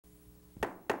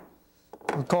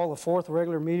We'll call the fourth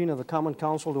regular meeting of the Common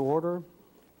Council to order.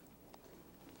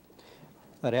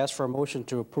 I'd ask for a motion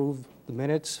to approve the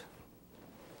minutes.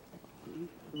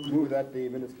 Move that the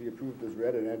minutes be approved as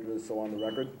read and entered as so on the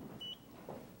record.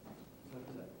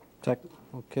 Second.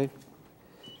 Okay.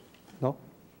 No?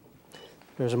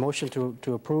 There's a motion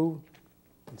to approve.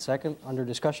 And second, under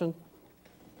discussion.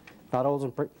 Not all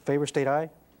those in favor state aye.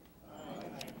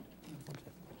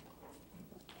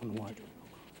 On the what?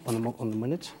 On the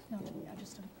minutes? No, I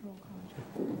just did a roll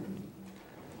call.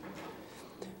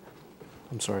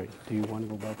 I'm sorry. Do you want to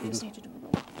go back? You just need to do a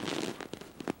roll call.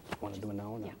 Want to do it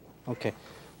now or not? Yeah. Okay.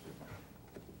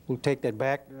 We'll take that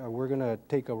back. We're going to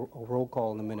take a roll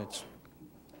call in the minutes.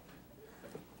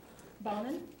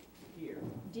 Bauman? Here.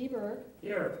 DeBerg?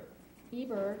 Here.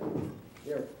 Eberg?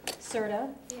 Here.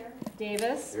 Serta? Here.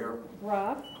 Davis? Here.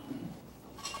 Roth?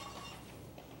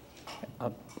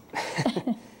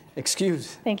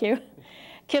 Excuse. Thank you.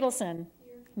 Kittleson?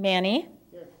 Here. Manny?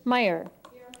 Here. Meyer?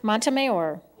 Here.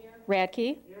 Montemayor? Here.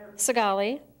 Radke? Here.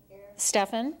 Segali? Here.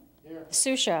 Steffen? Here.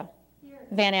 Susha? Here.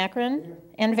 Van Akron? Here.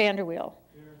 And Vanderweel.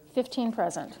 Here. 15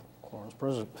 present. Quorum's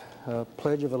present.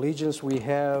 Pledge of Allegiance, we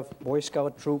have Boy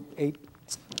Scout Troop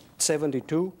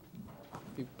 872.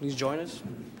 If you please join us.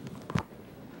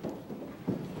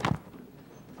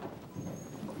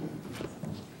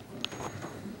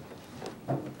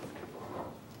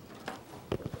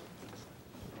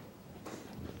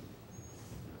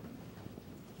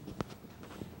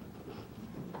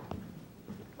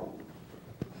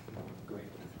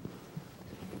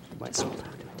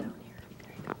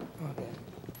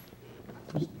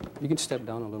 You can step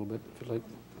down a little bit if you like.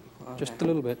 Okay. Just a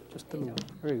little bit. Just a little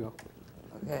bit. There you go.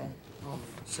 Okay.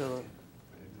 So,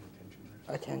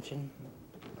 attention.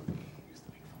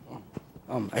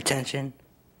 Attention.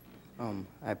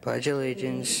 I pledge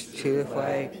allegiance to the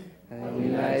flag of the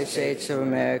United States of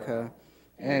America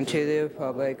and to the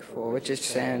republic for which it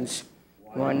stands,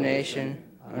 one nation,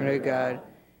 under God,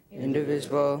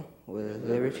 indivisible, with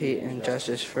liberty and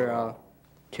justice for all.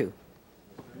 Two.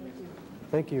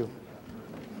 Thank you.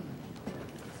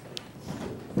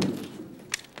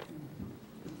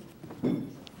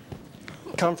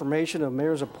 Confirmation of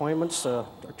mayor's appointments.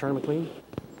 Attorney McLean.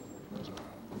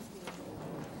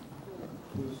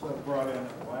 This was brought in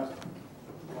at the last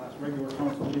regular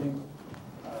council meeting.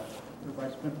 Hereby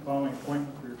submit the following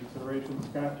appointment for your consideration.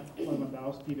 Scott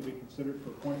Lewandowski to be considered for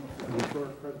appointment to the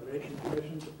Historic Preservation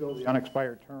Commission to fill the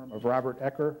unexpired term of Robert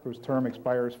Ecker, whose term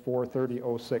expires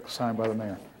 4/30/06, signed by the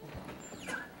mayor.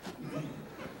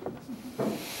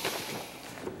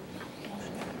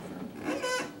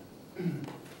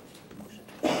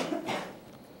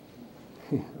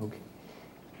 Okay.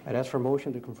 I'd ask for a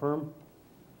motion to confirm.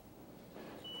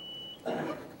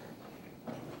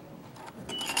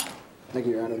 Thank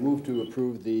you, Your Honor. Move to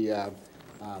approve the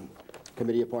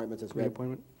committee appointments as read.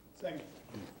 Appointment. Second.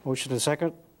 Motion and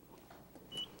second.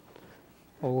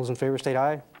 All those in favor state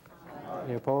aye. Aye.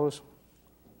 Any opposed?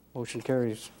 Motion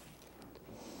carries.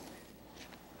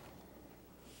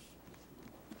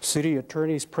 City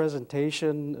Attorney's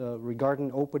presentation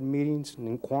regarding open meetings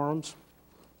and quorums.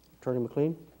 Attorney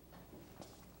McLean.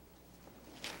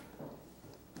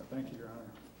 Thank you, Your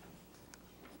Honor.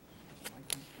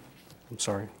 I'm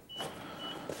sorry.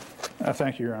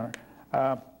 Thank you, Your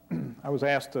Honor. I was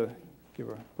asked to give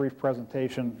a brief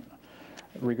presentation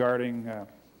regarding a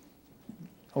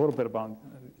little bit about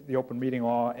the open meeting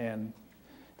law and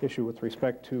issue with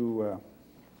respect to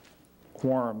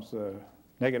quorums,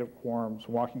 negative quorums,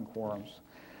 walking quorums.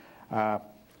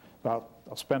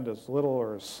 I'll spend as little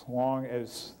or as long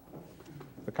as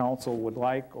the council would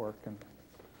like or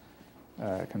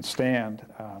can stand.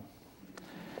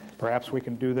 Perhaps we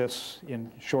can do this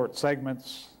in short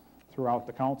segments throughout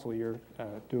the council year,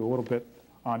 do a little bit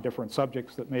on different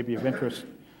subjects that may be of interest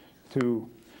to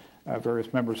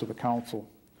various members of the council.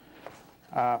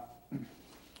 I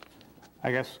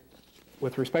guess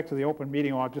with respect to the open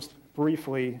meeting law, just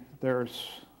briefly, there's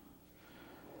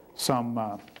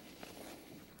some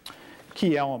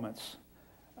key elements.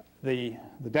 The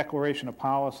declaration of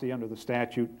policy under the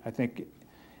statute, I think,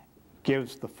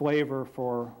 gives the flavor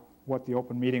for what the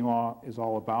open meeting law is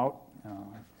all about.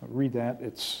 Read that.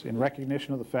 It's in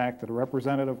recognition of the fact that a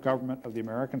representative government of the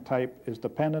American type is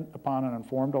dependent upon an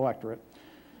informed electorate.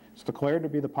 It's declared to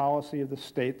be the policy of the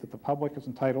state that the public is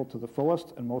entitled to the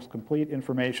fullest and most complete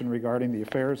information regarding the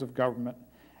affairs of government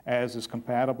as is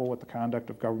compatible with the conduct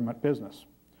of government business.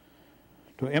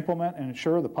 To implement and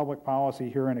ensure the public policy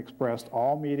herein expressed,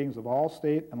 all meetings of all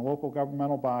state and local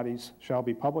governmental bodies shall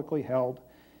be publicly held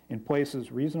in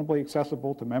places reasonably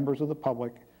accessible to members of the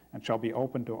public and shall be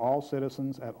open to all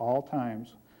citizens at all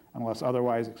times, unless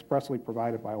otherwise expressly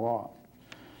provided by law.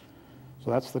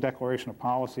 So that's the declaration of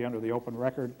policy under the open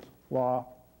record law,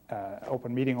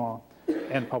 open meeting law,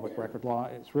 and public record law.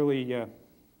 It's really,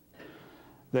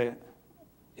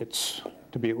 it's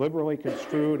to be liberally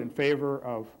construed in favor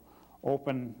of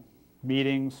open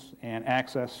meetings and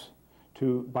access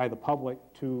by the public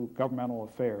to governmental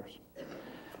affairs.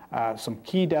 Some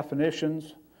key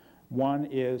definitions. One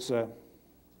is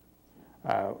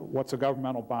what's a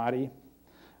governmental body?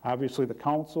 Obviously the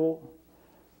council,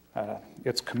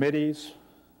 its committees,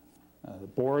 the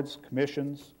boards,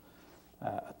 commissions,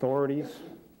 authorities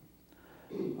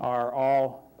are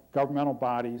all governmental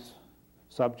bodies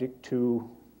subject to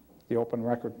the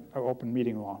open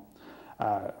meeting law.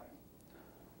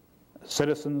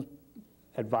 Citizens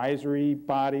advisory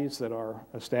bodies that are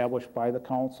established by the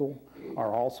council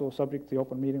are also subject to the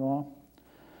open meeting law.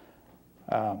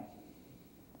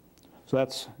 So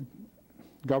that's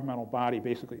governmental body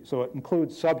basically. So it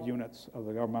includes subunits of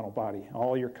the governmental body.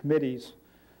 All your committees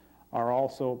are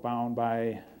also bound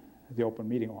by the open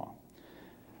meeting law.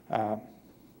 And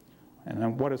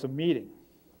then what is a meeting?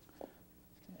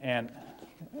 And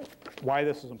why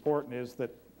this is important is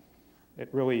that it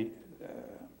really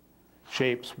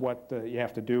shapes what you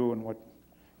have to do and what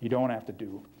you don't have to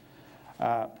do.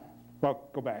 Well,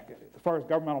 go back. As far as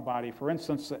governmental body, for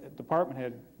instance, a department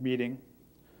head meeting,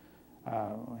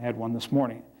 had one this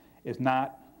morning, is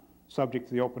not subject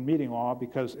to the open meeting law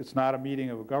because it's not a meeting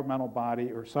of a governmental body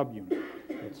or subunit.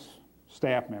 It's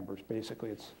staff members, basically.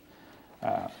 It's,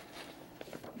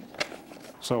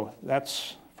 so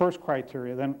that's first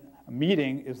criteria. Then a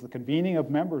meeting is the convening of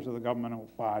members of the governmental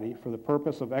body for the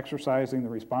purpose of exercising the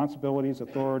responsibilities,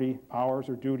 authority, powers,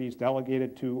 or duties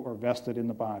delegated to or vested in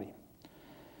the body.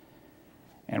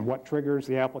 And what triggers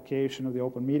the application of the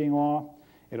open meeting law?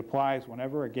 It applies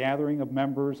whenever a gathering of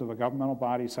members of a governmental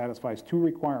body satisfies two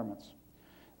requirements.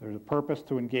 There's a purpose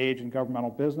to engage in governmental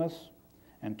business,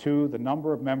 and two, the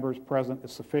number of members present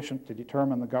is sufficient to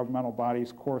determine the governmental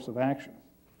body's course of action.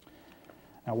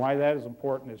 Now, why that is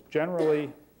important is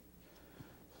generally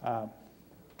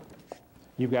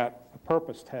you've got a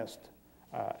purpose test,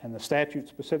 and the statute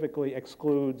specifically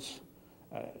excludes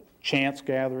chance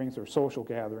gatherings or social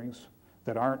gatherings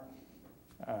that aren't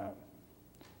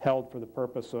held for the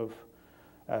purpose of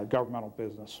governmental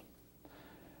business.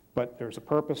 But there's a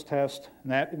purpose test,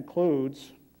 and that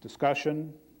includes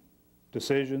discussion,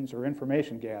 decisions, or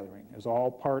information gathering is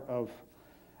all part of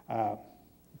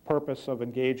purpose of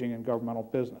engaging in governmental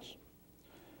business.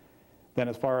 Then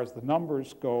as far as the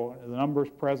numbers go, the numbers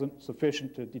present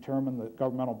sufficient to determine the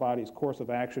governmental body's course of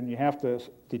action, you have to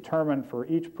determine for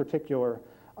each particular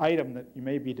item that you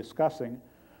may be discussing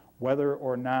whether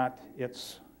or not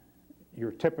it's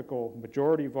your typical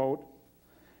majority vote,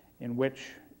 in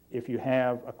which if you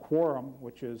have a quorum,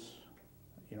 which is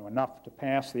enough to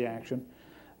pass the action,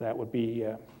 that would be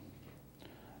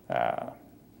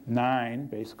 9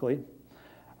 basically.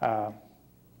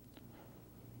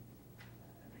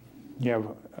 You have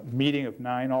a meeting of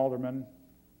 9 aldermen.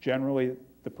 Generally,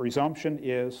 the presumption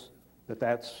is that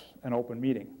that's an open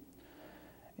meeting.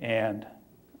 And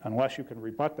unless you can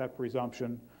rebut that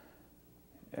presumption,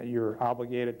 you're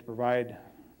obligated to provide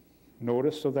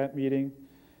notice of that meeting,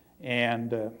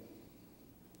 and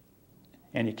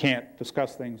you can't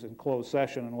discuss things in closed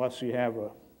session unless you have a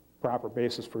proper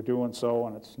basis for doing so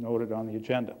and it's noted on the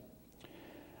agenda.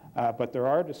 But there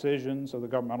are decisions of the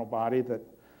governmental body that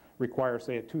require,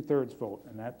 say, a 2/3 vote,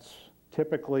 and that's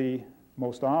typically,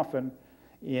 most often,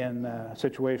 in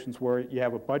situations where you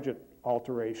have a budget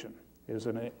alteration is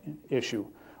an issue,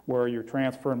 where you're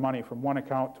transferring money from one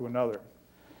account to another.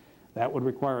 That would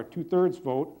require a 2/3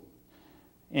 vote,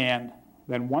 and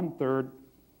then 1/3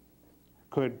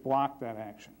 could block that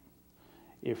action.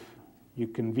 If you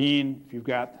convene, if you've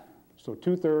got, so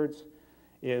 2/3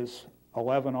 is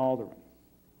 11 aldermen,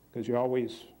 because you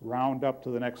always round up to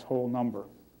the next whole number.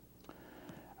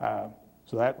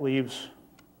 So that leaves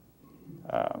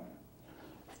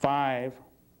 5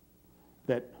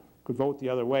 that could vote the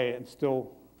other way and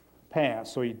still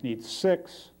pass. So you'd need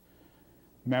 6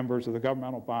 members of the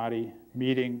governmental body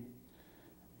meeting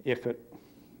if it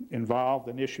involved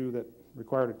an issue that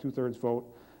required a 2/3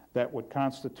 vote that would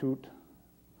constitute,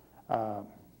 that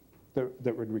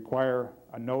would require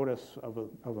a notice of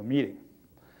a meeting.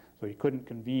 So you couldn't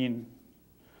convene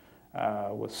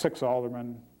with 6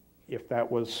 aldermen if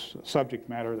that was subject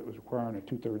matter that was requiring a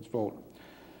 2/3 vote.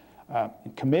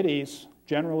 In committees,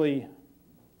 generally,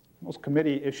 most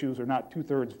committee issues are not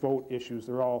 2/3 vote issues,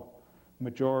 they're all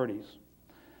majorities.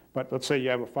 But let's say you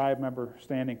have a 5-member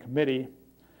standing committee.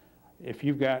 If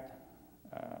you've got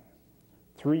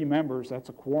 3 members, that's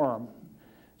a quorum.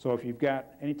 So if you've got,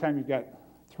 anytime you've got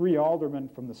 3 aldermen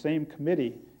from the same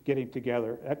committee getting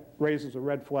together, that raises a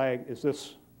red flag. Is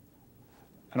this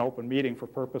an open meeting for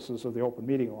purposes of the open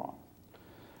meeting law?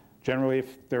 Generally,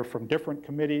 if they're from different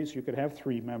committees, you could have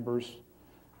 3 members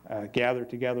gather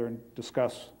together and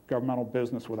discuss governmental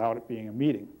business without it being a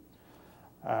meeting.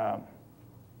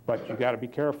 But you've got to be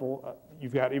careful.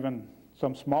 You've got even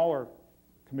some smaller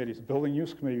committees. The Building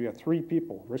Use Committee, you've got 3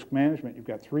 people. Risk Management, you've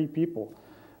got 3 people.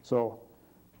 So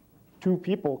 2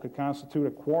 people could constitute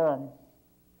a quorum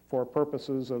for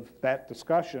purposes of that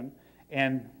discussion,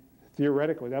 and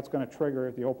theoretically that's going to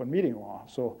trigger the open meeting law.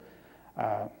 So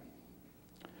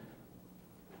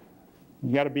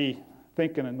you got to be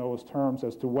thinking in those terms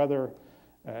as to whether,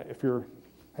 if you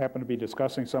happen to be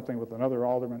discussing something with another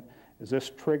alderman, is this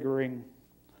triggering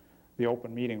the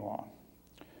open meeting law?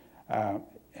 And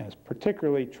it's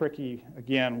particularly tricky,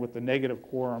 again, with the negative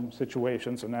quorum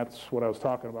situations, and that's what I was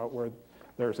talking about, where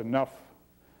there's enough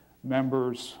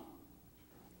members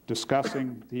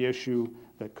discussing the issue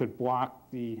that could block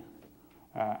the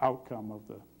outcome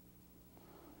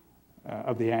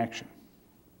of the action.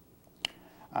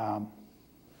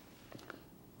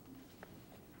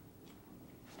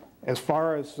 As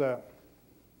far as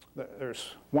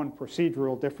there's one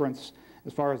procedural difference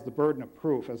as far as the burden of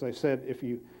proof. As I said, if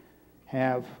you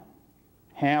have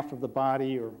half of the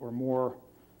body or more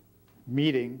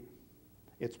meeting,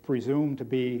 it's presumed to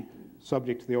be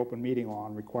subject to the open meeting law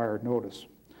and required notice.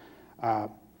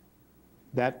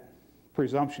 That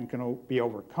presumption can be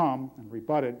overcome and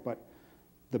rebutted, but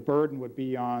the burden would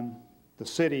be on the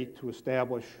city to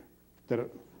establish that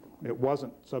it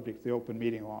wasn't subject to the open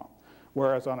meeting law.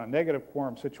 Whereas on a negative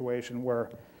quorum situation where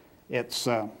it's,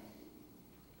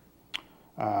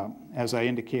 as I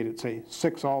indicated, say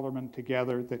 6 aldermen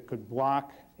together that could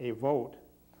block a vote,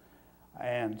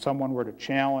 and someone were to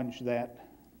challenge that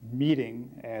meeting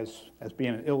as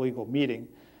being an illegal meeting,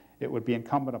 it would be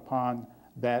incumbent upon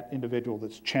that individual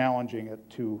that's challenging it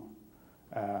to,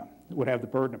 would have the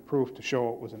burden of proof to show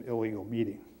it was an illegal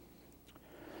meeting.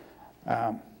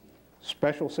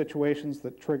 Special situations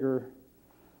that trigger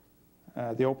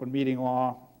the open meeting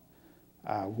law,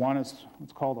 one is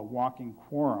what's called a walking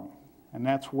quorum, and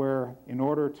that's where, in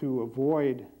order to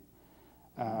avoid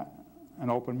an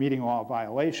open meeting law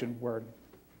violation, where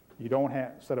you don't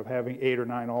have, instead of having 8 or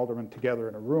 9 aldermen together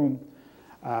in a room,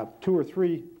 2 or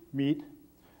 3 meet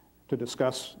to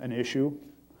discuss an issue,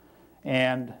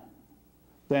 and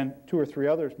then 2 or 3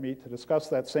 others meet to discuss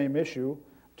that same issue,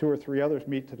 2 or 3 others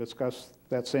meet to discuss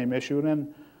that same issue,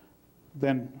 and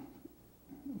then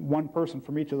one person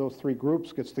from each of those 3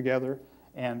 groups gets together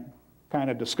and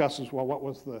kind of discusses, well, what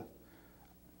was the,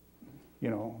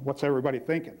 what's everybody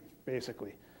thinking,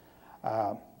 basically.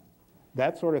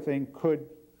 That sort of thing could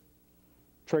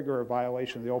trigger a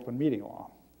violation of the open meeting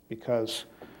law, because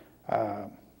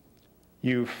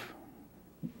you're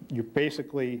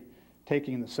basically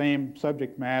taking the same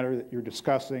subject matter that you're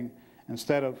discussing,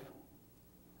 instead of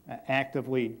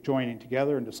actively joining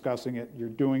together and discussing it, you're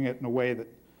doing it in a way that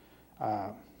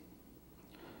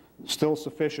still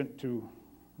sufficient to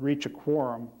reach a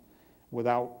quorum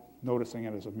without noticing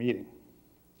it as a meeting.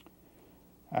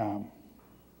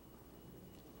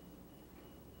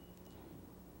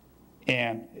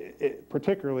 And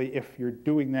particularly if you're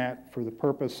doing that for the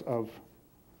purpose of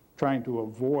trying to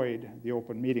avoid the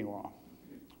open meeting law.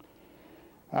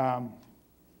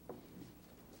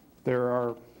 There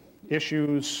are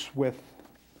issues with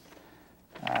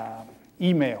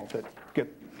email that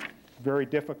get very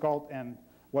difficult, and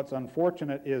what's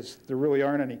unfortunate is there really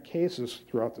aren't any cases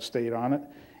throughout the state on it,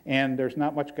 and there's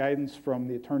not much guidance from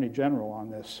the Attorney General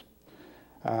on this.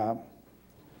 I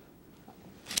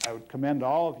would commend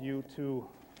all of you to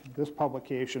this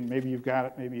publication. Maybe you've got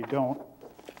it, maybe you don't.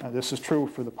 This is true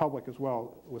for the public as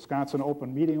well. Wisconsin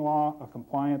Open Meeting Law, a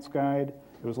compliance guide.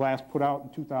 It was last put out in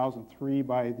 2003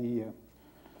 by the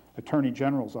Attorney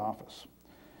General's office.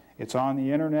 It's on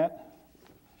the internet.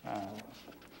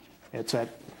 It's at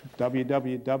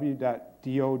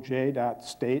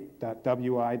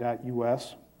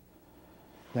www.doj.state.wi.us.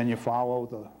 Then you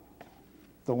follow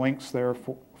the links there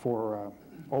for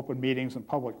open meetings and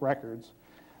public records.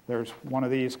 There's one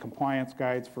of these compliance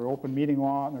guides for open meeting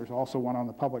law, and there's also one on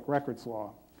the public records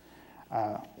law.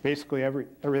 Basically,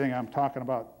 everything I'm talking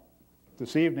about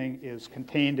this evening is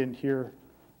contained in here,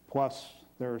 plus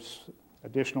there's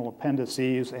additional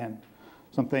appendices and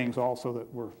some things also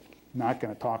that we're not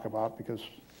going to talk about because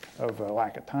of a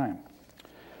lack of time.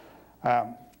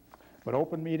 But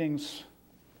open meetings,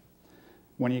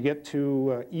 when you get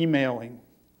to emailing,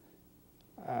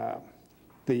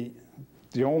 the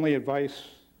only advice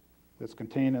that's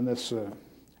contained in this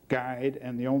guide,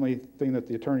 and the only thing that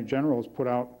the Attorney General has put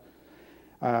out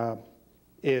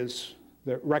is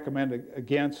that recommend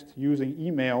against using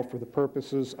email for the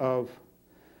purposes of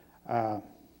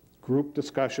group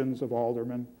discussions of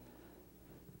aldermen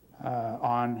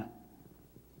on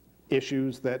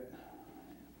issues that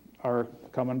are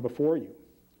coming before you.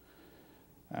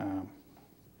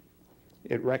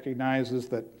 It recognizes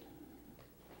that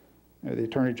the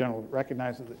Attorney General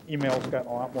recognizes that email's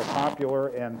gotten a lot more popular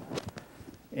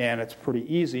and it's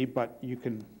pretty easy, but you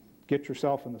can get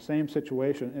yourself in the same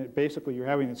situation. And basically, you're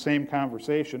having the same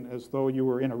conversation as though you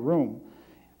were in a room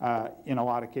in a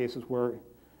lot of cases where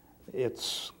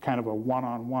it's kind of a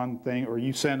one-on-one thing, or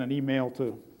you send an email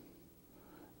to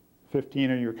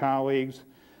 15 of your colleagues,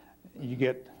 you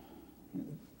get,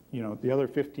 the other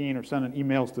 15 are sending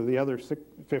emails to the other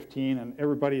 15, and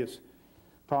everybody is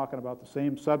talking about the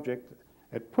same subject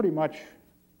at pretty much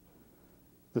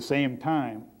the same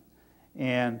time,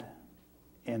 and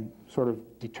sort of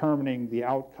determining the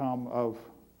outcome of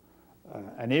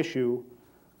an issue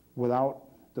without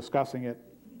discussing it,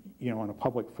 in a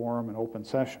public forum and open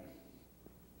session.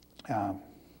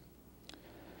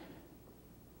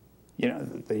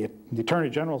 The Attorney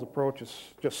General's approach is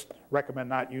just recommend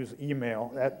not use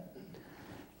email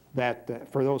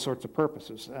for those sorts of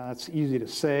purposes. It's easy to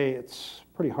say, it's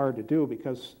pretty hard to do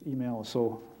because email is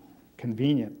so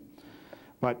convenient.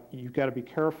 But you've got to be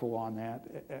careful on that.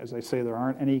 As I say, there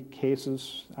aren't any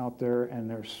cases out there, and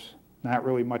there's not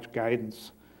really much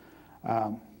guidance.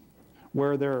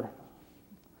 Where there's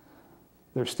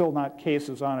still not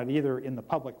cases on it either in the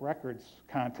public records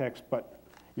context, but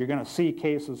you're going to see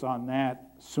cases on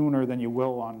that sooner than you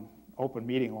will on open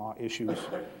meeting law issues.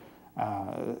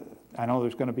 I know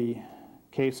there's going to be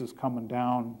cases coming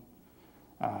down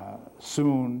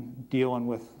soon dealing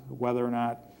with whether or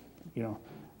not,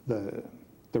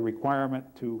 the requirement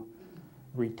to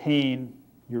retain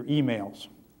your emails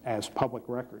as public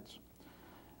records.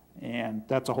 And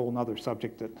that's a whole other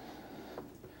subject that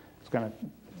is going to,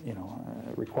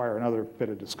 require another bit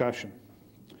of discussion.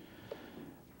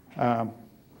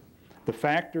 The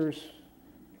factors,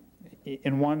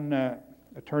 in one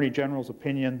Attorney General's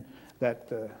opinion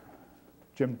that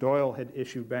Jim Doyle had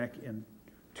issued back in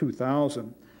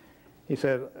 2000, he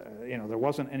said, there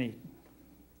wasn't any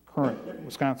current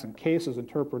Wisconsin cases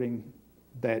interpreting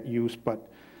that use,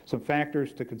 but some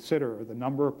factors to consider are the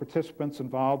number of participants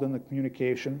involved in the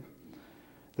communication,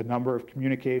 the number of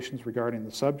communications regarding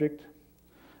the subject,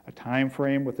 a time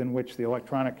frame within which the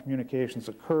electronic communications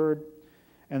occurred,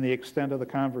 and the extent of the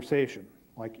conversation,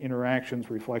 like interactions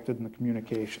reflected in the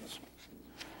communications.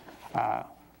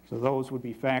 So those would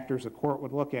be factors the court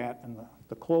would look at, and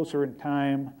the closer in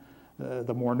time,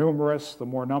 the more numerous, the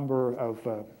more number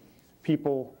of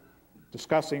people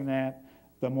discussing that,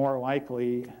 the more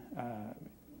likely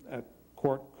a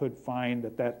court could find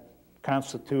that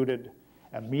constituted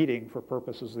a meeting for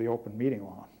purposes of the open meeting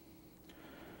law.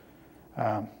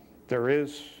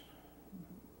 There's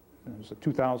a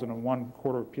 2001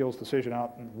 Court of Appeals decision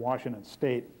out in Washington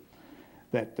State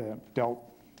that dealt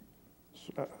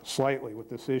slightly with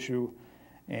this issue,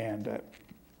 and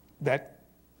that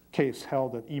case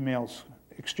held that emails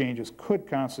exchanges could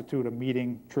constitute a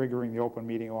meeting triggering the open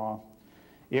meeting law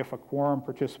if a quorum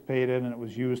participated and it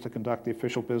was used to conduct the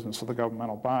official business of the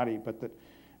governmental body, but that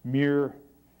mere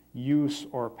use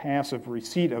or passive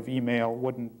receipt of email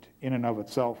wouldn't in and of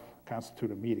itself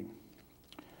constitute a meeting.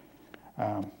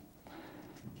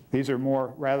 These are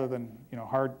more, rather than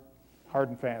hard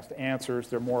and fast answers,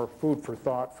 they're more food for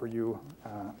thought for you.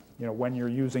 When you're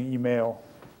using email,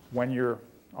 when you're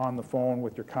on the phone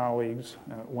with your colleagues,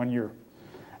 when you're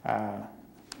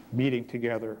meeting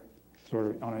together,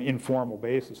 sort of on an informal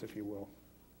basis, if you will.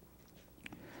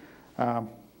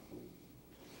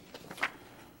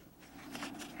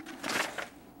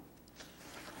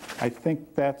 I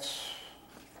think that's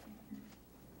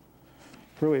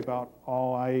really about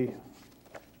all I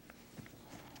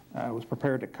was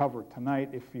prepared to cover tonight.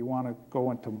 If you want to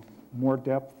go into more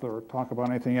depth or talk about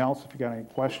anything else, if you got any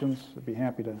questions, I'd be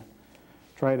happy to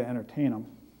try to entertain them.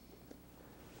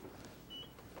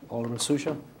 Alderman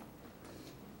Susha.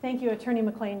 Thank you, Attorney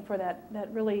McLean, for that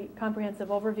really comprehensive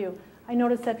overview. I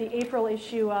noticed that the April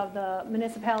issue of the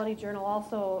Municipality Journal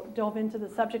also dove into the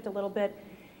subject a little bit.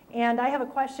 And I have a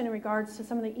question in regards to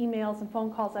some of the emails and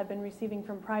phone calls I've been receiving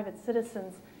from private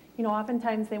citizens.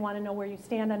 Oftentimes they want to know where you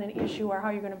stand on an issue or how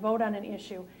you're going to vote on an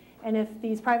issue. And if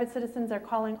these private citizens are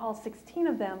calling all 16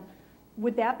 of them,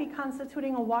 would that be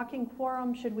constituting a walking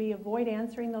quorum? Should we avoid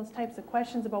answering those types of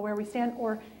questions about where we stand?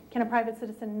 Or can a private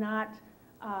citizen not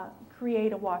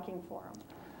create a walking forum?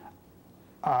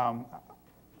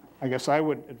 I guess I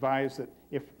would advise that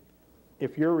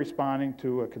if you're responding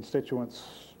to a constituent's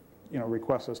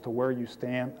request as to where you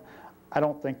stand, I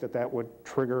don't think that that would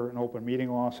trigger an open meeting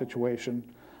law situation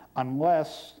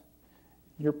unless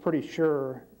you're pretty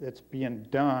sure it's being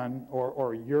done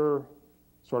or you're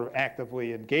sort of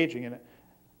actively engaging in it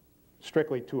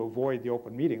strictly to avoid the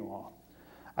open meeting law.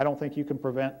 I don't think you can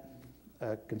prevent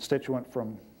a constituent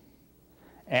from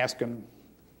asking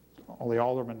all the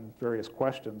aldermen various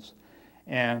questions,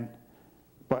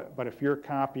 but if you're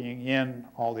copying in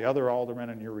all the other aldermen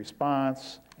in your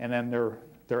response, and then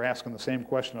they're asking the same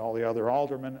question to all the other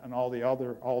aldermen, and all the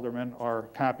other aldermen are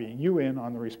copying you in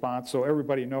on the response, so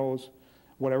everybody knows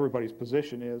what everybody's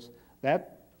position is,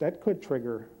 that could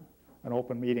trigger an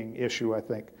open meeting issue, I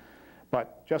think.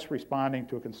 But just responding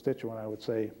to a constituent, I would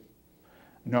say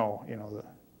no. The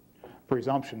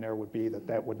presumption there would be that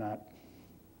that would not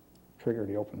trigger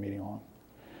the open meeting law.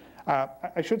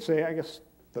 I should say, I guess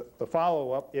the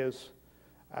follow-up is,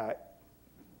 all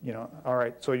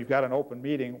right, so you've got an open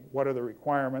meeting. What are the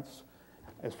requirements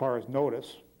as far as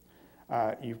notice?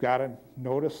 You've got to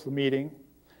notice the meeting.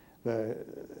 The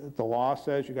law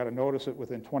says you've got to notice it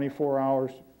within 24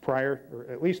 hours prior,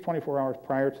 or at least 24 hours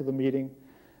prior to the meeting.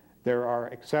 There are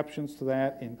exceptions to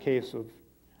that in case of,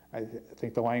 I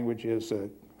think the language is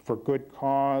for good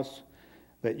cause,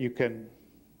 that you can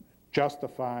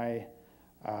justify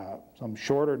some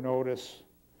shorter notice,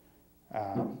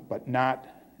 but not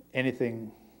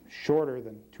anything shorter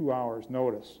than 2 hours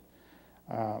notice.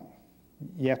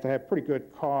 You have to have pretty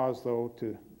good cause, though,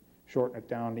 to shorten it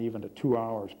down even to 2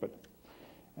 hours, but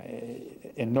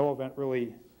in no event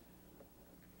really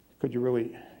could you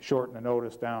really shorten a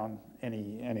notice down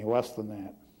any less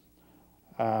than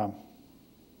that.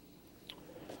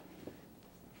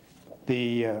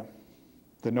 The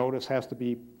notice has to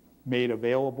be made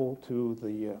available to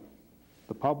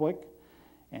the public,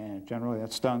 and generally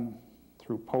that's done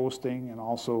through posting and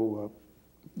also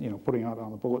putting out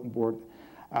on the bulletin board.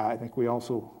 I think we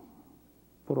also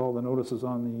put all the notices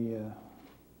on the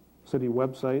city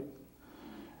website.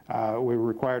 We were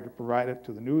required to provide it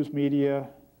to the news media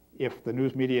if the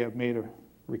news media have made a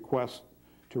request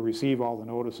to receive all the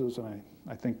notices, and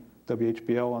I think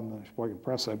WHBL and the Sheboygan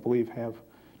Press, I believe, have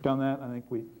done that. I think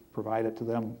we provide it to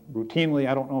them routinely.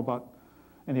 I don't know about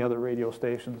any other radio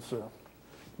stations, Sue,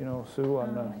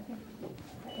 on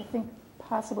I think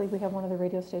possibly we have one of the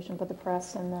radio stations, but the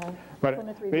press and the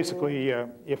But basically,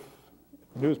 if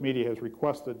news media has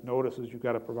requested notices, you've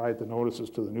got to provide the notices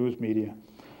to the news media.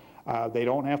 They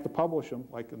don't have to publish them,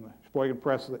 like in the Sheboygan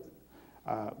Press.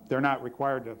 They're not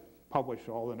required to publish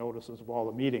all the notices of all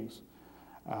the meetings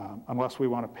unless we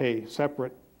want to pay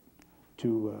separate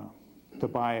to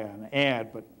buy an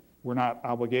ad, but we're not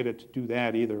obligated to do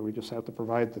that either. We just have to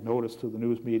provide the notice to the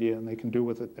news media, and they can do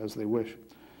with it as they wish.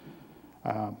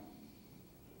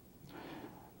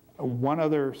 One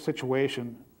other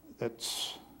situation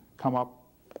that's come up,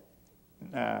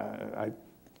 I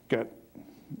got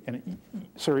a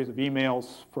series of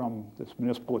emails from this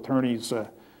municipal attorney's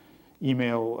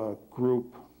email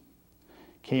group,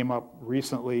 came up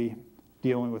recently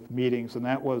dealing with meetings, and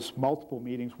that was multiple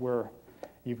meetings where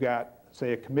you've got,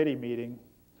 say, a committee meeting,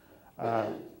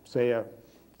 say a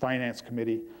finance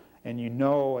committee, and you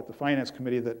know at the finance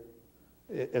committee that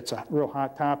it's a real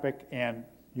hot topic and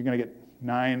you're going to get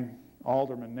 9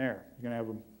 aldermen there. You're going to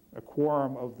have a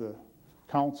quorum of the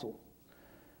council,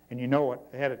 and you know it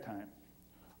ahead of time,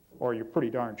 or you're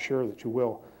pretty darn sure that you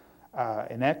will.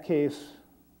 In that case,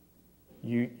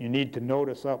 you need to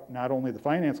notice up not only the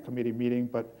finance committee meeting,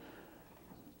 but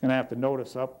you're going to have to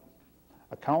notice up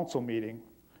a council meeting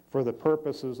for the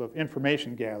purposes of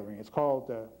information gathering. It's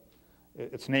called,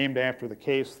 it's named after the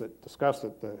case that discussed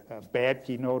it, the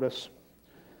Badke notice.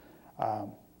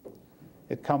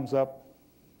 It comes up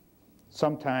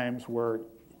sometimes where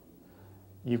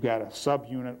you've got a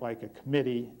subunit like a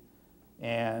committee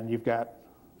and you've got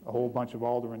a whole bunch of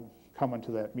aldermen coming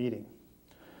to that meeting.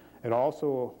 It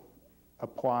also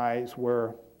applies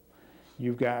where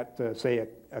you've got, say,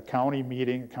 a county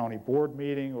meeting, a county board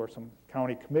meeting, or some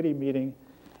county committee meeting,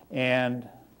 and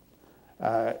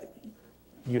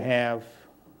you have,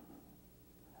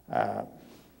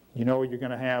 you know you're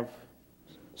going to have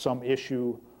some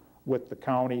issue with the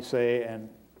county, say, and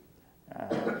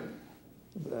a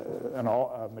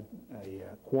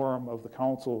quorum of the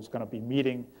council is going to be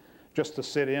meeting just to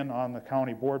sit in on the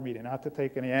county board meeting, not to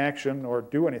take any action or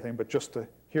do anything, but just to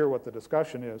hear what the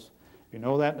discussion is. If you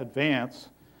know that in advance,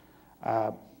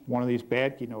 one of these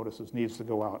Badke notices needs to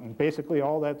go out. And basically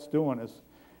all that's doing is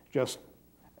just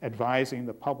advising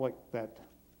the public that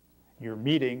you're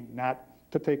meeting, not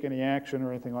to take any action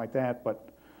or anything like that, but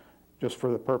just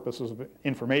for the purposes of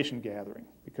information gathering,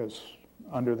 because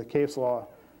under the case law,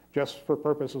 just for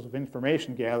purposes of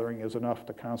information gathering is enough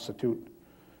to constitute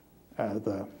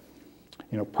the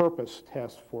purpose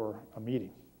test for a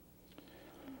meeting.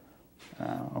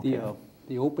 Okay.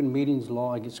 The open meetings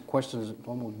law, I guess the question is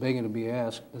almost begging to be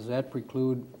asked, does that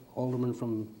preclude aldermen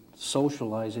from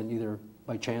socializing either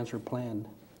by chance or planned,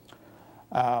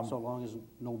 so long as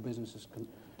no business is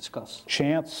discussed?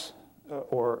 Chance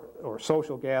or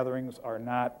social gatherings are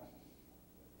not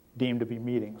deemed to be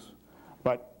meetings,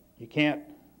 but you can't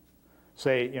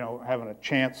say, having a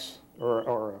chance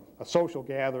or a social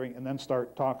gathering and then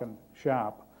start talking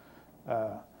shop.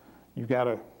 You've got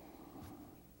to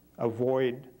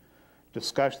avoid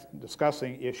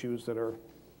discussing issues that are,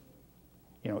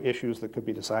 issues that could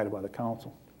be decided by the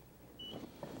council.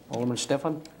 Alderman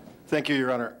Stefan? Thank you,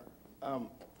 Your Honor.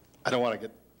 I don't want to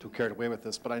get too carried away with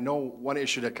this, but I know one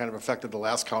issue that kind of affected the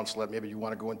last council that maybe you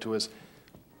want to go into is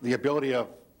the ability of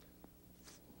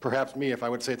perhaps me, if I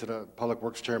would say to the Public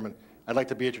Works Chairman, I'd like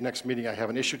to be at your next meeting, I have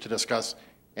an issue to discuss,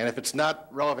 and if it's not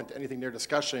relevant to anything they're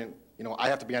discussing, I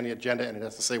have to be on the agenda and it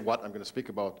has to say what I'm going to speak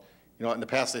about. In the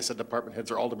past they said department heads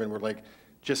or aldermen were like,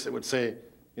 it would say,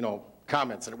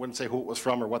 comments, and it wouldn't say who it was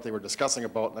from or what they were discussing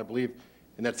about, and I believe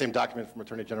in that same document from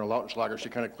Attorney General Lautenschlager, she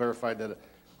kind of clarified that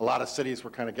a lot of cities were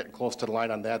kind of getting close to the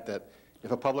line on that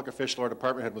if a public official or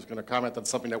department head was going to comment on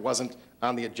something that wasn't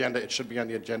on the agenda, it should be on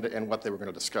the agenda and what they were going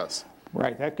to discuss.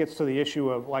 Right, that gets to the issue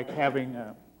of like having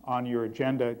on your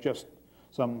agenda just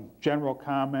some general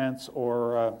comments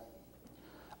or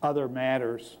other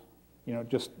matters,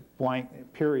 just blank,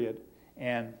 period,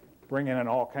 and bringing in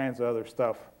all kinds of other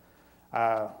stuff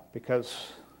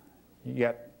because you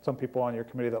get some people on your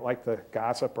committee that like to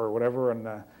gossip or whatever,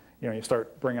 and you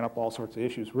start bringing up all sorts of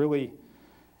issues. Really,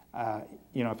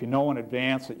 if you know in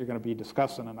advance that you're going to be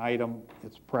discussing an item,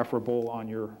 it's preferable on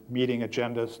your meeting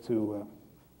agendas to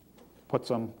put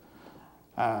some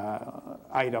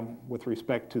item with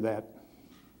respect to that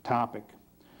topic.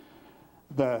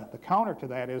 The counter to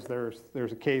that is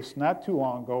there's a case not too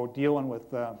long ago dealing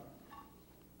with,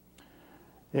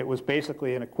 it was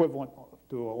basically an equivalent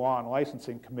to a law and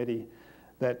licensing committee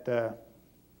that,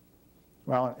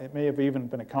 well, it may have even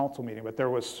been a council meeting, but there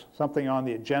was something on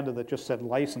the agenda that just said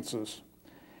licenses,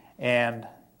 and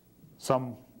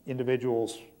some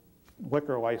individual's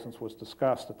liquor license was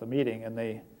discussed at the meeting, and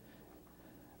they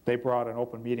brought an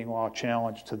open meeting law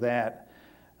challenge to that.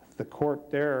 The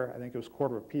court there, I think it was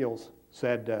Court of Appeals,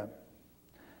 said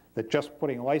that just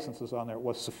putting licenses on there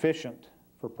was sufficient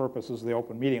for purposes of the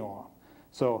open meeting law.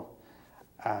 So,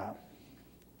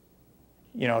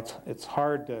 it's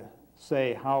hard to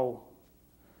say how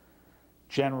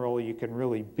general you can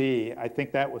really be. I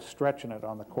think that was stretching it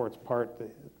on the court's part.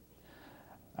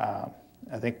 I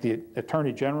think the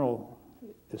Attorney General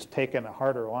is taking a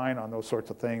harder line on those sorts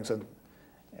of things and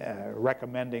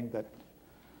recommending that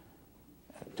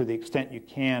to the extent you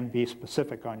can be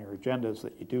specific on your agendas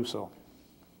that you do so.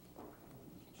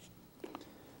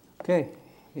 Okay,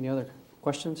 any other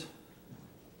questions?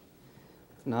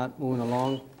 If not, moving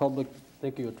along. Public,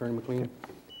 thank you, Attorney McLean.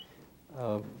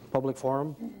 Public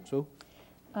forum, Sue?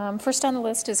 First on the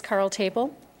list is Carl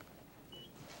Table.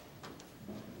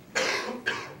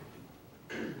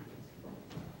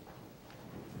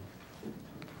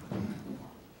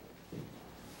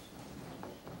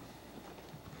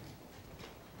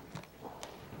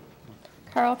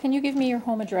 Carl, can you give me your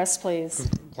home address, please?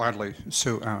 Gladly.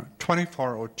 So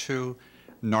 2402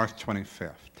 North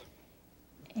 25th.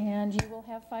 And you will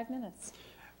have 5 minutes.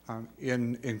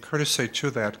 In courtesy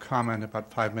to that comment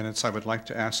about 5 minutes, I would like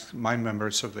to ask my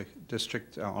members of the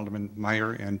district, Alderman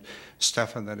Meyer and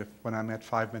Stefan, that if when I'm at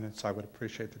 5 minutes, I would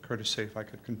appreciate the courtesy if I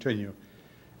could continue.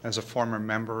 As a former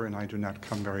member, and I do not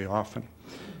come very often.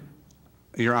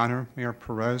 Your Honor, Mayor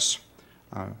Perez,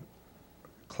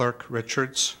 Clerk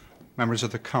Richards, members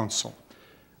of the council,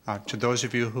 to those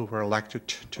of you who were elected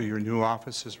to your new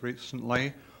offices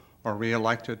recently or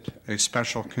re-elected, a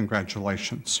special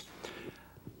congratulations.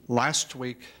 Last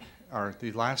week, or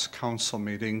the last council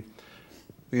meeting,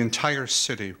 the entire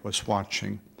city was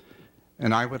watching,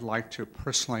 and I would like to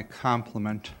personally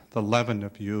compliment the 11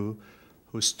 of you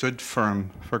who stood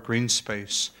firm for green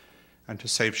space and to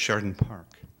save Sheridan Park.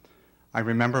 I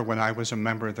remember when I was a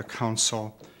member of the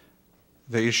council,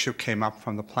 the issue came up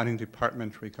from the planning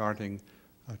department regarding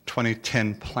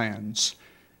 2010 plans,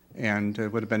 and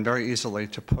it would have been very easily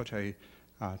to put a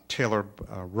Taylor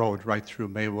Road right through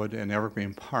Maywood and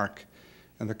Evergreen Park.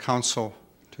 And the council,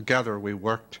 together, we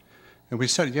worked, and we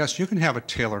said, yes, you can have a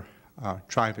Taylor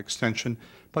Drive extension,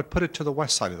 but put it to the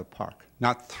west side of the park,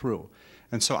 not through.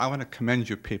 And so I want to commend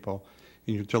you people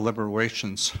in your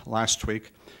deliberations last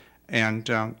week.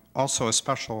 And also a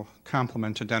special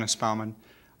compliment to Dennis Baumann.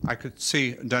 I could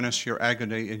see, Dennis, your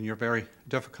agony in your very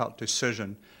difficult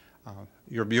decision.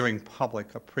 Your viewing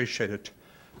public appreciated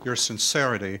your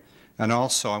sincerity. And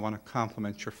also, I want to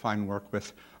compliment your fine work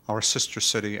with our sister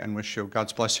city and wish you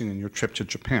God's blessing in your trip to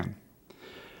Japan.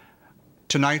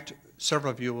 Tonight,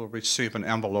 several of you will receive an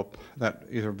envelope that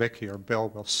either Vicki or Bill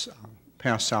will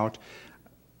pass out,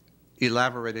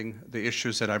 elaborating the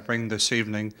issues that I bring this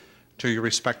evening to your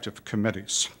respective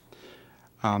committees.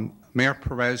 Mayor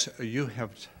Perez, you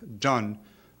have done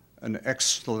an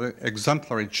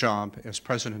exemplary job as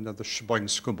president of the Sheboygan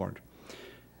School Board.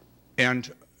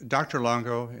 And Dr.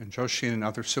 Longo and Joe Sheen and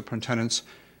other superintendents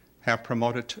have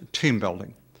promoted team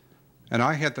building. And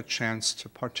I had the chance to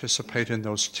participate in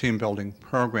those team building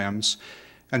programs.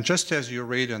 And just as you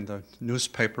read in the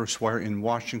newspapers where in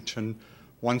Washington,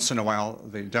 once in a while,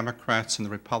 the Democrats and the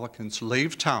Republicans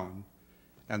leave town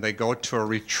and they go to a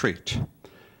retreat.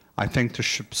 I think the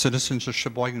citizens of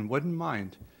Sheboygan wouldn't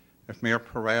mind if Mayor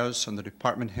Perez and the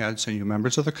department heads and you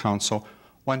members of the council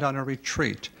went on a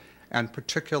retreat, and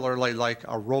particularly like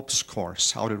a ropes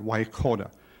course out at Waikota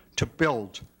to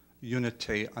build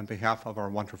unity on behalf of our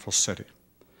wonderful city.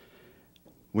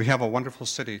 We have a wonderful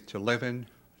city to live in,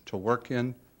 to work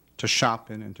in, to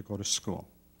shop in, and to go to school.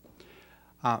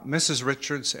 Mrs.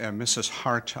 Richards and Mrs.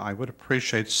 Hart, I would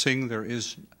appreciate seeing there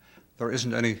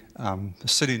isn't any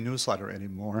city newsletter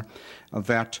anymore,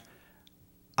 that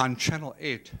on Channel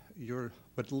 8 you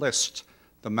would list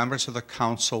the members of the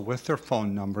council with their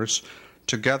phone numbers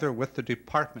together with the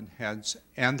department heads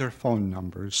and their phone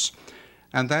numbers.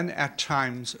 And then at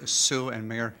times, Sue and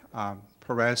Mayor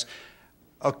Perez,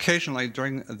 occasionally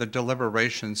during the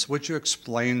deliberations, would you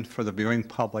explain for the viewing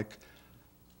public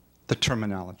the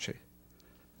terminology?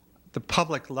 The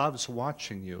public loves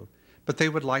watching you, but they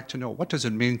would like to know, what does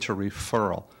it mean to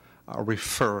referral,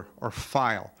 refer, or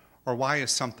file, or why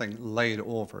is something laid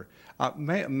over?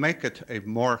 Make it a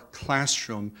more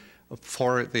classroom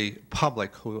for the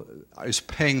public who is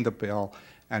paying the bill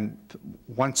and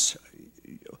once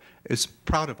is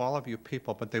proud of all of you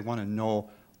people, but they want to know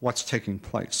what's taking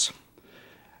place.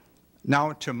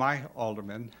 Now to my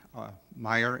aldermen,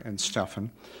 Meyer and Steffen,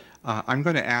 I'm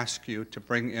going to ask you to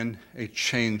bring in a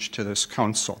change to this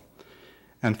council.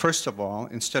 And first of all,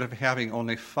 instead of having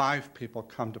only 5 people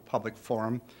come to public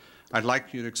forum, I'd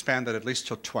like you to expand that at least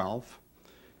to 12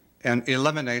 and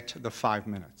eliminate the 5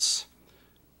 minutes.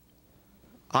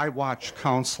 I watch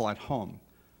council at home.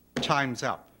 Time's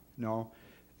up. No.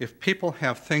 If people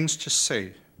have things to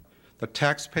say, the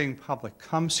tax-paying public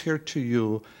comes here to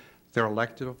you, their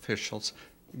elected officials,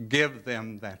 give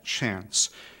them that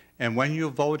chance. And when you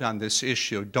vote on this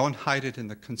issue, don't hide it in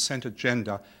the consent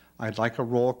agenda. I'd like a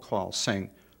roll call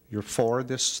saying you're for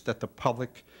this, that the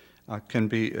public can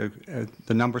be,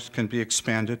 the numbers can be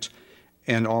expanded,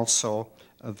 and also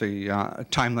the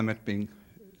time limit being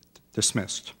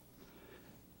dismissed.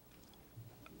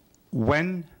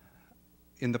 When,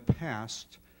 in the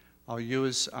past, I'll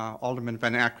use Alderman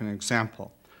Van Akkeren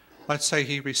example. Let's say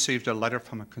he received a letter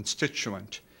from a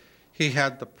constituent. He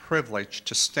had the privilege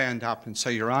to stand up and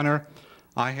say, Your Honor,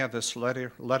 I have this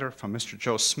letter from Mr.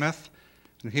 Joe Smith,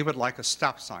 and he would like a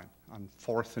stop sign on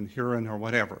 4th and Huron or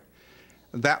whatever.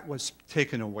 That was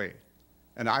taken away.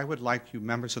 And I would like you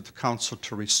members of the council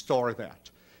to restore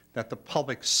that the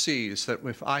public sees that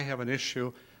if I have an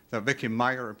issue, that Vicki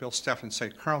Meyer or Bill Steffen say,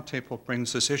 Carl Taple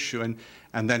brings this issue in,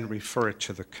 and then refer it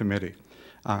to the committee.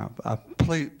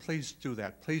 Please do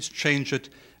that. Please change it,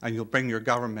 and you'll bring your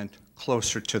government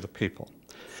closer to the people.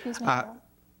 Excuse me,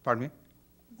 pardon me?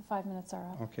 The 5 minutes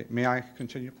are up. Okay. May I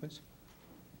continue, please?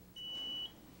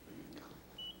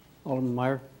 Alderman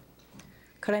Meyer,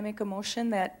 Could I make a motion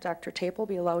that Dr. Taple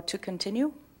be allowed to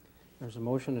continue? there's a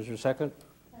motion. Is there a second?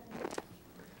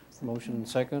 Motion and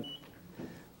second.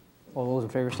 All those in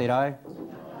favor state aye. Aye.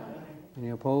 Any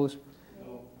opposed?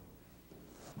 No.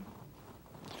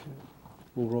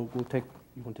 We'll take,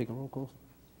 you want to take a roll call?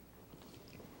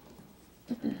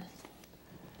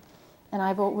 And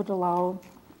I vote would allow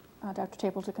Dr.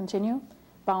 Taple to continue.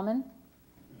 Baumann?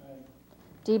 Aye.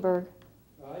 Deberg?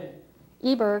 Aye.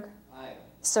 Eberg? Aye.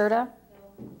 Serta?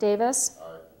 No. Davis?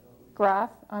 Aye.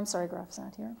 Graf? I'm sorry, Graf's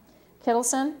not here.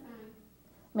 Kittleson? Aye.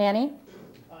 Manny?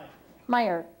 Aye.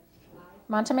 Meyer? Aye.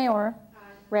 Montemayor? Aye.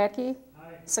 Radke? Aye.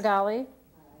 Segali? Aye.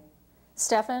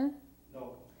 Steffen?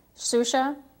 No.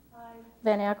 Susha? Aye.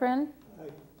 Van Akkeren?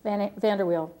 Aye.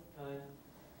 Vanderweel? Aye.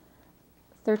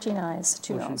 13 ayes,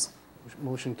 2 noes.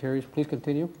 Motion carries. Please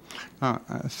continue.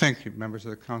 Thank you, members of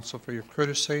the council, for your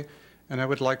courtesy, and I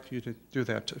would like you to do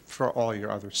that for all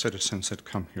your other citizens that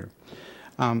come here.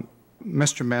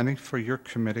 Mr. Manning, for your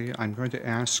committee, I'm going to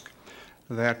ask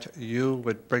that you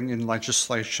would bring in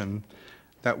legislation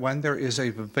that when there is a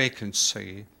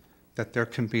vacancy, that there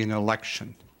can be an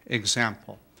election.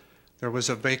 Example, there was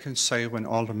a vacancy when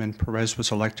Alderman Perez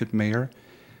was elected mayor.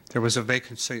 There was a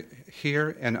vacancy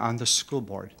here and on the school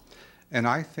board. And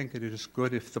I think it is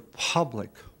good if the public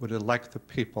would elect the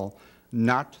people,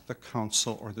 not the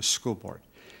council or the school board.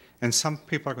 And some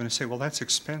people are going to say, well, that's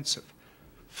expensive.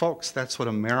 Folks, that's what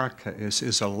America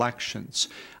is elections.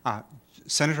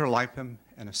 Senator Lipham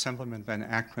and Assemblyman Van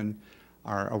Akkeren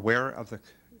are aware of the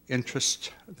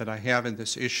interest that I have in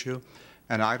this issue,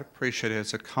 and I'd appreciate it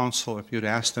as a council if you'd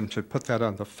ask them to put that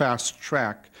on the fast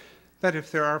track, that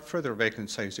if there are further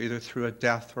vacancies, either through a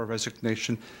death or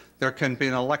resignation, there can be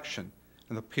an election,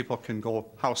 and the people can go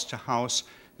house to house,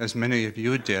 as many of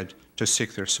you did, to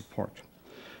seek their support.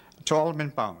 To Alderman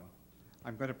Bauman,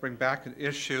 I'm going to bring back an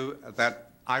issue that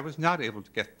I was not able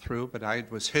to get through, but I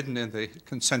was hidden in the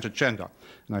consent agenda,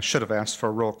 and I should have asked for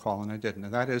a roll call, and I didn't.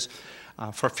 And that is,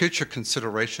 for future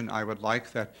consideration, I would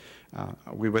like that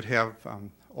we would have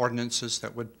ordinances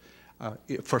that would,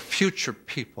 for future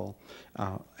people,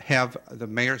 have the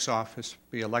mayor's office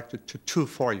be elected to 2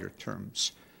 4-year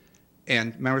terms,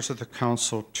 and members of the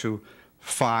council to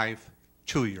 5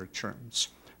 2-year terms.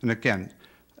 And again,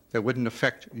 that wouldn't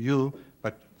affect you,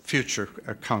 but future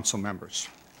council members.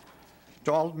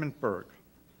 To Alderman Berg,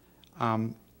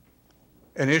 an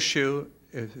issue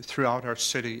throughout our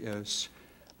city is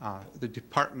the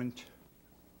department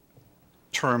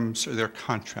terms of their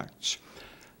contracts.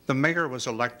 The mayor was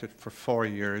elected for 4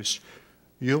 years.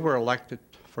 You were elected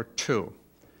for 2.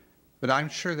 But I'm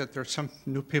sure that there are some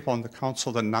new people on the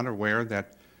council that are not aware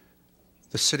that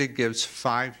the city gives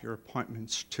 5-year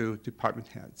appointments to department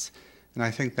heads. And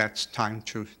I think that's time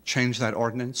to change that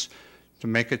ordinance to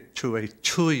make it to a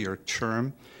 2-year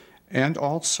term, and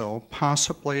also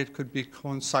possibly it could be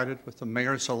coincided with the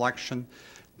mayor's election,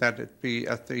 that it be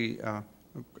at the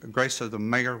grace of the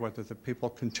mayor whether the people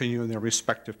continue in their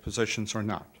respective positions or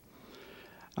not.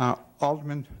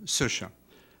 Alderman Susha,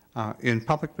 in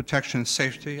public protection and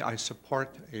safety, I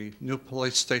support a new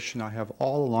police station. I have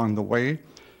all along the way,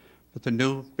 but the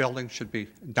new building should be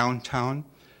downtown.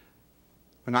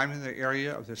 When I'm in the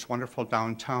area of this wonderful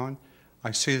downtown, I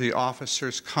see the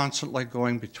officers constantly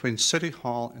going between City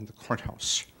Hall and the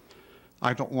courthouse.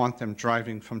 I don't want them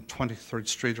driving from 23rd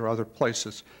Street or other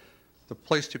places. The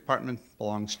police department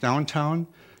belongs downtown.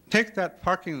 Take that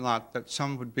parking lot that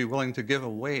some would be willing to give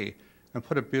away and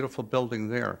put a beautiful building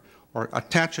there, or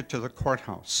attach it to the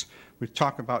courthouse. We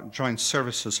talk about joint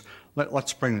services.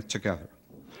 Let's bring it together.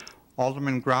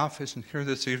 Alderman Graff isn't here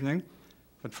this evening,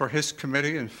 but for his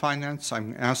committee and finance,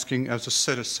 I'm asking as a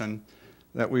citizen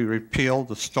that we repeal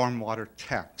the stormwater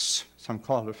tax. Some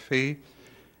call it a fee,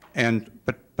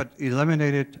 but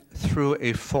eliminate it through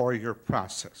a 4-year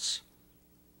process.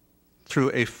 Through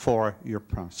a 4-year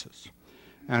process.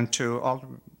 And to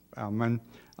Alderman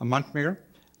Montmayor,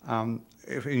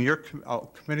 if in your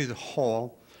committee of the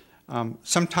whole,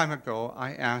 some time ago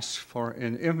I asked for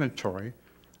an inventory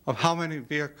of how many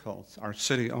vehicles our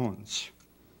city owns.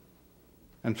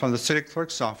 And from the city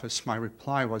clerk's office, my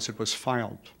reply was it was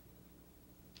filed.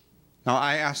 Now,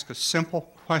 I ask a simple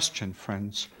question,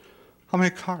 friends. How many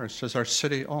cars does our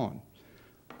city own?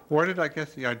 Where did I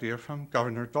get the idea from?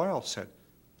 Governor Doyle said,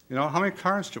 you know, how many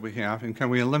cars do we have, and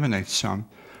can we eliminate some?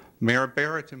 Mayor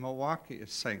Barrett in Milwaukee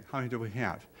is saying, how many do we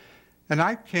have? And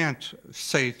I can't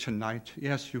say tonight,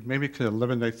 yes, you maybe could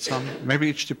eliminate some. Maybe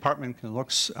each department can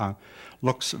look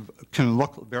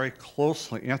very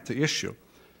closely at the issue.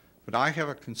 But I have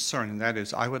a concern, and that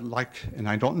is I would like, and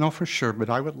I don't know for sure,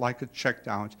 but I would like it checked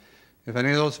out if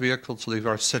any of those vehicles leave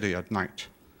our city at night,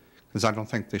 because I don't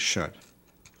think they should.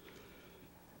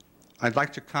 I'd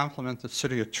like to compliment the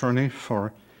city attorney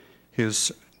for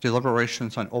his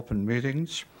deliberations on open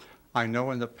meetings. I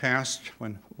know in the past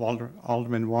when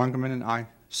Alderman Wangerman and I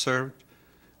served,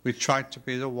 we tried to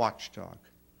be the watchdog.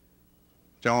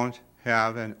 Don't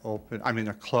have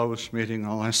a closed meeting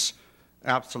unless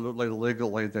absolutely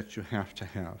legally that you have to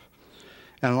have.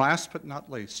 And last but not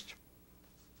least,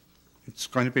 it's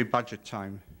going to be budget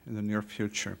time in the near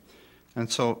future.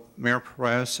 And so, Mayor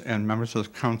Perez and members of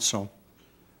the council,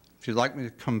 if you'd like me to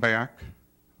come back,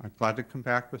 I'm glad to come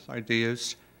back with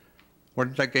ideas. Where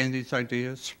did I gain these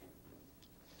ideas?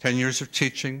 10 years of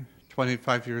teaching,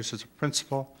 25 years as a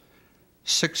principal,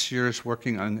 6 years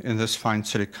working in this fine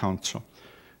city council.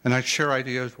 And I share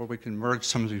ideas where we can merge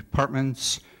some of the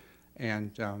departments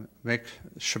and make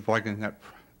Sheboygan that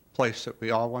place that we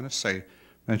all want to say,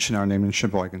 mention our name in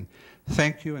Sheboygan.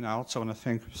 Thank you, and I also want to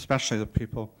thank especially the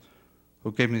people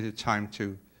who gave me the time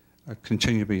to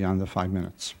continue beyond the 5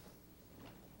 minutes.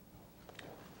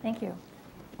 Thank you.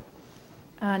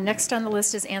 Next on the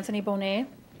list is Anthony Bonet.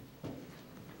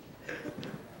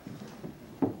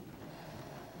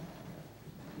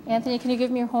 Anthony, can you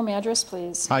give me your home address,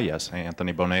 please? Hi, yes,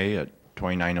 Anthony Bonet at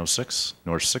 2906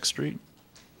 North 6th Street.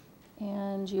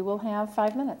 And you will have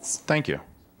 5 minutes. Thank you.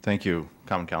 Thank you,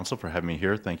 Common Council, for having me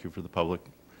here. Thank you for the public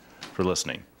for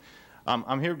listening.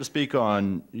 I'm here to speak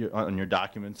on your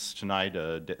documents tonight,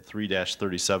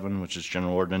 3-37, which is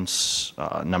General Ordinance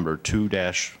number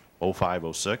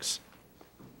 2-0506.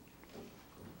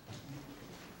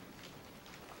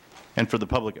 And for the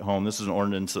public at home, this is an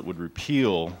ordinance that would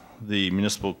repeal the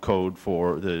municipal code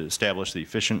establish the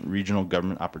Efficient Regional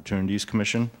Government Opportunities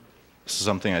Commission. This is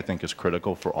something I think is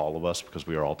critical for all of us because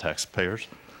we are all taxpayers.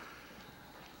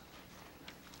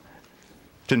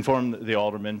 To inform the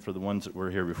aldermen, for the ones that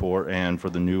were here before, and for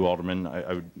the new aldermen,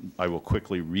 I will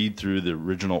quickly read through the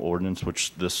original ordinance,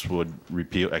 which this would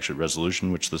repeal, actually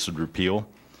resolution, which this would repeal.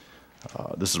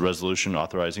 This is a resolution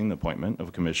authorizing the appointment of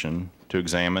a commission to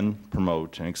examine,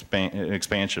 promote, and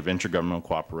expansion of intergovernmental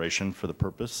cooperation for the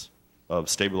purpose of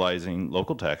stabilizing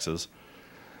local taxes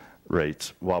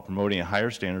rates while promoting a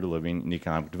higher standard of living and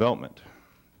economic development.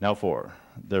 Now therefore,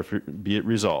 be it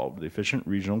resolved, the Efficient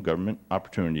Regional Government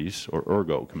Opportunities, or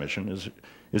ERGO Commission,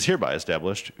 is hereby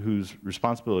established, whose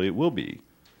responsibility it will be,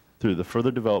 through the further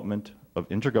development of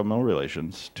intergovernmental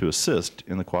relations, to assist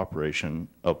in the cooperation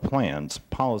of plans,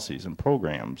 policies, and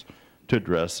programs to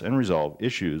address and resolve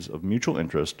issues of mutual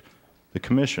interest. The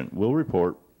Commission will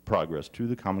report progress to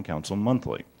the Common Council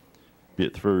monthly. Be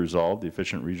it further resolved, the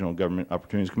Efficient Regional Government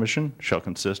Opportunities Commission shall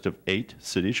consist of 8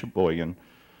 City of Sheboygan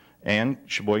and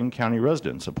Sheboygan County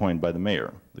residents appointed by the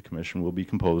mayor. The commission will be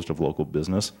composed of local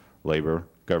business, labor,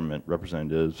 government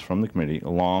representatives from the committee,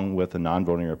 along with a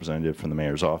non-voting representative from the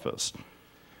mayor's office.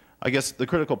 I guess the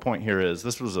critical point here is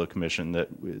this was a commission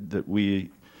that we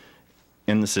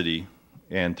in the city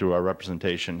and through our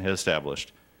representation had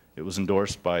established. It was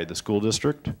endorsed by the school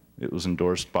district, it was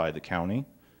endorsed by the county,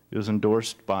 it was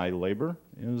endorsed by labor,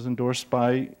 it was endorsed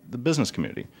by the business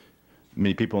community.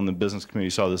 Many people in the business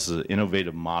community saw this as an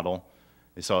innovative model.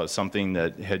 They saw it as something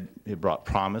that it brought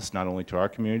promise not only to our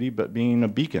community, but being a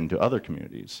beacon to other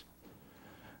communities.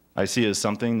 I see it as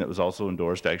something that was also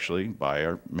endorsed actually by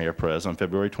our Mayor Perez on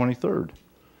February 23rd.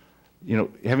 You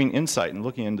know, having insight and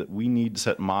looking into, we need to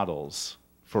set models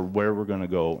for where we're going to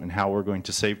go and how we're going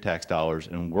to save tax dollars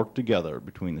and work together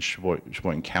between the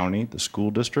Sheboygan County, the school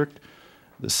district,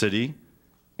 the city,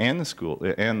 and the school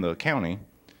and the county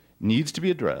needs to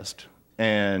be addressed.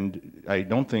 And I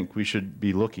don't think we should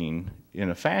be looking in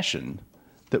a fashion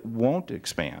that won't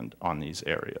expand on these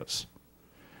areas.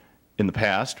 In the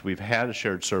past, we've had a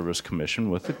shared service commission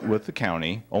with the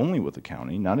county, only with the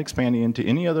county, not expanding into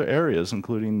any other areas,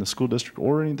 including the school district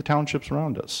or any of the townships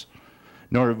around us.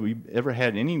 Nor have we ever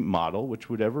had any model which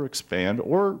would ever expand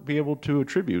or be able to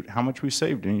attribute how much we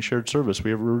saved in any shared service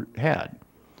we ever had.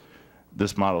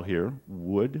 This model here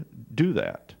would do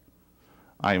that.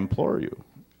 I implore you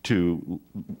to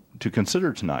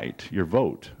consider tonight your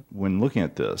vote when looking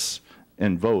at this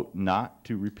and vote not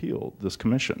to repeal this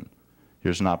commission.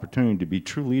 Here's an opportunity to be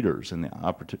true leaders in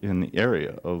the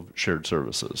area of shared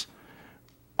services.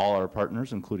 All our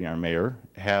partners, including our mayor,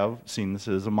 have seen this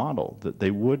as a model that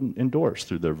they would endorse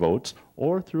through their votes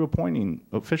or through appointing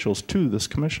officials to this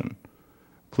commission.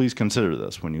 Please consider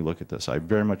this when you look at this. I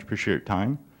very much appreciate your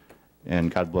time, and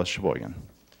God bless Sheboygan.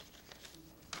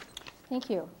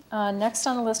 Thank you. Next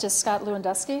on the list is Scott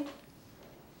Lewandowski.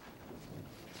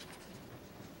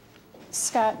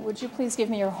 Scott, would you please give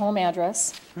me your home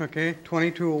address? Okay,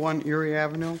 2201 Erie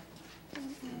Avenue.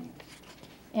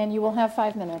 And you will have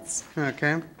 5 minutes.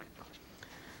 Okay.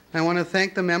 I want to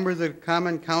thank the members of the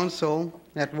Common Council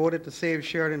that voted to save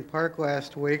Sheridan Park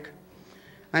last week.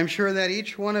 I'm sure that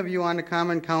each one of you on the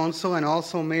Common Council and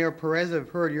also Mayor Perez have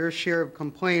heard your share of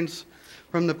complaints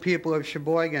from the people of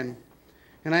Sheboygan.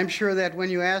 And I'm sure that when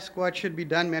you ask what should be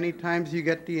done, many times you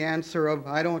get the answer of,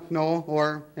 I don't know,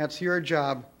 or that's your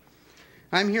job.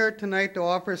 I'm here tonight to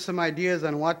offer some ideas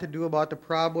on what to do about the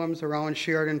problems around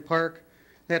Sheridan Park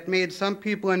that made some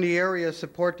people in the area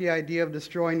support the idea of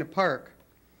destroying the park.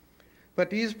 But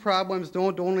these problems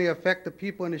don't only affect the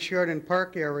people in the Sheridan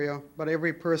Park area, but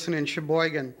every person in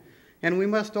Sheboygan. And we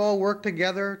must all work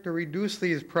together to reduce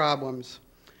these problems.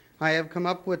 I have come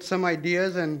up with some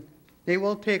ideas, and they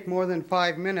will take more than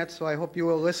 5 minutes, so I hope you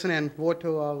will listen and vote to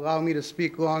allow me to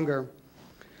speak longer.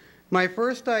 My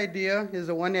first idea is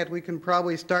the one that we can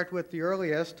probably start with the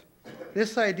earliest.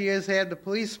 This idea is to have the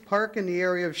police park in the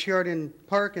area of Sheridan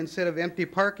Park instead of empty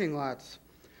parking lots.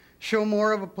 Show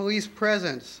more of a police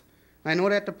presence. I know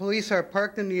that the police are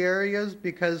parked in the areas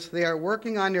because they are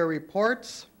working on their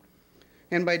reports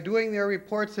and by doing their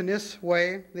reports in this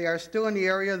way, they are still in the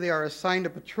area they are assigned to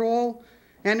patrol,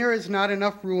 and there is not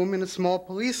enough room in the small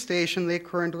police station they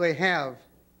currently have.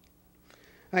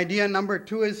 Idea number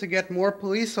 2 is to get more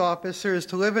police officers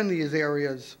to live in these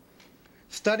areas.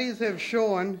 Studies have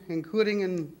shown, including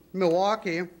in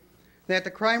Milwaukee, that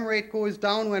the crime rate goes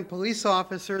down when police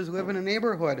officers live in a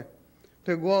neighborhood.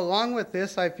 To go along with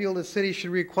this, I feel the city should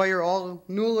require all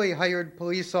newly hired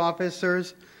police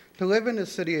officers to live in the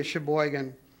city of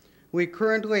Sheboygan. We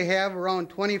currently have around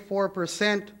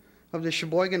 24% of the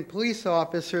Sheboygan police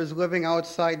officers living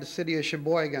outside the city of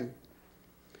Sheboygan.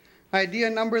 Idea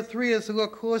number 3 is to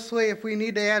look closely if we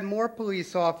need to add more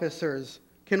police officers.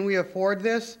 Can we afford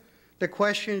this? The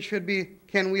question should be,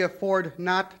 can we afford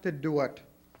not to do it?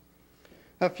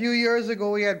 A few years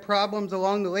ago, we had problems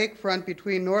along the lakefront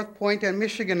between North Point and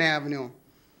Michigan Avenue.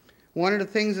 One of the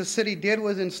things the city did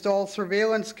was install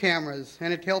surveillance cameras,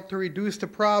 and it helped to reduce the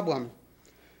problem.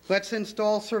 Let's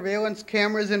install surveillance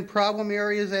cameras in problem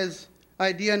areas as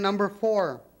idea number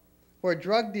 4. For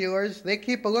drug dealers, they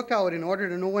keep a lookout in order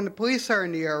to know when the police are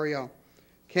in the area.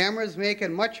 Cameras make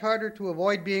it much harder to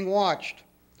avoid being watched.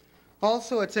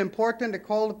 Also, it's important to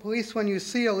call the police when you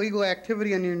see illegal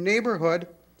activity in your neighborhood,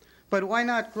 but why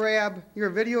not grab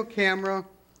your video camera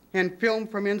and film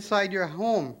from inside your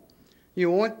home?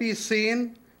 You won't be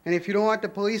seen, and if you don't want the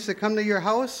police to come to your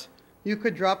house, you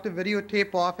could drop the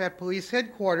videotape off at police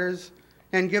headquarters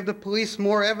and give the police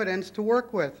more evidence to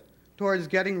work with towards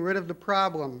getting rid of the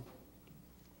problem.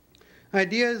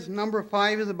 Ideas number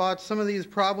 5 is about some of these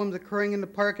problems occurring in the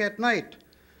park at night.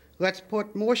 Let's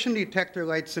put motion detector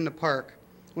lights in the park.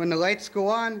 When the lights go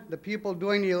on, the people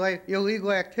doing the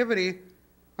illegal activity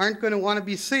aren't going to want to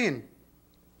be seen.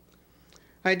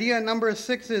 Idea number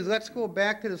 6 is let's go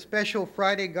back to the special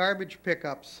Friday garbage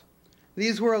pickups.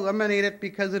 These were eliminated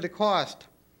because of the cost.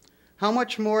 How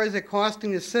much more is it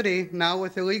costing the city now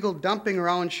with illegal dumping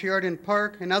around Sheridan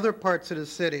Park and other parts of the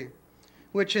city,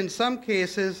 which in some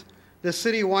cases the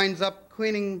city winds up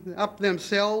cleaning up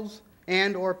themselves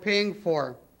and or paying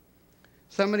for.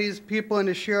 Some of these people in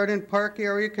the Sheridan Park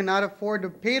area cannot afford to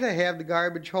pay to have the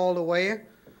garbage hauled away,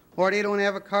 or they don't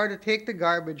have a car to take the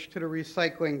garbage to the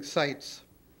recycling sites.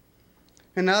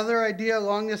 Another idea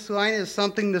along this line is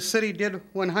something the city did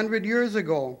 100 years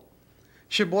ago.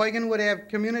 Sheboygan would have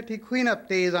community cleanup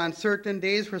days on certain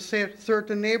days for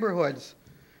certain neighborhoods.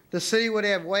 The city would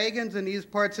have wagons in these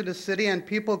parts of the city, and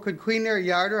people could clean their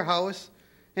yard or house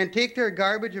and take their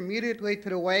garbage immediately to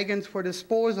the wagons for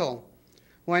disposal.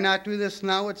 Why not do this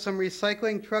now with some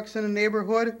recycling trucks in the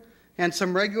neighborhood and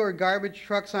some regular garbage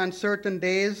trucks on certain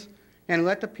days, and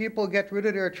let the people get rid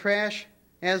of their trash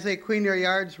as they clean their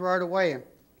yards right away?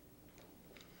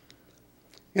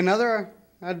 Another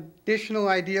additional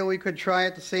idea we could try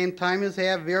at the same time is to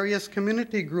have various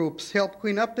community groups help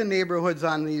clean up the neighborhoods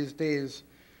on these days.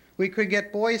 We could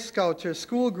get Boy Scouts or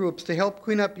school groups to help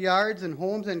clean up yards and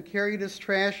homes and carry this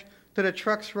trash to the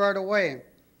trucks right away.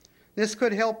 This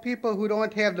could help people who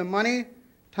don't have the money,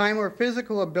 time, or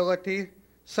physical ability,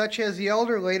 such as the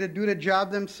elderly, to do the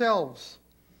job themselves.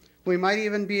 We might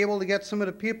even be able to get some of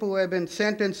the people who have been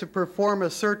sentenced to perform a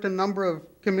certain number of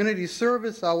community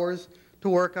service hours to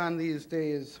work on these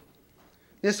days.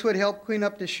 This would help clean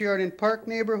up the Sheridan Park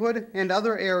neighborhood and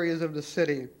other areas of the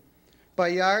city. By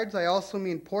yards, I also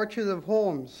mean porches of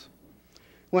homes.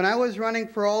 When I was running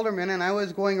for alderman and I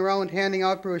was going around handing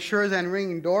out brochures and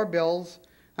ringing doorbells,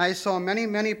 I saw many,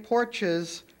 many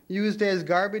porches used as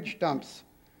garbage dumps,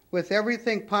 with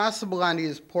everything possible on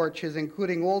these porches,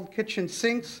 including old kitchen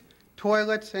sinks,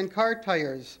 toilets, and car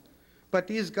tires. But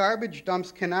these garbage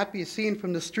dumps cannot be seen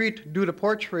from the street due to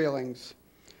porch railings.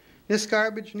 This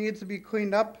garbage needs to be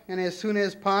cleaned up, and as soon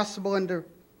as possible,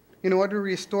 in order to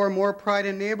restore more pride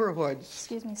in neighborhoods.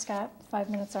 Excuse me, Scott, 5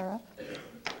 minutes are up.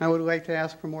 I would like to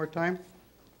ask for more time.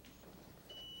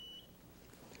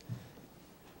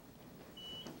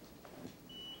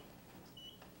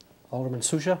 Alderman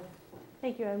Susha?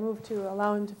 Thank you. I move to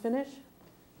allow him to finish.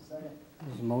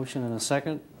 There's a motion and a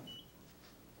second.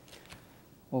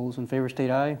 All those in favor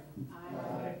state aye.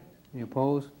 Aye. Any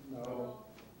opposed? No.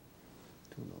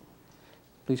 2 no.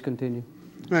 Please continue.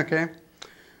 Okay.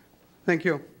 Thank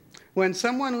you. When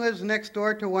someone lives next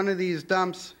door to one of these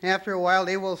dumps, after a while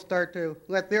they will start to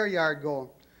let their yard go.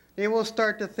 They will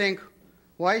start to think,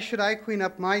 why should I clean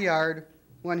up my yard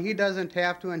when he doesn't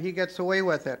have to and he gets away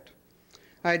with it?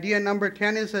 Idea number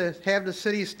 10 is to have the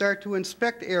city start to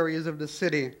inspect areas of the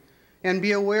city and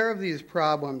be aware of these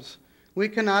problems. We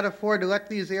cannot afford to let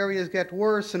these areas get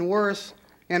worse and worse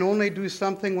and only do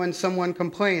something when someone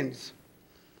complains.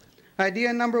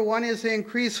 Idea number 1 is to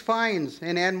increase fines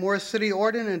and add more city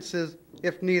ordinances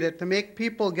if needed, to make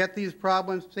people get these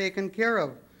problems taken care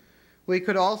of. We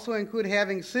could also include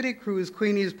having city crews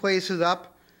clean these places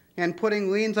up and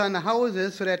putting liens on the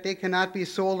houses so that they cannot be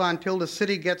sold until the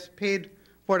city gets paid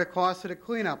for the cost of the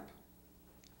cleanup.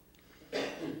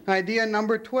 Idea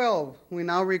number 12, we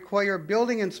now require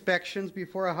building inspections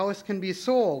before a house can be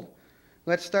sold.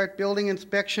 Let's start building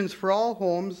inspections for all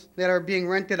homes that are being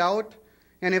rented out,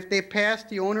 and if they pass,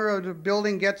 the owner of the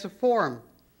building gets a form.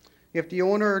 If the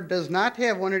owner does not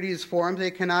have one of these forms,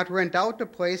 they cannot rent out the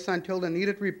place until the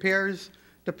needed repairs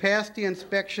to pass the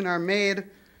inspection are made,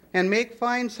 and make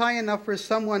fines high enough for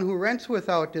someone who rents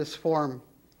without this form.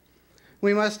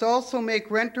 We must also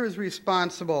make renters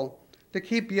responsible to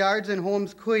keep yards and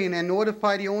homes clean and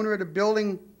notify the owner of the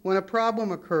building when a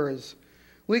problem occurs.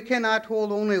 We cannot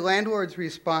hold only landlords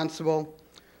responsible.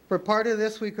 For part of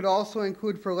this, we could also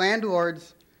include for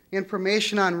landlords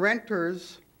information on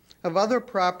renters of other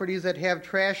properties that have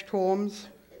trashed homes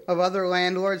of other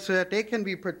landlords so that they can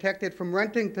be protected from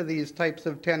renting to these types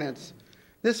of tenants.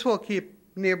 This will keep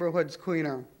neighborhoods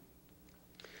cleaner.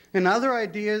 Another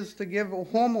idea is to give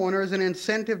homeowners an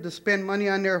incentive to spend money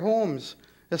on their homes,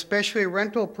 especially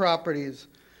rental properties.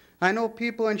 I know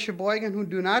people in Sheboygan who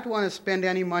do not want to spend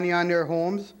any money on their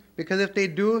homes because if they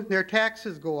do, their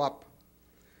taxes go up.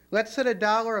 Let's set a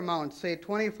dollar amount, say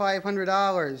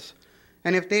 $2,500,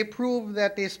 and if they prove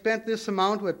that they spent this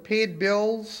amount with paid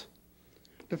bills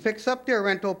to fix up their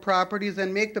rental properties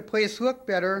and make the place look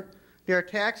better, their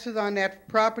taxes on that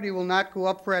property will not go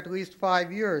up for at least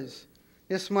 5 years.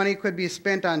 This money could be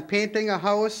spent on painting a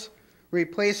house,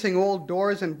 replacing old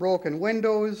doors and broken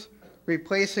windows,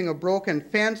 replacing a broken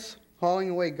fence, hauling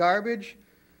away garbage,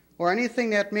 or anything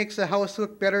that makes the house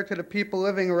look better to the people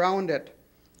living around it.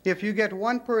 If you get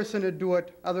one person to do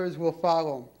it, others will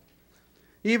follow.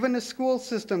 Even the school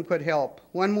system could help.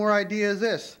 One more idea is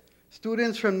this.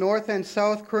 Students from North and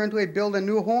South currently build a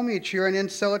new home each year and then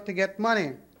sell it to get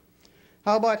money.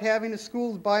 How about having the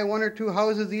schools buy 1 or 2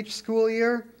 houses each school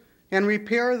year and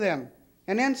repair them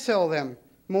and then sell them?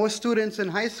 Most students in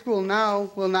high school now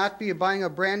will not be buying a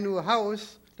brand new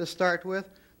house to start with,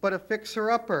 but a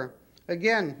fixer-upper.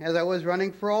 Again, as I was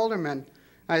running for alderman,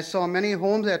 I saw many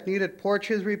homes that needed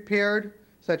porches repaired,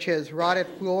 such as rotted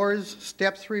floors,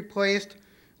 steps replaced,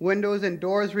 windows and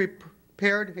doors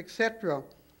repaired, etc.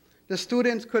 The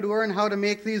students could learn how to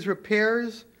make these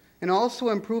repairs and also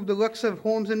improve the looks of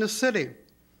homes in the city.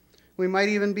 We might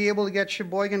even be able to get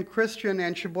Sheboygan Christian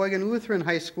and Sheboygan Lutheran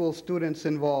high school students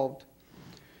involved.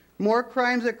 More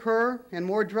crimes occur and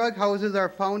more drug houses are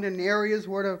found in areas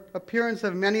where the appearance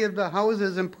of many of the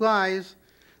houses implies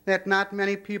that not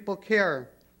many people care.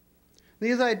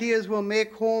 These ideas will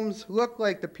make homes look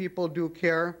like the people do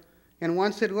care, and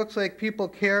once it looks like people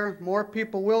care, more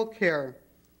people will care,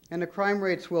 and the crime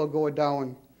rates will go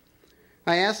down.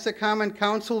 I ask the Common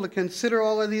Council to consider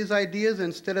all of these ideas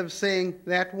instead of saying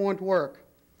that won't work.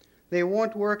 They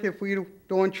won't work if we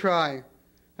don't try.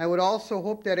 I would also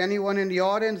hope that anyone in the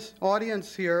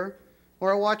audience here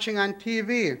or watching on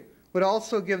TV would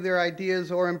also give their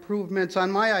ideas or improvements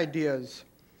on my ideas.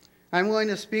 I'm willing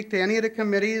to speak to any of the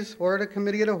committees or the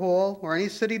committee of the whole or any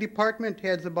city department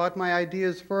heads about my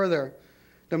ideas further.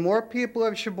 The more people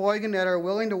of Sheboygan that are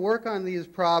willing to work on these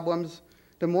problems,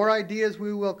 the more ideas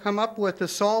we will come up with to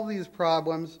solve these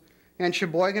problems, and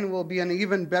Sheboygan will be an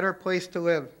even better place to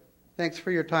live. Thanks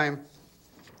for your time.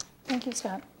 Thank you,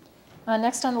 Scott.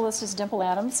 Next on the list is Dimple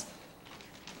Adams.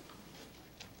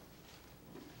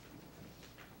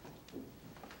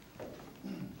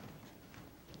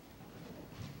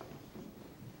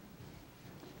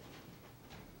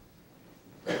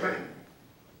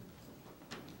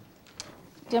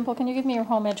 Dimple, can you give me your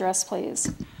home address, please?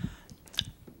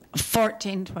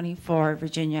 1424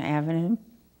 Virginia Avenue.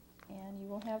 And you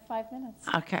will have 5 minutes.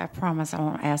 Okay, I promise I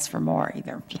won't ask for more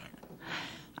either.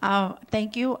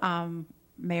 Thank you,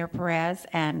 Mayor Perez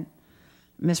and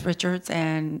Ms. Richards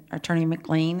and Attorney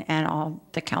McLean and all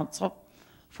the council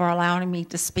for allowing me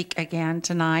to speak again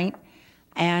tonight.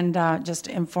 And just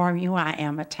to inform you, I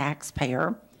am a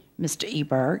taxpayer, Mr.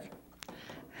 Eberg.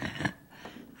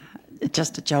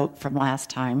 Just a joke from last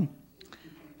time.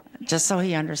 Just so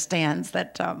he understands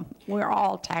that we're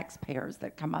all taxpayers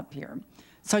that come up here.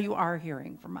 So you are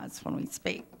hearing from us when we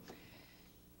speak.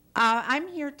 I'm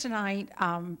here tonight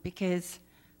because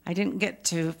I didn't get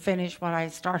to finish what I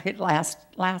started last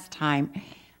time,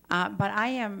 but I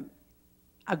am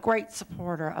a great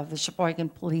supporter of the Sheboygan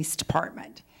Police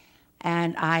Department.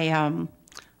 And I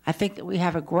think that we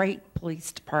have a great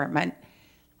police department,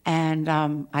 and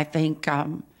I think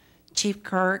Chief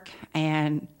Kirk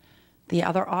and the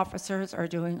other officers are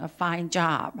doing a fine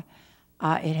job.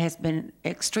 it has been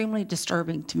extremely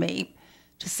disturbing to me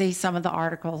to see some of the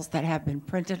articles that have been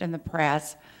printed in the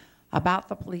press about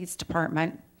the police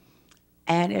department.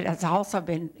 And it has also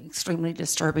been extremely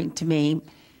disturbing to me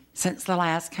since the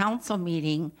last council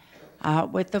meeting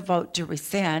with the vote to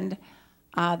rescind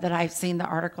that I've seen the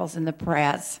articles in the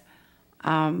press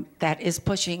that is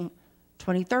pushing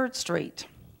 23rd Street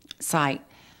site.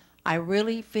 I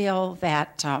really feel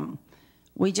that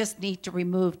we just need to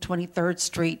remove 23rd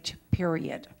Street,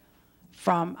 period,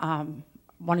 from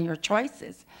one of your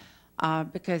choices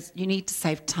because you need to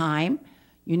save time.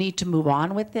 You need to move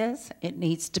on with this. It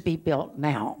needs to be built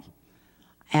now.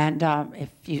 And if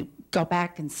you go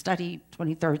back and study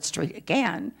 23rd Street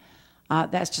again,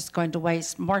 that's just going to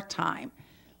waste more time.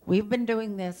 We've been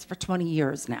doing this for 20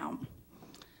 years now.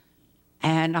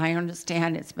 And I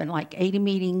understand it's been like 80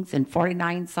 meetings and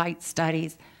 49 site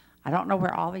studies. I don't know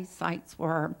where all these sites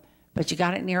were, but you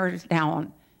got it narrowed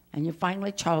down and you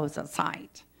finally chose a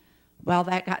site. Well,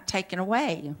 that got taken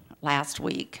away last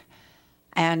week.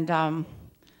 And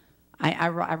I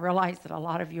realize that a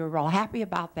lot of you are real happy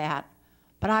about that,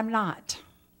 but I'm not.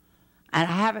 And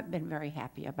I haven't been very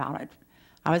happy about it.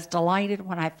 I was delighted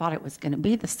when I thought it was going to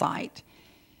be the site.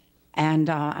 And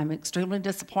I'm extremely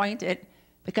disappointed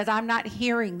because I'm not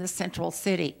hearing the central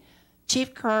city.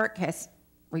 Chief Kirk has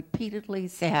repeatedly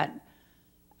said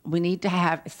we need to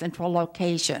have a central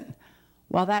location.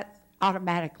 Well, that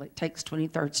automatically takes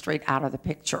 23rd Street out of the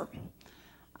picture.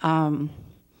 I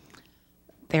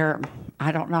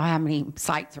don't know how many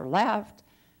sites are left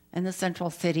in the central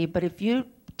city, but if you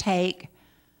take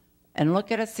and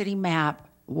look at a city map,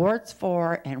 Wards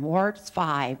 4 and Wards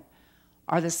 5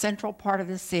 are the central part of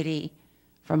the city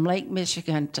from Lake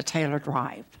Michigan to Taylor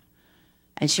Drive.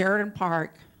 And Sheridan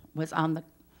Park was on the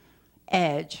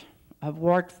edge of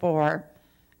Ward 4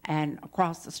 and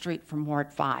across the street from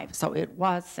Ward 5. So it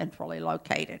was centrally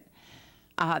located.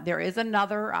 There is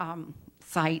another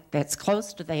site that's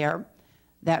close to there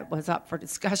that was up for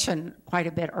discussion quite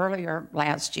a bit earlier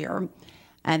last year,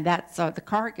 and that's the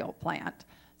Cargill plant.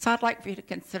 So I'd like for you to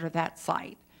consider that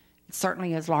site. It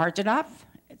certainly is large enough.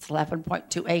 It's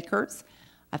 11.2 acres.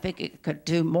 I think it could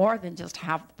do more than just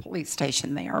have the police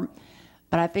station there,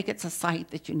 but I think it's a site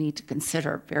that you need to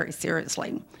consider very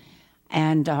seriously.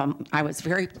 And I was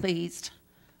very pleased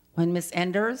when Ms.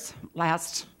 Enders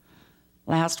last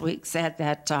week said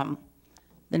that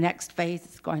the next phase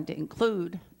is going to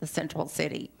include the central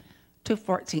city to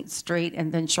 14th Street,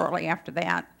 and then shortly after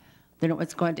that, then it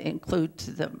was going to include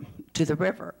to the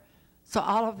river. So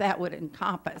all of that would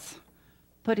encompass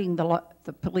putting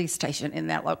the police station in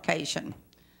that location.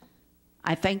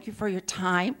 I thank you for your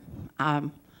time.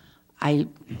 I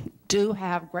do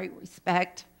have great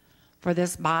respect for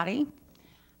this body,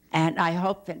 and I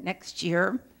hope that next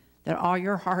year that all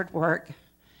your hard work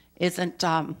isn't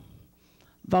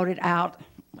voted out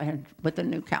and with the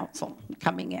new council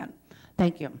coming in.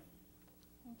 Thank you.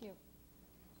 Thank you.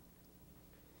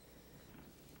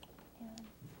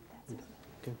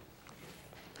 Okay.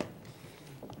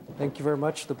 Thank you very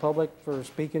much, the public, for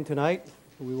speaking tonight.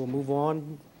 We will move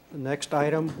on. The next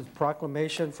item is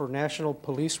proclamation for National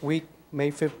Police Week,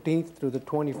 May 15th through the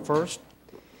 21st.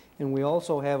 And we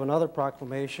also have another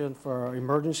proclamation for our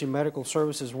Emergency Medical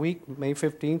Services Week, May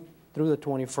 15th through the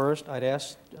 21st. I'd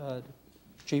ask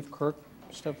Chief Kirk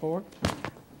to step forward.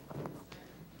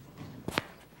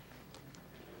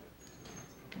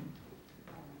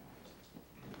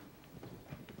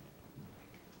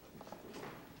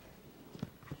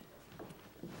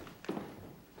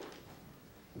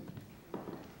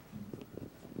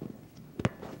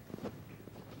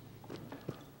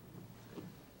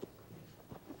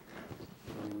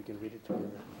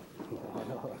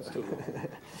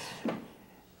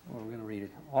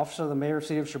 Office of the Mayor,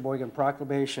 City of Sheboygan,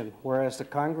 proclamation. Whereas the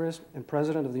Congress and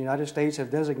President of the United States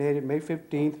have designated May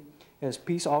 15th as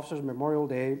Peace Officers Memorial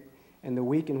Day and the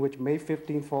week in which May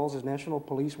 15th falls as National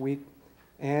Police Week,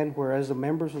 and whereas the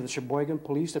members of the Sheboygan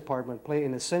Police Department play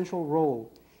an essential role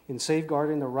in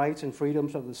safeguarding the rights and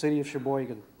freedoms of the City of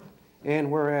Sheboygan, and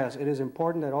whereas it is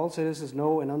important that all citizens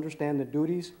know and understand the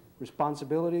duties,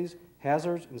 responsibilities,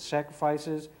 hazards, and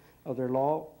sacrifices of their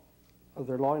law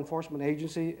enforcement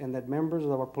agency, and that members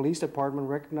of our police department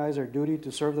recognize their duty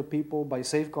to serve the people by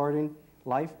safeguarding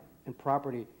life and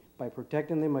property, by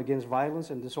protecting them against violence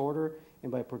and disorder,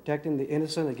 and by protecting the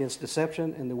innocent against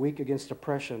deception and the weak against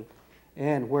oppression.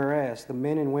 And whereas the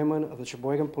men and women of the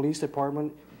Sheboygan Police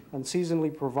Department unceasingly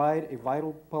provide a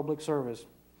vital public service.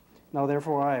 Now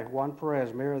therefore I, Juan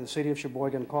Perez, Mayor of the City of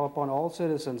Sheboygan, call upon all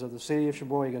citizens of the City of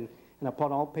Sheboygan and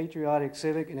upon all patriotic,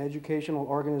 civic, and educational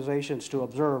organizations to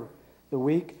observe the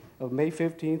week of May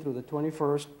 15th through the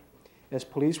 21st as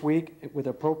Police Week with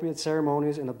appropriate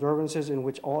ceremonies and observances in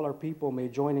which all our people may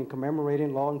join in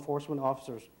commemorating law enforcement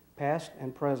officers, past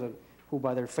and present, who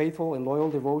by their faithful and loyal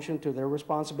devotion to their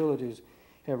responsibilities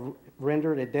have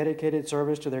rendered a dedicated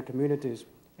service to their communities,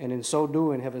 and in so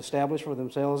doing have established for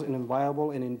themselves an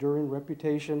inviolable and enduring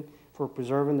reputation for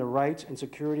preserving the rights and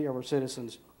security of our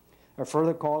citizens. I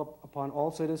further call upon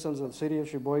all citizens of the City of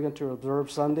Sheboygan to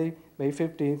observe Sunday, May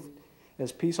 15th,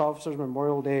 as Peace Officers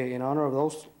Memorial Day in honor of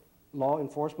those law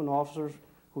enforcement officers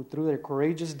who through their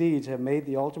courageous deeds have made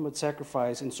the ultimate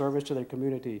sacrifice in service to their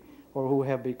community, or who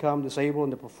have become disabled in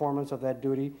the performance of that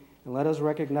duty, and let us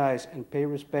recognize and pay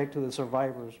respect to the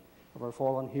survivors of our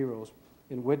fallen heroes.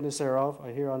 In witness thereof, I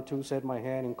hereunto set my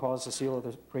hand and cause the seal of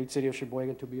the great City of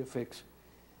Sheboygan to be affixed.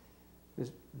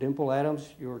 Ms. Dimple Adams,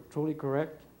 you are truly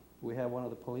correct. We have one of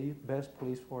the best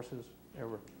police forces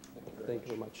ever. Thank you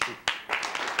very much.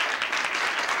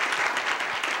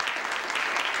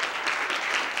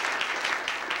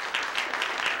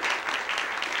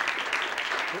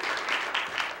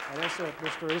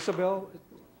 Mr. Isabel,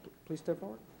 please step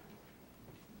forward.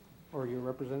 Or your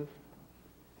representative.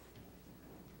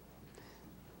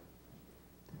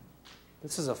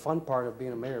 This is a fun part of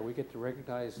being a mayor. We get to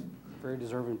recognize very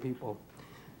deserving people.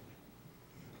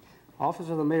 Office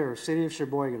of the Mayor, City of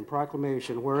Sheboygan,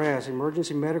 proclamation. Whereas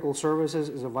emergency medical services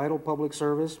is a vital public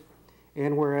service,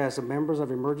 and whereas the members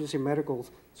of emergency medical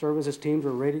services teams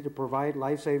are ready to provide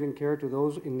life-saving care to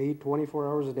those in need 24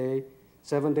 hours a day,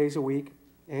 7 days a week,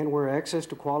 and where access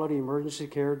to quality emergency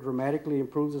care dramatically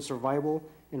improves the survival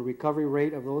and recovery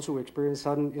rate of those who experience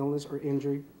sudden illness or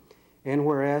injury, and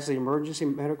whereas the emergency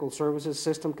medical services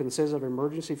system consists of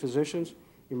emergency physicians,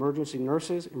 emergency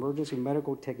nurses, emergency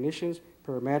medical technicians,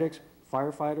 paramedics,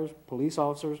 firefighters, police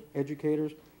officers,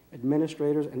 educators,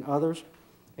 administrators, and others,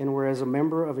 and whereas a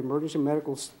member of emergency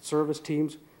medical service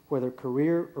teams, whether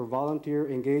career or volunteer,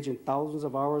 engage in thousands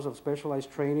of hours of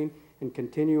specialized training and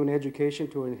continuing education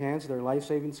to enhance their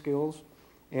life-saving skills,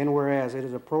 and whereas it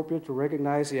is appropriate to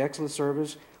recognize the excellent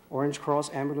service Orange Cross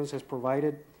Ambulance has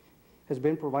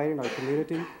been providing our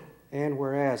community, and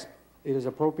whereas it is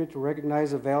appropriate to recognize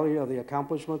the value of the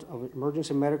accomplishment of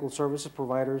emergency medical services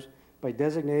providers by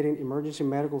designating Emergency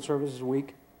Medical Services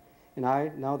Week, and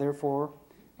I, now therefore,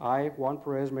 I, Juan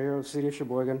Perez, Mayor of the City of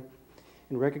Sheboygan,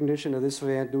 in recognition of this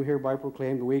event, do hereby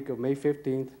proclaim the week of May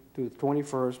 15th to the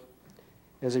 21st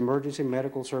as Emergency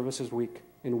Medical Services Week.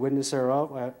 In witness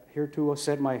thereof, I hereto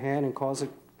set my hand and cause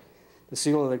the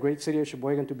seal of the great City of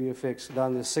Sheboygan to be affixed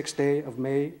on the 6th day of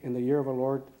May in the year of our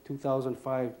Lord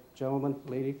 2005. Gentlemen,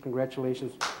 lady,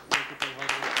 congratulations.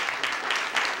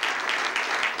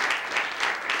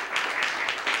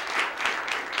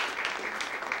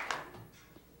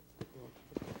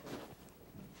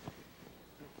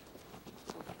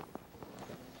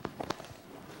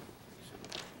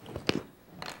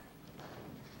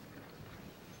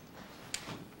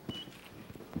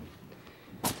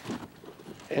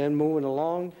 And moving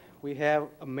along, we have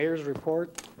a mayor's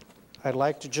report. I'd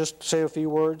like to just say a few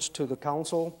words to the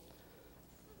council.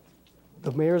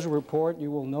 The mayor's report,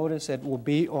 you will notice it will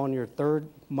be on your third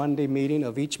Monday meeting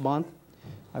of each month.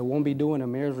 I won't be doing a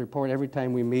mayor's report every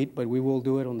time we meet, but we will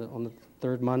do it on the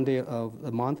third Monday of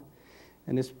the month.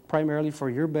 And it's primarily for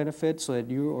your benefit so that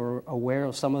you are aware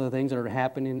of some of the things that are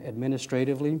happening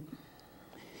administratively.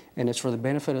 And it's for the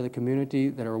benefit of the community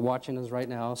that are watching us right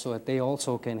now so that they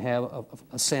also can have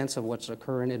a sense of what's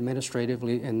occurring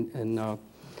administratively in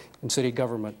city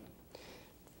government.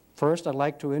 First, I'd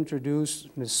like to introduce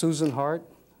Ms. Susan Hart,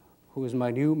 who is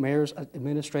my new mayor's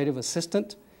administrative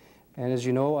assistant. And as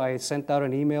you know, I sent out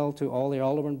an email to all the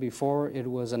aldermen before it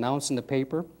was announced in the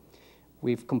paper.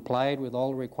 We've complied with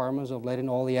all the requirements of letting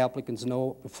all the applicants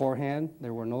know beforehand.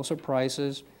 There were no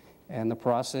surprises. And the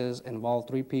process involved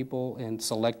 3 people in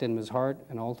selecting Ms. Hart,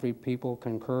 and all 3 people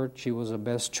concurred she was the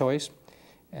best choice.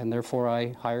 And therefore,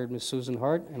 I hired Ms. Susan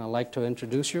Hart, and I'd like to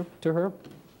introduce you to her.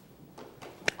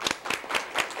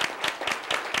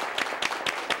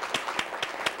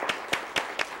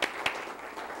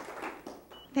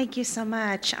 Thank you so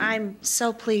much. I'm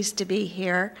so pleased to be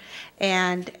here.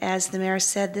 And as the mayor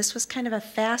said, this was kind of a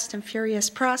fast and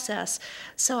furious process.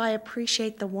 So I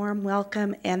appreciate the warm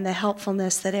welcome and the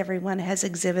helpfulness that everyone has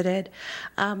exhibited.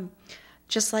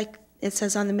 Just like it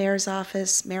says on the mayor's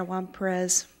office, Mayor Juan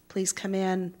Perez, please come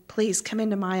in. Please come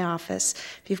into my office.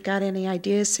 If you've got any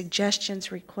ideas,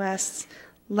 suggestions, requests,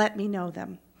 let me know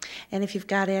them. And if you've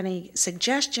got any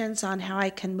suggestions on how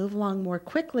I can move along more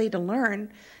quickly to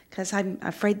learn, because I'm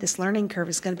afraid this learning curve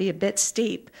is going to be a bit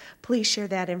steep, please share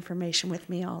that information with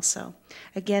me also.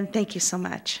 Again, thank you so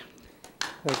much.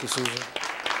 Thank you, Susan.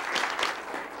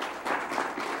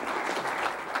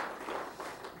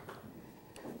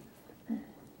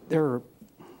 There are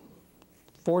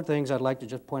 4 things I'd like to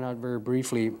just point out very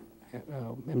briefly.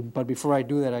 But before I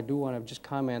do that, I do want to just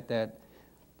comment that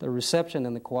the reception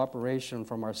and the cooperation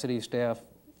from our city staff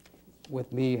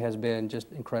with me has been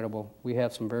just incredible. We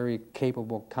have some very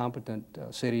capable, competent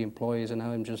city employees, and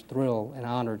I'm just thrilled and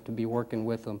honored to be working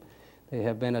with them. They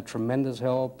have been a tremendous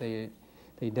help. They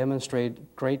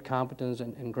demonstrate great competence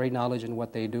and great knowledge in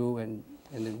what they do, and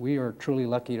we are truly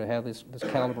lucky to have this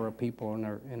caliber of people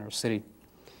in our city.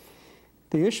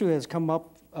 The issue has come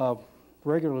up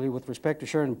regularly with respect to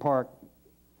Sheridan Park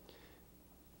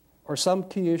are some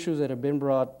key issues that have been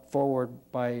brought forward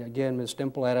by, again, Ms.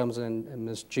 Dimple Adams and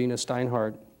Ms. Gina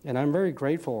Steinhardt. And I'm very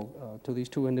grateful to these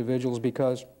 2 individuals,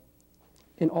 because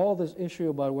in all this issue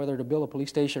about whether to build a police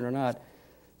station or not,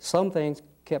 some things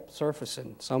kept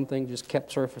surfacing. Some things just kept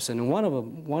surfacing. And one of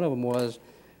them was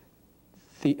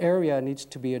the area needs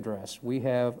to be addressed. We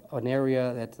have an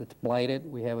area that's blighted.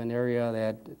 We have an area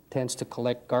that tends to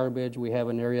collect garbage. We have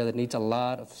an area that needs a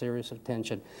lot of serious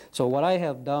attention. So what I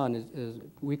have done is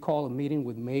we call a meeting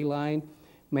with Mayline.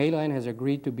 Mayline has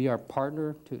agreed to be our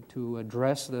partner to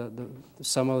address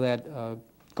some of that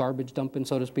garbage dumping,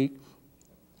 so to speak.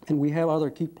 And we have other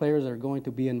key players that are going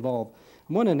to be involved.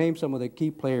 I'm going to name some of the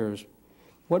key players.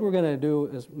 What we're going to do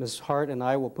is Ms. Hart and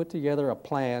I will put together a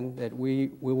plan that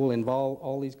we will involve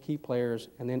all these key players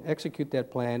and then execute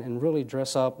that plan and really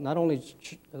dress up not only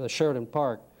the Sheridan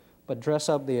Park, but dress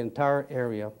up the entire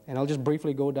area. And I'll just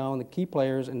briefly go down the key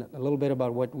players and a little bit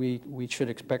about what we should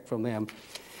expect from them.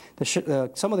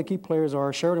 Some of the key players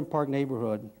are Sheridan Park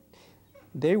neighborhood.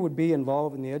 They would be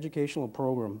involved in the educational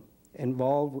program.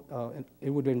 It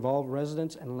would involve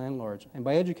residents and landlords. And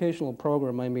by educational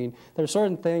program, I mean there are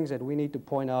certain things that we need to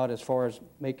point out as far as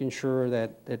making sure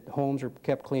that homes are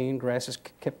kept clean, grass is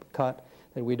kept cut,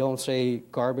 that we don't see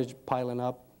garbage piling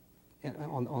up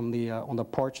on the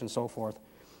porch and so forth.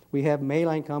 We have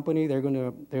Mayline Company.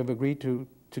 They've agreed to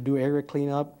do area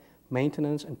cleanup,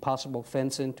 maintenance, and possible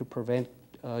fencing to prevent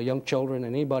young children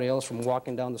and anybody else from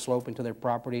walking down the slope into their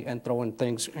property and throwing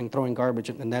garbage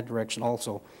in that direction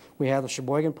also. We have the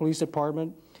Sheboygan Police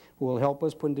Department, who will help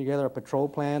us put together a patrol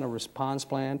plan, a response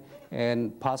plan,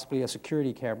 and possibly a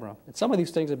security camera. And some of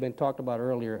these things have been talked about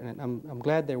earlier, and I'm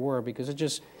glad they were, because it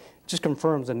just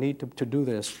confirms the need to do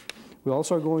this. We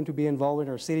also are going to be involved in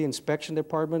our city inspection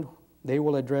department. They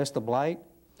will address the blight,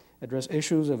 address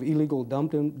issues of illegal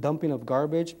dumping of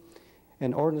garbage,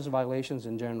 and ordinance violations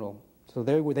in general. So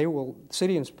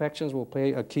city inspections will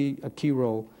play a key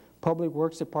role. Public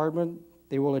Works Department,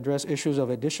 they will address issues of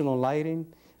additional lighting.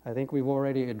 I think we've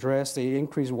already addressed the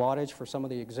increased wattage for some of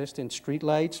the existing street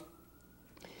lights.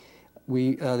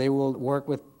 They will work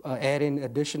with adding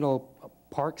additional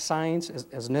park signs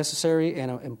as necessary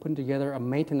and putting together a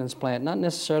maintenance plan, not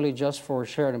necessarily just for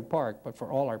Sheridan Park, but for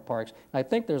all our parks. And I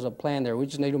think there's a plan there. We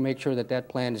just need to make sure that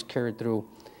plan is carried through.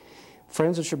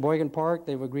 Friends of Sheboygan Park,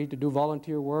 they've agreed to do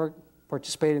volunteer work,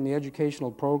 participate in the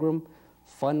educational program,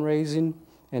 fundraising,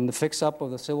 and the fix-up of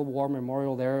the Civil War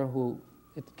Memorial there,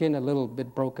 it's getting a little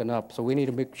bit broken up, so we need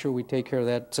to make sure we take care of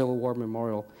that Civil War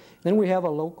Memorial. Then we have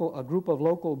a group of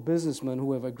local businessmen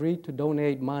who have agreed to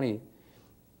donate money,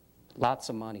 lots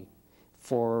of money,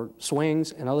 for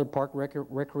swings and other park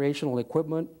recreational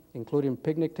equipment, including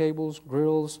picnic tables,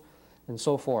 grills, and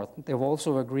so forth. They've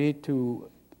also agreed to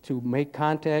make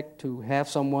contact to have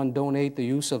someone donate the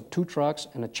use of 2 trucks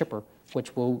and a chipper,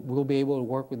 which we'll be able to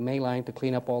work with Mayline to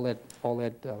clean up all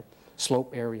that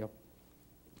slope area.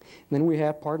 And then we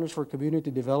have Partners for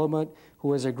Community Development,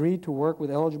 who has agreed to work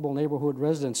with eligible neighborhood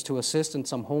residents to assist in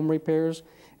some home repairs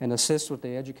and assist with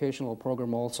the educational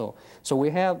program also. So we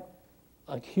have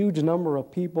a huge number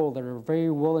of people that are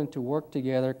very willing to work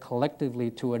together collectively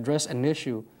to address an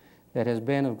issue that has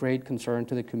been of great concern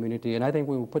to the community. And I think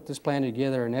when we put this plan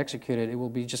together and execute it, it will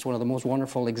be just one of the most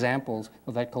wonderful examples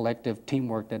of that collective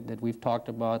teamwork that we've talked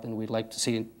about and we'd like to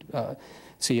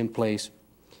see in place.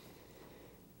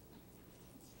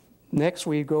 Next,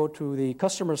 we go to the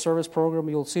customer service program.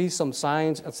 You'll see some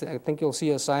signs. I think you'll see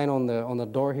a sign on the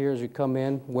door here as you come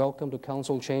in. Welcome to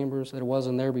Council Chambers. That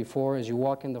wasn't there before. As you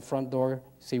walk in the front door,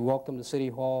 see Welcome to City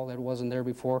Hall. That wasn't there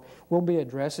before. We'll be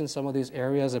addressing some of these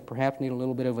areas that perhaps need a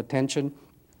little bit of attention.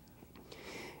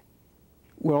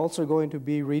 We're also going to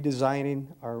be redesigning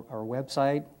our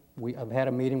website. I've had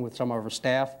a meeting with some of our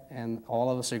staff, and all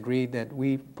of us agreed that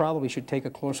we probably should take a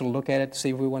closer look at it to see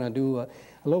if we want to do a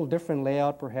little different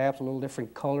layout, perhaps a little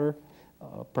different color,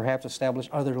 perhaps establish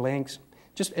other links.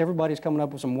 Just everybody's coming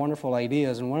up with some wonderful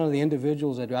ideas, and one of the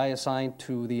individuals that I assigned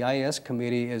to the IS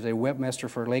committee is a webmaster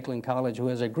for Lakeland College who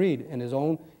has agreed in his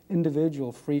own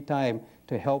individual free time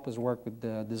to help us work with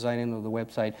the designing of the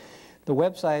website. The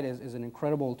website is an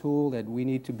incredible tool that we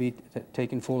need to be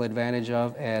taking full advantage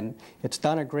of, and it's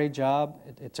done a great job.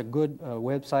 It's a good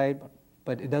website,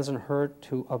 but it doesn't hurt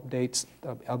to update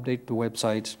the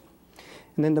websites.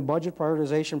 And then the budget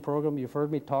prioritization program, you've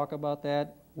heard me talk about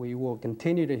that. We will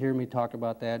continue to hear me talk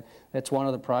about that. That's one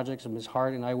of the projects that Ms.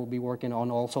 Hart and I will be working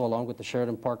on also, along with the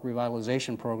Sheridan Park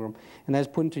Revitalization Program. And that's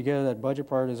putting together that budget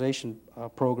prioritization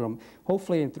program.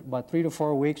 Hopefully in about 3 to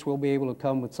 4 weeks, we'll be able to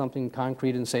come with something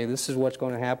concrete and say, this is what's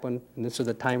going to happen, and this is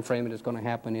the time frame that it's going to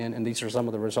happen in, and these are some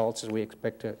of the results that we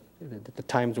expect to, the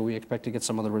times that we expect to get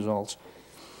some of the results.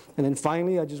 And then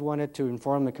finally, I just wanted to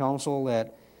inform the council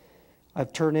that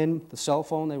I've turned in the cell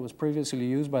phone that was previously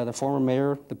used by the former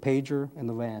mayor, the pager, and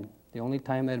the van. The only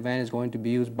time that van is going to be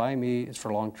used by me is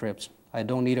for long trips. I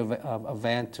don't need a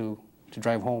van to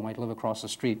drive home. I live across the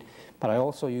street. But I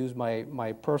also use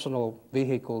my personal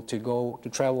vehicle to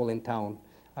travel in town.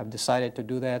 I've decided to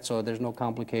do that so there's no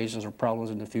complications or problems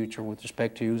in the future with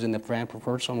respect to using the van for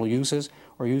personal uses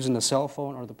or using the cell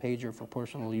phone or the pager for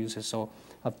personal uses. So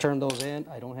I've turned those in.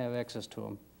 I don't have access to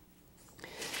them.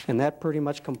 And that pretty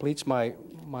much completes my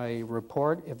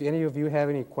report. If any of you have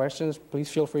any questions, please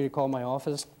feel free to call my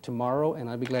office tomorrow, and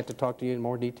I'd be glad to talk to you in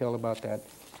more detail about that.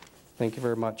 Thank you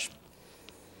very much.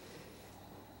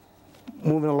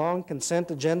 Moving along, consent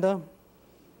agenda.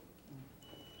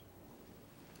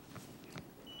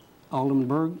 Alderman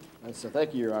Berg. So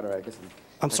thank you, Your Honor. I guess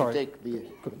I'm sorry. Take the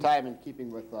time in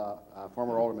keeping with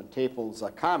former Alderman Taple's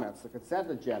comments. The consent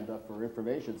agenda, for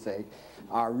information's sake,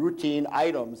 are routine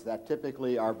items that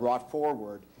typically are brought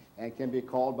forward and can be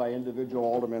called by individual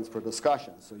aldermen for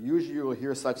discussion. So usually you'll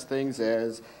hear such things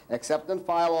as accept and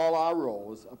file all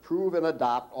ROs, approve and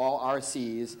adopt all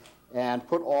RCs, and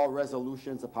put all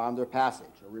resolutions upon their passage.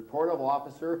 A report of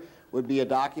officer would be a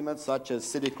document such as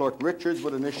City Clerk Richards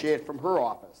would initiate from her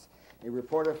office. A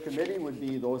report of committee would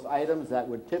be those items that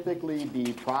would typically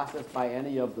be processed by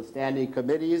any of the standing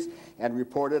committees and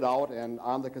reported out and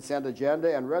on the consent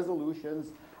agenda. And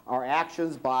resolutions are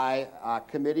actions by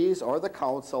committees or the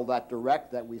council that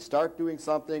direct that we start doing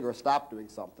something or stop doing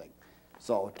something.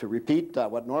 So to repeat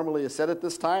what normally is said at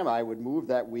this time, I would move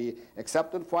that we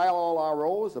accept and file all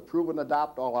ROs, approve and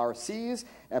adopt all RCs,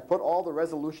 and put all the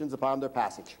resolutions upon their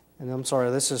passage. And I'm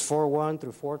sorry, this is 4-1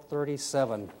 through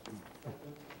 437.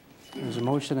 There's a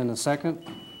motion and a second.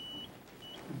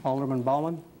 Alderman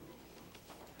Baumann.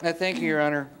 Thank you, Your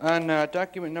Honor. On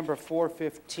document number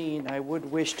 415, I would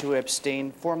wish to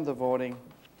abstain from the voting,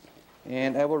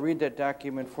 and I will read that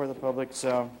document for the public's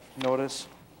notice.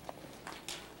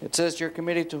 It says, your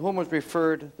committee to whom was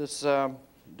referred this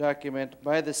document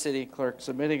by the city clerk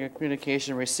submitting a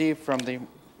communication received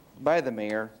by the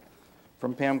mayor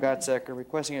from Pam Gottsacker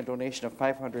requesting a donation of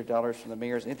 $500 from the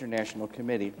Mayor's International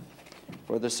Committee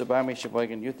for the Sabami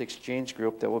Sheboygan Youth Exchange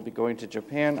Group that will be going to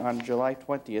Japan on July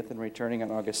 20th and returning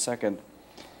on August 2nd.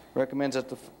 Recommends that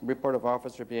the report of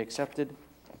officer be accepted,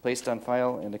 placed on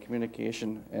file in the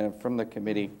communication from the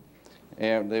committee,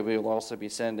 and they will also be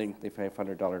sending the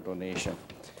 $500 donation.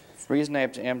 The reason I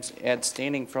am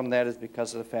abstaining from that is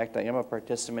because of the fact I am a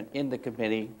participant in the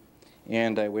committee,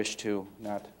 and I wish to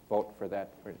not vote for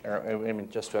that, or I mean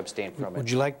just to abstain from it. Would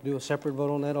you like to do a separate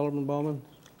vote on that, Alderman Baumann?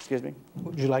 Excuse me?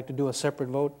 Would you like to do a separate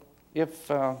vote?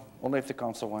 If, only if the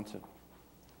council wants it.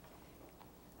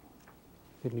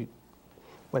 Well,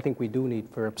 I think we do need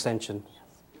for abstention.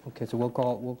 Okay, so we'll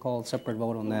call a separate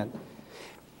vote on that.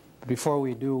 Before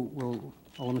we do,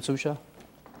 Alderman Susha?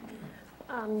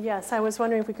 Yes, I was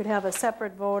wondering if we could have a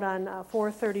separate vote on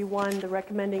 431, the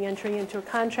recommending entry into a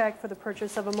contract for the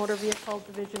purchase of a motor vehicle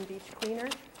division beach cleaner.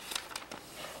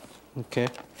 Okay.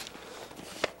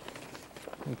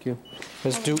 Thank you.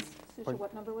 Let's do. Susha,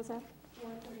 what number was that?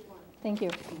 431. Thank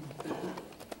you.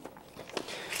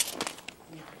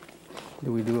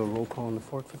 Do we do a roll call on the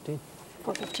 415?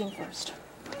 415 first.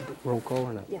 Roll call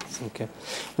or not? Yes. Okay.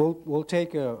 We'll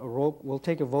take a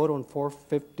vote on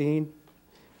 415.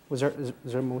 Is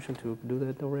there a motion to do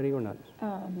that already or not?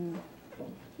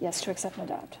 Yes, to accept and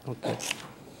adopt. Okay.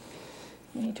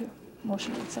 We need to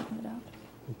motion to accept and adopt.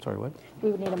 I'm sorry, what? We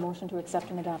would need a motion to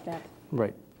accept and adopt that.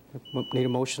 Right. Need a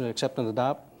motion to accept and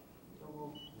adopt?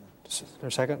 Is there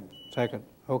a second? Second.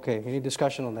 Okay. Any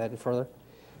discussion on that further?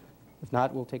 If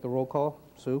not, we'll take a roll call.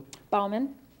 Sue?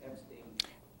 Baumann.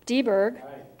 DeBerg.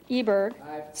 Eberg.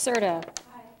 Serta.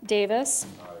 Davis.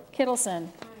 Kittleson.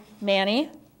 Manny.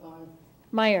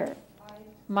 Meyer.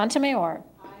 Montemayor.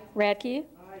 Radke.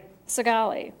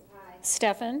 Sagali.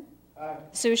 Steffen.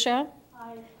 Susha.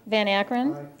 Van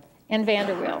Akkeren. And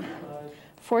Vanderweel.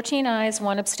 14 ayes,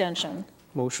 1 abstention.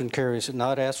 Motion carries.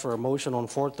 Now I'd ask for a motion on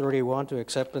 431 to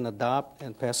accept and adopt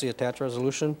and pass the attached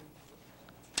resolution.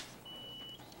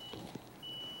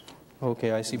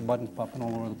 Okay, I see buttons popping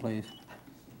all over the place.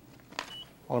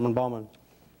 Alderman Bauman.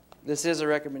 This is a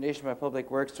recommendation by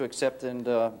Public Works to accept and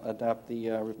adopt the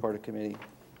report of committee.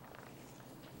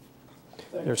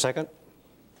 Is there a second?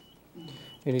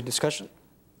 Any discussion?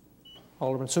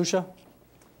 Alderman Susha?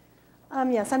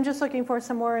 Yes, I'm just looking for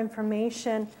some more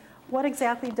information. What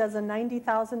exactly does a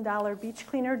 $90,000 beach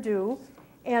cleaner do,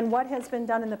 and what has been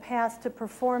done in the past to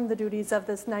perform the duties of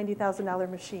this $90,000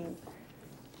 machine?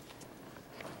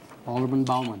 Alderman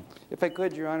Bauman. If I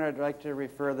could, Your Honor, I'd like to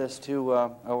refer this to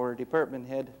our department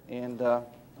head, and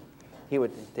he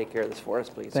would take care of this for us,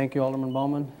 please. Thank you, Alderman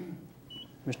Bauman.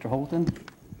 Mr. Holton?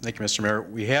 Thank you, Mr. Mayor.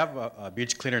 We have a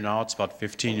beach cleaner now. It's about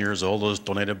 15 years old. It was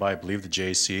donated by, I believe, the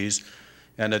JCs.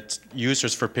 And it's used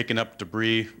just for picking up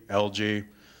debris, algae,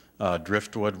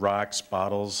 driftwood, rocks,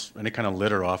 bottles, any kind of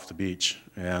litter off the beach.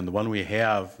 And the one we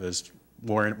have is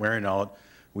wearing out.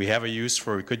 We have a use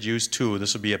for, we could use two.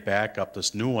 This would be a backup.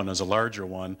 This new one is a larger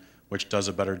one, which does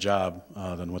a better job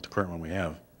than what the current one we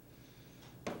have.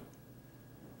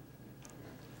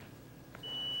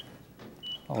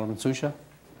 Alderman Susha?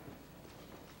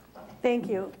 Thank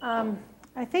you.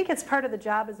 I think it's part of the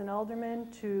job as an alderman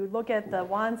to look at the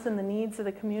wants and the needs of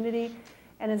the community.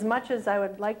 And as much as I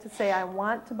would like to say I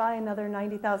want to buy another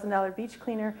 $90,000 beach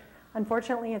cleaner,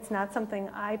 unfortunately it's not something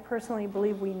I personally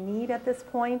believe we need at this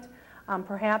point.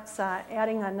 Perhaps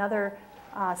adding another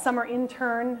summer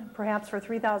intern, perhaps for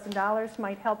 $3,000,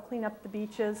 might help clean up the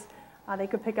beaches. They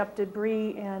could pick up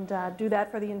debris and do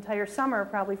that for the entire summer,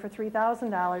 probably for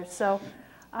 $3,000. So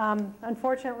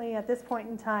unfortunately, at this point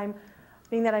in time,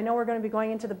 being that I know we're going to be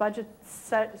going into the budget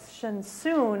session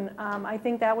soon, I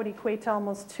think that would equate to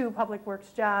almost 2 public works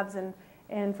jobs,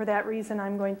 and for that reason,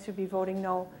 I'm going to be voting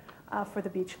no for the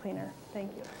beach cleaner.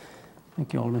 Thank you.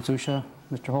 Thank you, Alderman Susha.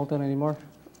 Mr. Holton, any more?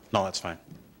 No, that's fine.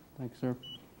 Thanks, sir.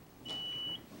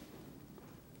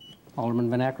 Alderman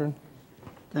Van Akkeren?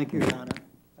 Thank you, Your Honor.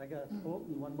 I got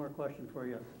one more question for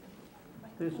you.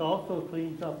 This also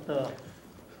cleans up the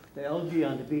algae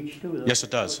on the beach too. Yes,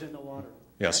 it does. In the water.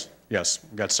 Yes, yes.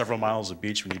 We've got several miles of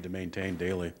beach we need to maintain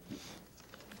daily.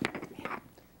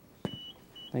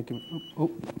 Thank you.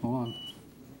 Oh, hold on.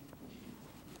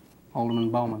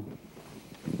 Alderman Bauman.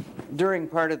 During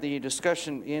part of the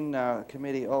discussion in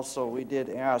committee also, we did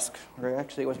ask, or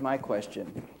actually it was my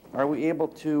question, are we able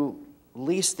to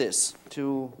lease this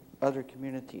to other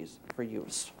communities for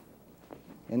use?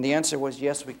 And the answer was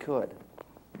yes, we could.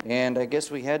 And I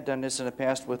guess we had done this in the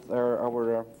past with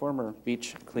our former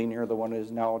beach cleaner, the one that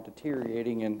is now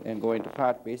deteriorating and going to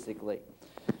pot, basically.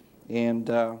 And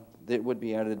it would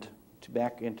be added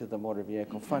back into the motor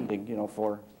vehicle funding, you know,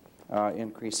 for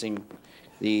increasing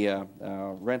the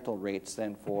rental rates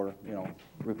then for, you know,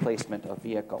 replacement of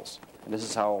vehicles. And this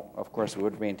is how, of course, we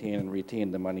would maintain and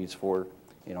retain the monies for,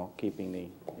 you know, keeping the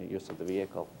use of the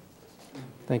vehicle.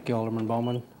 Thank you, Alderman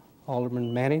Bauman.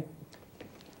 Alderman Manny?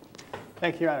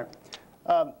 Thank you, Your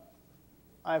Honor.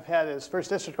 I've had, as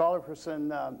First District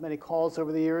Alderperson, many calls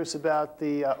over the years about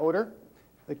the odor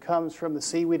that comes from the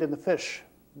seaweed and the fish,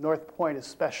 North Point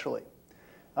especially.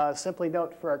 Simply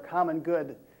note for our common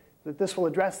good that this will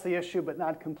address the issue, but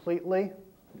not completely.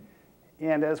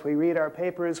 And as we read our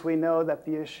papers, we know that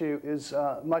the issue is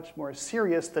much more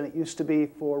serious than it used to be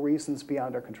for reasons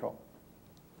beyond our control.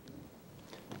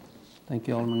 Thank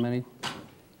you, Alderman Manny.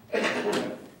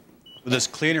 With this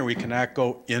cleaner, we cannot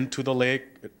go into the lake.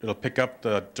 It'll pick up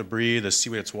the debris, the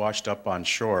seaweed that's washed up on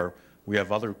shore. We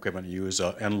have other equipment to use,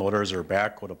 end loaders or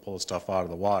backhoe to pull the stuff out of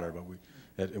the water,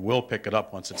 but it will pick it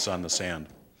up once it's on the sand.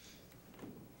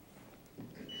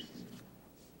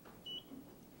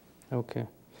 Okay.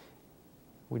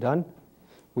 We done?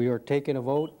 We are taking a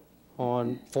vote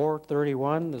on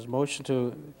 431. There's a motion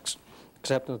to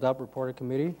accept and adopt report of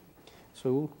committee.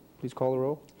 Sue, please call the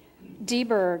roll.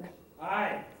 DeBerg.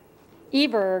 Aye.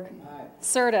 Eberg. Aye.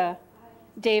 Serta. Aye.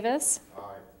 Davis. Aye.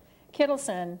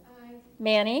 Kittleson. Aye.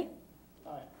 Manny.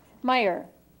 Aye. Meyer.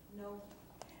 No.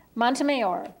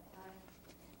 Montemayor. Aye.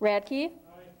 Radke. Aye.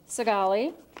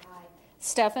 Sagali. Aye.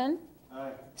 Steffen.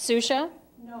 Aye. Susha.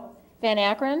 No. Van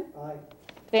Akkeren. Aye.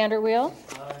 Vanderweel.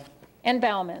 Aye. And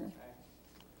Bauman.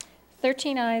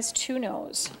 13 ayes, 2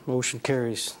 noes. Motion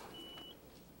carries.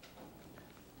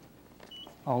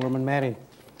 Alderman Manny.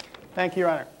 Thank you, Your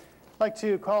Honor. I'd like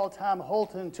to call Tom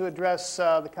Holton to address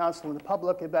the council and the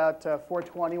public about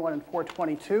 421 and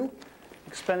 422,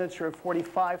 expenditure of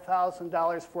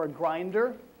 $45,000 for a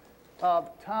grinder.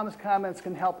 Tom's comments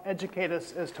can help educate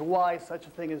us as to why such a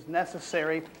thing is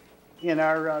necessary in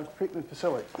our treatment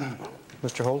facilities.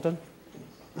 Mr. Holton?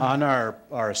 On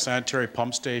our sanitary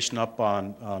pump station up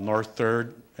on North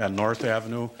 3rd and North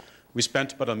Avenue, We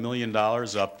spent about $1 million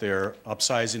up there,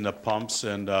 upsizing the pumps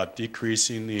and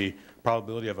decreasing the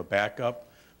probability of a backup.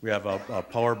 We have a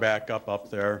power backup up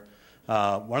there.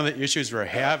 One of the issues we're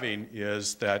having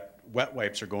is that wet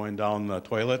wipes are going down the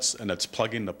toilets and it's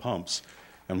plugging the pumps.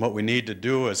 And what we need to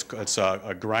do is it's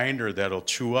a grinder that'll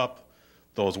chew up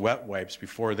those wet wipes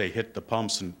before they hit the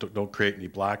pumps and don't create any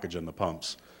blockage in the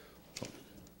pumps.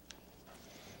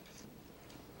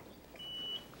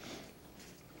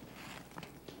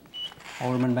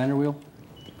 Alderman Vanderweel.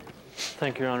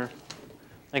 Thank you, Your Honor.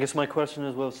 I guess my question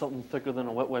is, well, if something thicker than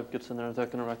a wet wipe gets in there, is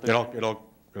that going to wreck the...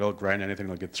 It'll grind anything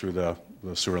that'll get through the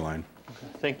sewer line. Okay.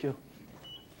 Thank you.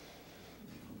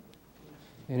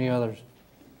 Any others?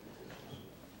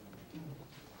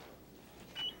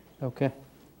 Okay.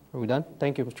 Are we done?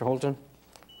 Thank you, Mr. Holton.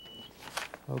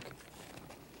 Okay.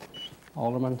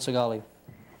 Alderman Segali.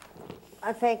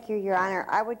 Thank you, Your Honor.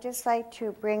 I would just like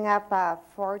to bring up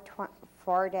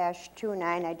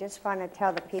 4-29. I just want to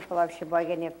tell the people of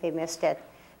Sheboygan, if they missed it,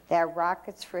 that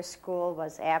Rockets for School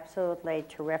was absolutely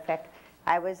terrific.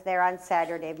 I was there on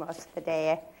Saturday most of the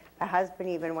day. My husband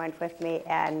even went with me,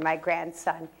 and my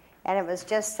grandson. And it was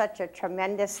just such a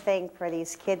tremendous thing for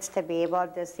these kids to be able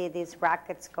to see these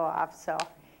rockets go off. So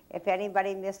if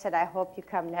anybody missed it, I hope you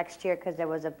come next year because it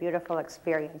was a beautiful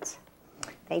experience.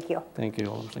 Thank you. Thank you,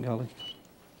 Alderman Segali.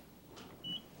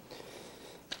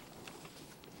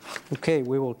 Okay,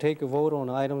 we will take a vote on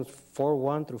items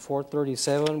 4-1 through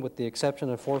 437 with the exception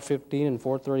of 415 and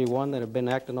 431 that have been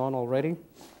acted on already.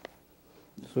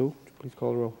 Sue, please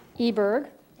call the roll. Eberg.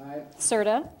 Aye.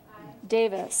 Serta.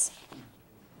 Davis.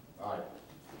 Aye.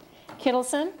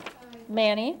 Kittleson.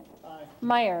 Manny.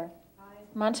 Meyer.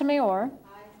 Montemayor.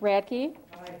 Radke.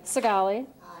 Segali.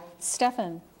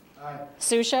 Steffen.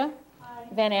 Susha.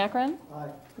 Van Akkeren.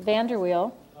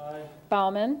 Vanderweel.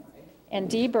 Bauman. And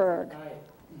D. Berg.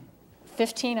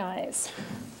 15 ayes.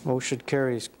 Motion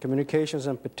carries. Communications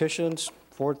and petitions,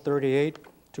 438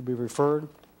 to be referred.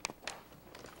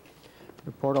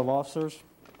 Report of officers,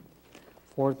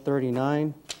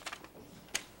 439.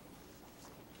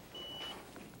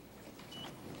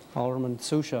 Alderman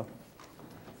Susha.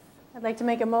 I'd like to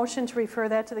make a motion to refer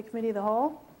that to the Committee of the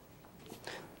Whole.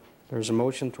 There's a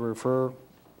motion to refer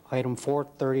item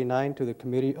 439 to the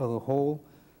Committee of the Whole.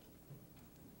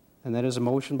 And that is a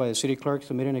motion by the City Clerk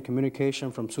submitting a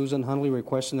communication from Susan Hunley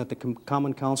requesting that the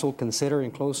Common Council consider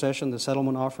in closed session the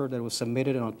settlement offer that was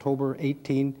submitted on October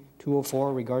 18,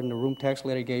 2004 regarding the room tax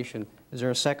litigation. Is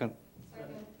there a second?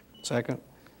 Second.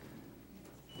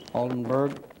 Alderman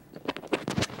Berg.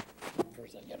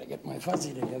 First, I got to get my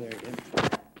fuzzy together again.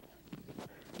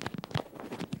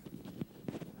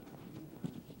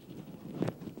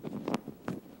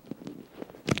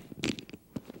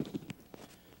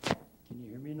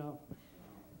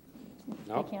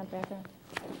 I can't back up.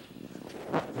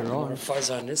 You're on. More fuzz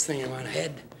on this thing in my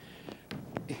head.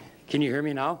 Can you hear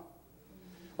me now?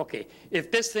 Okay.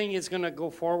 If this thing is going to go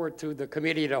forward to the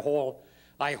Committee of the Whole,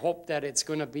 I hope that it's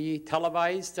going to be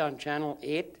televised on Channel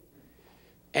 8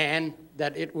 and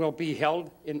that it will be held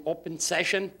in open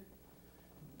session,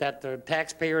 that the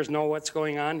taxpayers know what's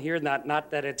going on here,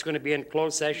 not that it's going to be in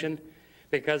closed session,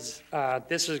 because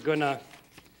this is going to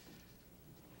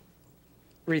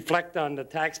reflect on the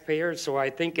taxpayers, so I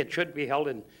think it should be held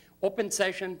in open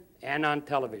session and on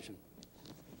television.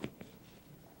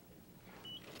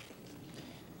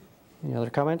 Any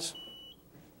other comments?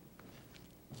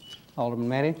 Alderman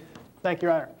Manning. Thank you,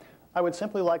 Your Honor. I would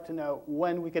simply like to know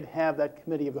when we could have that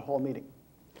Committee of the Whole meeting.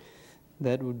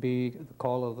 That would be the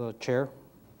call of the chair.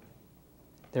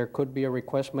 There could be a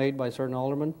request made by certain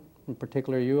aldermen, in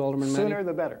particular you, Alderman Manning. Sooner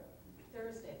the better.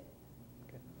 Thursday.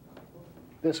 Okay.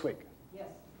 This week. Yes.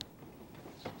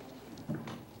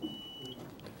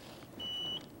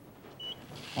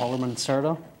 Alderman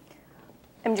Serta.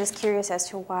 I'm just curious as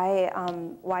to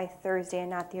why Thursday and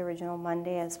not the original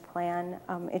Monday as planned.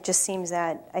 It just seems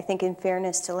that, I think in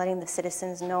fairness to letting the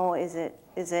citizens know, is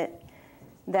it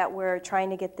that we're trying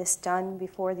to get this done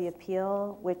before the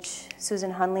appeal, which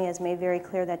Susan Hunley has made very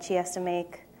clear that she has to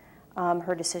make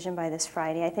her decision by this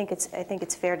Friday. I think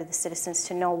it's fair to the citizens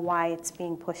to know why it's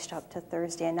being pushed up to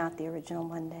Thursday and not the original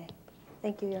Monday.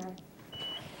 Thank you, Your Honor.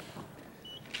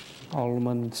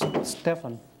 Alderman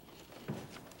Steffen.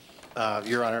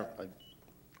 Your Honor,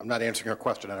 I'm not answering your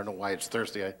question. I don't know why it's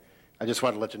Thursday. I just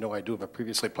wanted to let you know I do have a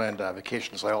previously planned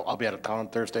vacation, so I'll be out of town on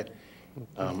Thursday.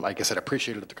 I guess I'd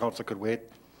appreciate it if the council could wait.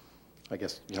 I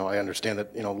guess, I understand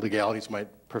that, legalities might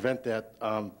prevent that.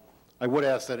 I would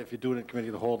ask that if you do it in Committee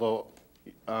of the Whole, though,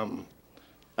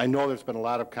 I know there's been a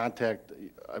lot of contact.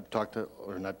 I've talked to,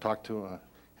 or not talked to,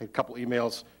 had a couple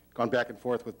emails, gone back and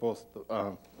forth with both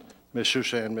Ms.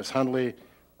 Shusha and Ms. Hundley.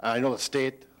 I know the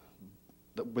state,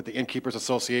 with the Innkeepers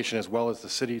Association as well as the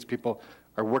city's people,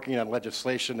 are working on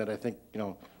legislation that I think,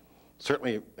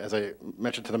 certainly, as I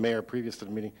mentioned to the mayor previous to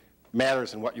the meeting,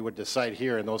 matters in what you would decide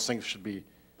here, and those things should be,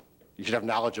 you should have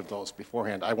knowledge of those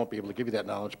beforehand. I won't be able to give you that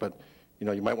knowledge, but,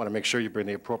 you might want to make sure you bring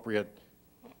the appropriate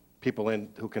people in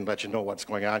who can let you know what's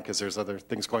going on, because there's other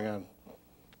things going on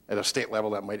at a state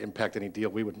level that might impact any deal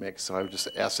we would make. So I would just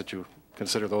ask that you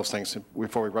consider those things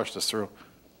before we rush this through.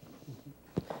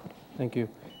 Thank you.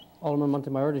 Alderman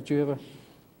Montemayor, did you have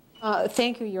a?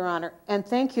 Thank you, Your Honor. And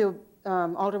thank you,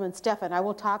 Alderman Stefan. I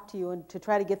will talk to you to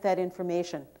try to get that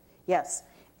information. Yes,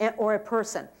 or a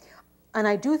person. And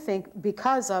I do think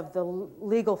because of the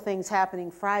legal things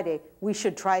happening Friday, we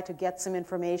should try to get some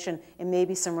information and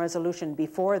maybe some resolution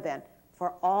before then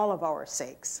for all of our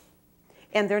sakes.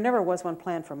 And there never was one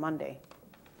planned for Monday.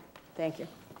 Thank you.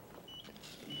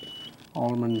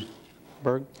 Alderman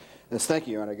Berg. Yes, thank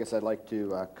you, and I guess I'd like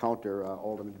to counter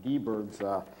Alderman Deberg's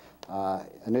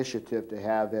initiative to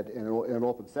have it in an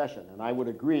open session. And I would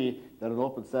agree that an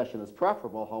open session is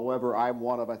preferable. However, I'm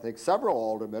one of, I think, several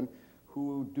aldermen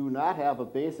who do not have a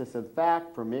basis in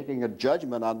fact for making a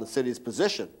judgment on the city's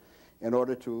position. In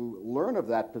order to learn of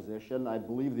that position, I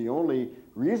believe the only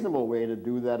reasonable way to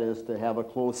do that is to have a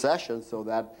closed session so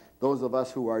that those of us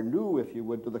who are new, if you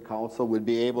would, to the council would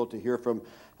be able to hear from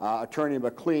Attorney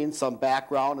McLean some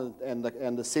background and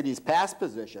the city's past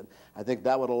position. I think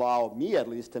that would allow me at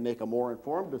least to make a more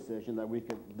informed decision that we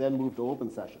could then move to open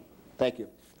session. Thank you.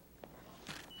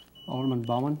 Alderman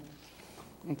Baumann.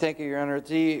 Thank you, Your Honor.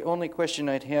 The only question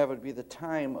I'd have would be the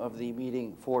time of the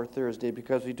meeting for Thursday,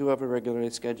 because we do have a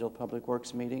regularly scheduled Public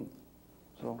Works meeting.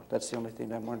 So that's the only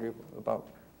thing I'm wondering about.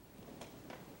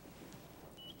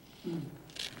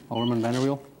 Alderman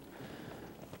Vanderweel.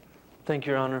 Thank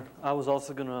you, Your Honor. I was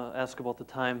also going to ask about the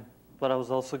time, but I was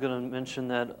also going to mention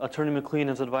that Attorney McLean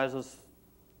has advised us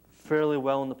fairly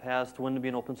well in the past when to be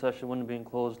in open session, when to be in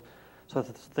closed. So I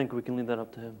think we can leave that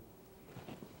up to him.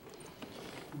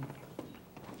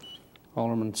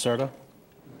 Alderman Serta.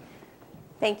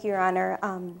 Thank you, Your Honor.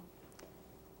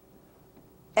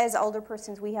 As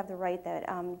alderpersons, we have the right that,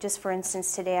 just for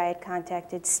instance, today I had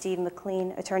contacted Steve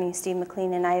McLean, Attorney Steve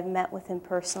McLean, and I have met with him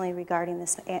personally regarding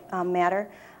this matter.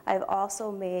 I've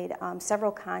also made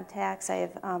several contacts. I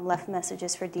have left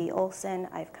messages for Dee Olson.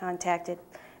 I've contacted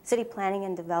City Planning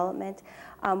and Development.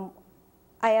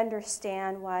 I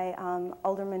understand why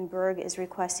Alderman Berg is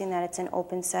requesting that it's an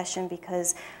open session,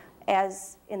 because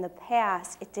as in the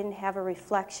past, it didn't have a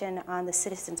reflection on the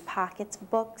citizens' pockets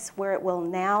books, where it will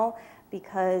now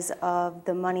because of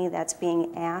the money that's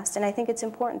being asked. And I think it's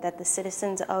important that the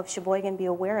citizens of Sheboygan be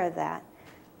aware of that.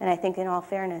 And I think in all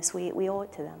fairness, we owe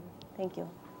it to them. Thank you.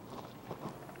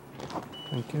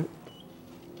 Thank you.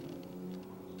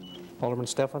 Alderman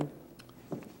Stefan.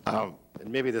 And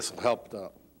maybe this will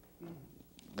help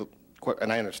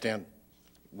and I understand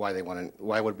why they want to,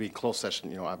 why it would be closed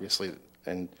session, obviously.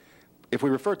 And if we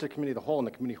refer to committee of the whole, and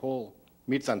the committee whole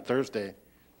meets on Thursday,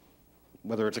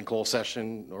 whether it's in closed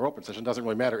session or open session, doesn't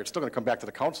really matter. It's still going to come back to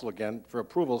the council again for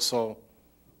approval. So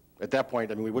at that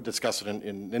point, we would discuss it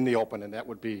in the open, and that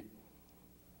would be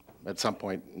at some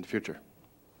point in the future.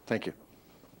 Thank you.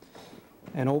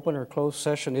 And open or closed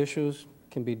session issues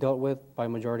can be dealt with by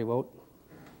majority vote.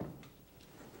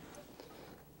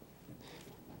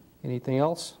 Anything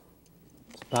else?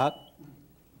 If not,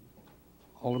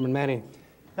 Alderman Manny.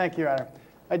 Thank you, Your Honor.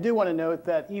 I do want to note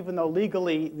that even though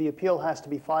legally the appeal has to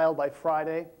be filed by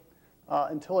Friday,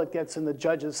 until it gets in the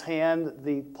judge's hand,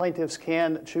 the plaintiffs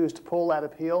can choose to pull that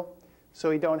appeal. So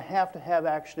we don't have to have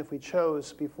action if we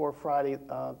chose before Friday.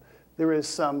 There is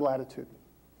some latitude.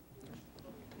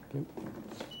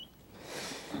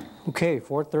 Okay,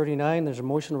 439, there's a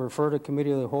motion to refer to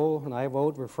committee of the whole, and I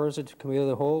vote refers it to committee of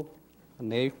the whole, and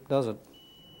nay doesn't.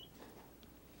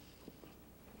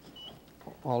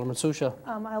 Alderman Susha.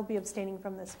 I'll be abstaining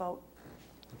from this vote.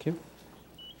 Thank you.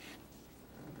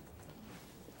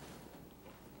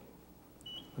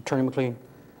 Attorney McLean.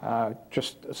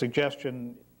 Just a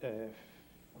suggestion, if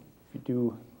you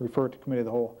do refer to committee of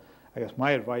the whole, I guess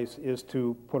my advice is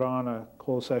to put on a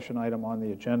closed session item on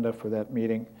the agenda for that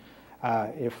meeting.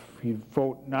 If you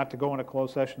vote not to go in a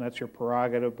closed session, that's your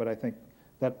prerogative, but I think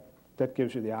that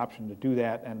gives you the option to do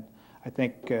that, and I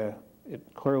think it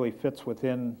clearly fits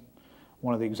within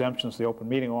one of the exemptions to the open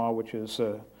meeting law, which is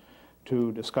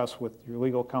to discuss with your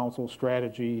legal counsel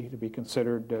strategy to be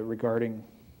considered regarding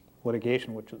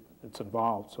litigation which it's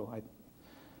involved. So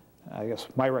I guess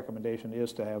my recommendation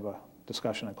is to have a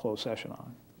discussion in closed session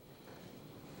on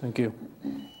it. Thank you.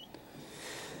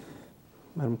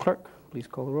 Madam Clerk, please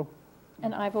call the roll.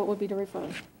 And I vote would be to refer.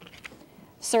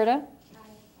 Serta?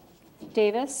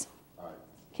 Davis?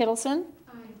 Kittleson?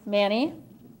 Manny?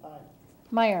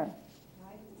 Meyer?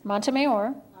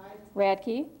 Montemayor?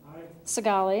 Radke?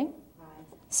 Sagali?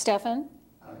 Steffen?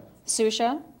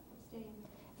 Susha?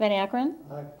 Van Akkeren?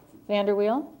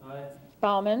 Vanderweel?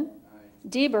 Bauman?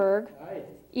 Deberg?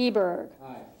 Eberg?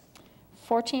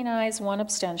 14 ayes, 1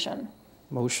 abstention.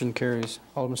 Motion carries.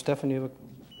 Alderman Steffen, you have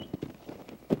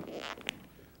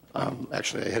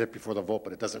Actually, I hit it before the vote,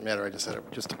 but it doesn't matter. I just had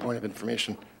just a point of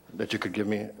information that you could give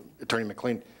me, Attorney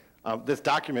McLean. This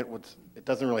document, it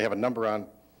doesn't really have a number on,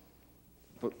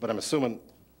 but I'm assuming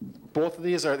both of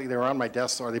these, they're on my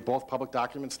desk, so are they both public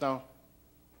documents now?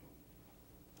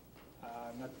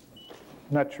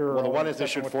 Not sure. Well, the one is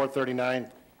issued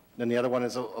 439, then the other one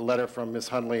is a letter from Ms.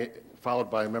 Hundley, followed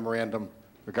by a memorandum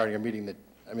regarding a meeting that,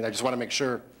 I mean, I just want to make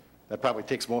sure that probably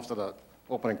takes most of the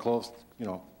open and closed, you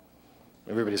know,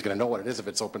 everybody's going to know what it is if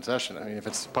it's open session. I mean, if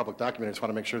it's a public document, I just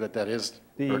want to make sure that that is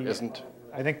or isn't.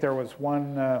 I think there was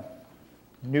one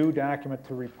new document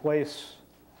to replace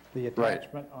the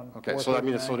attachment on. Okay, so I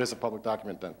mean, so it is a public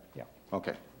document then? Yeah.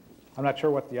 Okay. I'm not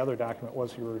sure what the other document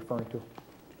was you were referring to.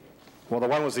 Well, the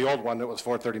one was the old one that was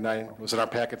 439. It was in our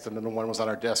packets, and then the one was on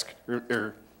our desk,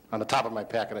 or on the top of my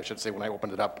packet, I should say, when I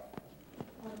opened it up.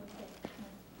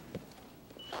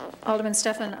 Alderman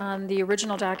Steffen, on the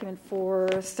original document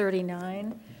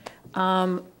 439,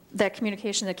 that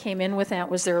communication that came in with that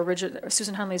was their original,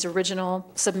 Susan Hundley's original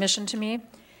submission to me.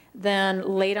 Then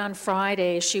late on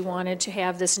Friday, she wanted to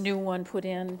have this new one put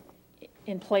in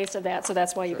place of that, so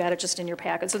that's why you got it just in your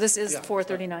packet. So this is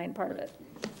 439 part of it.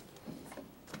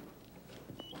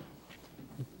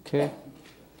 Okay.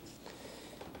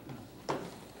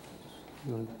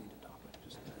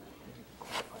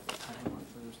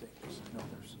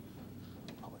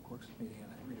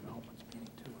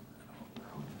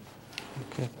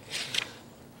 Okay.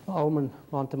 Alderman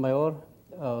Montemayor,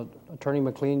 Attorney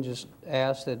McLean just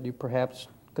asked that you perhaps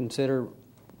consider,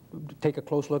 take a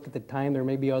close look at the time. There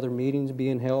may be other meetings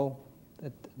being held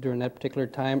during that particular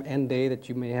time and day that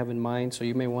you may have in mind, so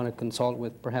you may want to consult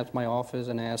with perhaps my office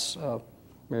and ask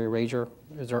Mary Rager,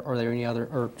 are there any other,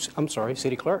 or I'm sorry,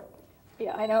 City Clerk?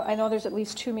 Yeah, I know there's at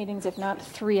least 2 meetings, if not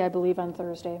 3, I believe, on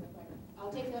Thursday.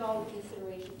 I'll take that all into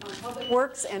consideration. Public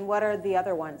Works, and what are the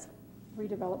other ones?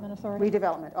 Redevelopment Authority.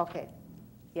 Redevelopment, okay.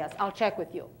 Yes, I'll check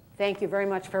with you. Thank you very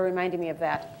much for reminding me of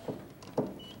that.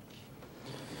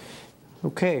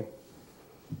 Okay.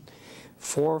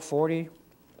 440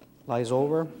 lies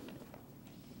over.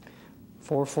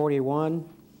 441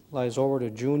 lies over to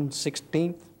June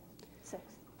 16th.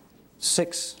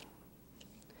 6.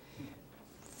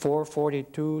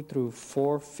 442 through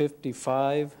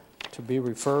 455 to be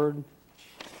referred.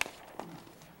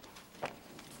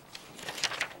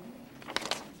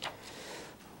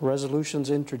 Resolutions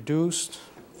introduced.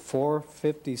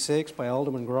 456 by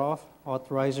Alderman Groff,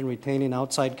 authorizing retaining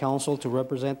outside counsel to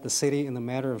represent the city in the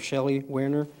matter of Shelley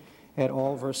Werner et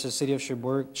al. Versus City of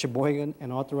Sheboygan,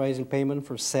 and authorizing payment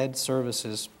for said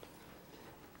services.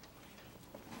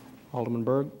 Alderman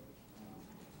Berg.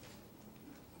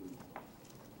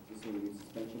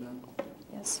 Suspension now?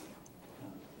 Yes.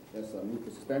 Yes, move for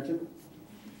suspension.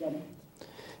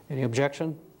 Any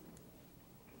objection?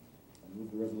 I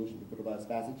move the resolution to put about its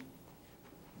passage. Is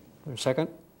there a second?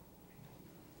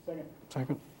 Second.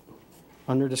 Second.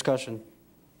 Under discussion.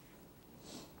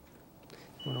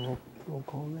 You want a roll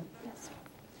call on that? Yes.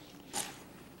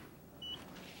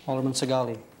 Alderman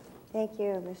Sagali. Thank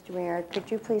you, Mr. Mayor. Could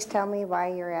you please tell me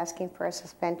why you're asking for a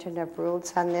suspension of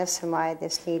rules on this and why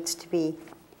this needs to be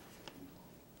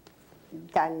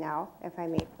done now, if I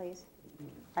may, please?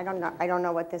 I don't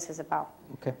know what this is about.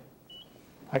 Okay.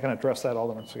 I can address that,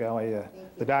 Alderman Sagali.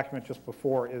 The document just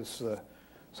before is the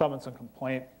summons and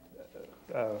complaint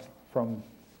from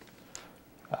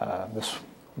Ms.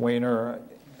 Weiner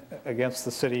against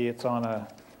the city. It's on a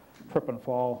trip and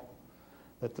fall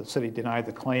that the city denied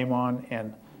the claim on,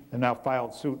 and they've now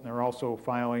filed suit, and they're also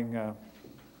filing a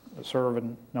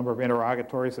number of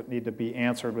interrogatories that need to be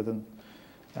answered within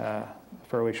a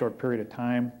fairly short period of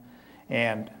time.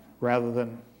 And rather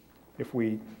than, if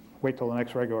we wait till the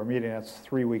next regular meeting, that's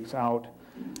 3 weeks out,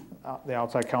 the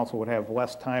outside counsel would have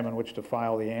less time in which to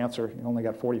file the answer. You only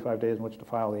got 45 days in which to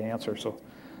file the answer, so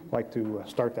I'd like to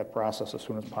start that process as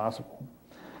soon as possible.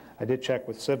 I did check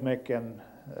with CIVMIC, and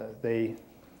they,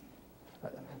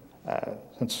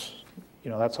 since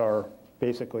that's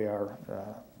basically our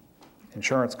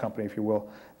insurance company, if you will,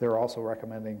 they're also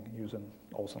recommending using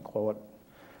Olson Cloet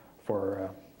for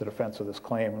the defense of this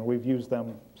claim, and we've used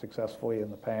them successfully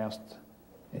in the past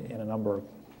in a number of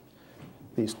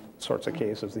these sorts of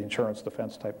cases, the insurance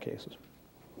defense type cases.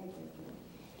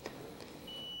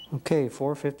 Okay,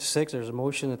 456, there's a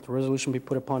motion that the resolution be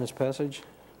put upon its passage.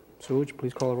 Sue, would you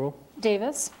please call the roll?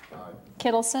 Davis.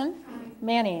 Kittleson.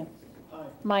 Manny.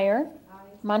 Meyer.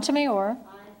 Montemayor.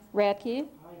 Radke.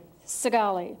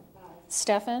 Sigali.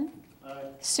 Steffen.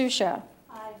 Susha.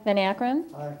 Van Akkeren.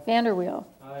 Vanderweel.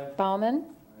 Bauman.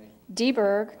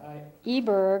 DeBerg.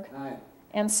 Eberg.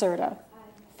 And Serta.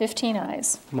 15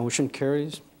 ayes. Motion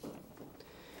carries.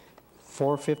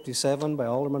 457 by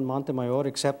Alderman Montemayor,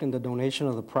 accepting the donation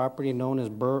of the property known as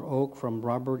Burr Oak from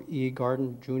Robert E.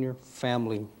 Garden Jr.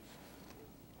 family.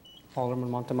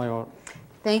 Alderman Montemayor.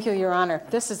 Thank you, Your Honor.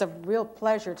 This is a real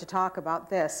pleasure to talk about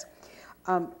this.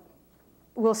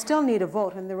 We'll still need a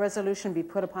vote and the resolution be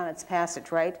put upon its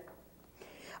passage, right?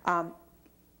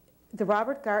 The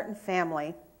Robert Garton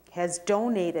family has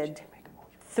donated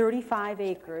 35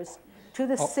 acres to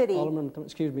the city. Alderman,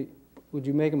 excuse me, would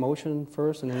you make a motion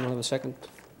first and then we'll have a second?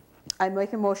 I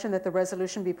make a motion that the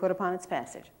resolution be put upon its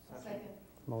passage. Second.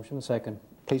 Motion and second.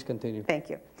 Please continue. Thank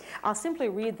you. I'll simply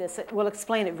read this. It will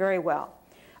explain it very well.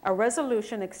 A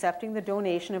resolution accepting the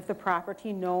donation of the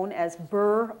property known as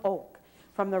Burr Oak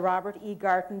from the Robert E.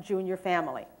 Garton Jr.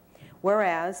 family.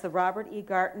 Whereas the Robert E.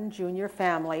 Garton Jr.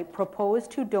 family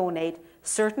proposed to donate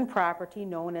certain property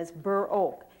known as Burr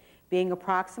Oak, being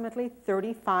approximately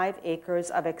 35 acres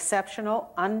of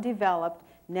exceptional, undeveloped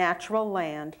natural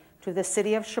land to the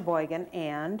city of Sheboygan,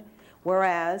 and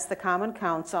whereas the Common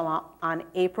Council on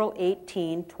April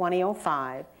 18,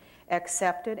 2005,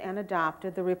 accepted and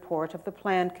adopted the report of the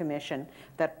Plan Commission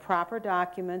that proper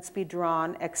documents be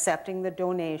drawn accepting the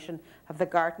donation of the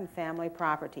Garton family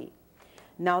property.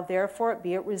 Now therefore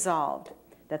be it resolved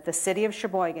that the city of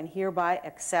Sheboygan hereby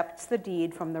accepts the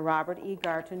deed from the Robert E.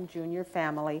 Garton Jr.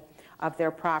 family of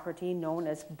their property known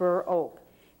as Burr Oak,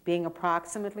 being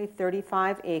approximately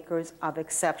 35 acres of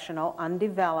exceptional,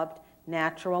 undeveloped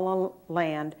natural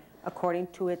land according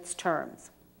to its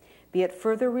terms. Be it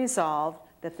further resolved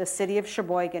that the city of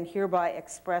Sheboygan hereby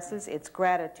expresses its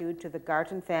gratitude to the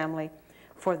Garton family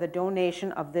for the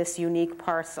donation of this unique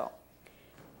parcel.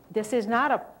 This is not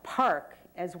a park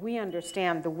as we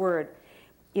understand the word.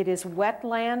 It is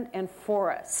wetland and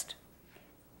forest.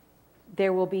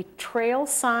 There will be trail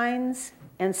signs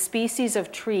and species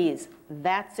of trees.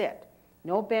 That's it.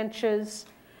 No benches,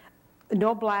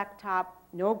 no blacktop,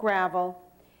 no gravel.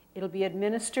 It'll be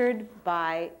administered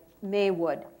by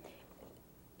Maywood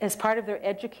as part of their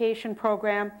education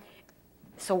program.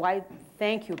 So I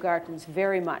thank you, Gartons,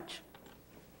 very much.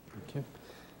 Thank you.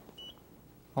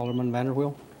 Alderman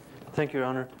Vanderweel. Thank you, Your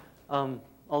Honor.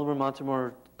 Alderman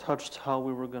Montemayor touched how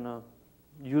we were going to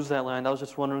use that land. I was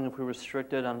just wondering if we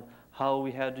restricted on how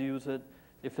we had to use it,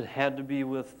 if it had to be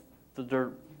with the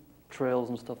dirt trails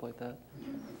and stuff like that.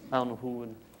 I don't know who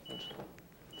would.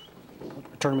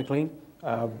 Attorney McLean.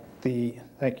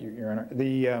 Thank you, Your Honor.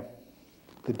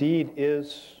 The deed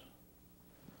is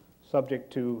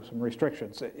subject to some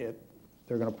restrictions.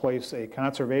 They're going to place a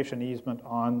conservation easement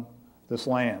on this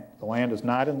land. The land is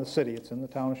not in the city. It's in the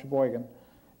town of Sheboygan.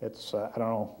 It's, I don't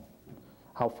know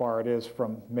how far it is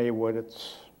from Maywood.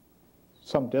 It's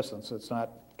some distance. It's not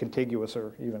contiguous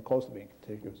or even close to being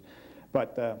contiguous.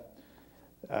 But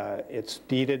it's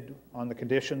deeded on the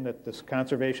condition that this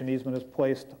conservation easement is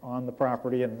placed on the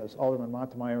property, and as Alderman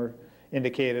Montemayor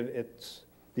indicated,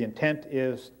 the intent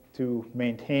is to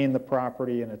maintain the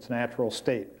property in its natural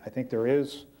state. I think there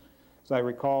is, as I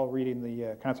recall reading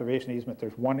the conservation easement,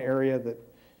 there's one area that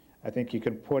I think you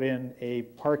can put in a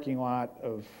parking lot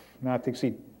of not to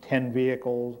exceed 10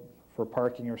 vehicles for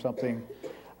parking or something.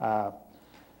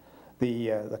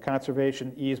 The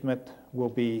conservation easement will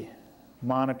be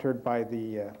monitored by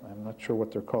the, I'm not sure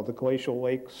what they're called, the Glacial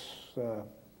Lakes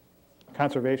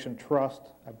Conservation Trust,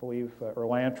 I believe, or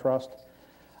Land Trust.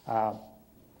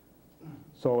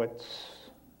 So it's,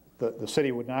 the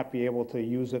city would not be able to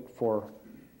use it for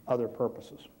other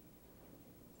purposes.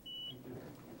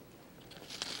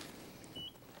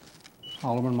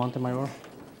 Alderman Montemayor.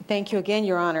 Thank you again,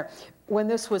 Your Honor. When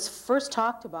this was first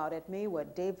talked about at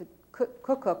Maywood, David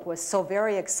Cook was so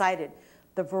very excited.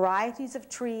 The varieties of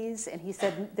trees, and he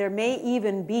said there may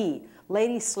even be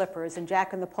lady slippers and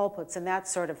Jack in the Pulpits and that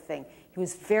sort of thing. He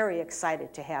was very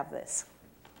excited to have this.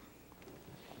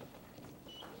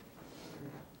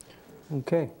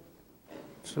 Okay.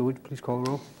 So would you please call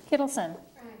the roll? Kittleson.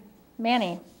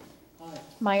 Manny.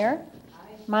 Meyer.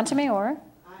 Montemayor.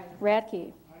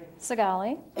 Radke.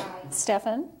 Sigali.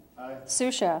 Steffen.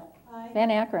 Susha. Van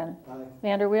Akkeren.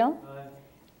 Vanderweel.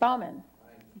 Bauman.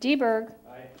 DeBerg.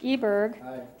 Eberg.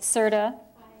 Serta.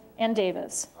 And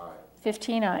Davis.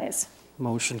 15 ayes.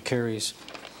 Motion carries.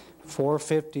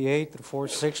 458 to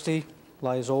 460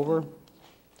 lies over.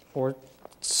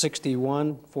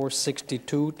 461,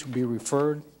 462 to be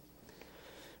referred.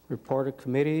 Report of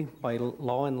committee by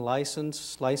Law and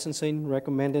Licensing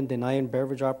recommending denying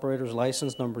beverage operators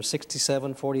license number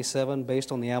 6747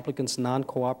 based on the applicant's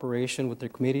non-cooperation with the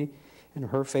committee and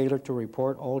her failure to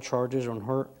report all charges on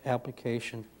her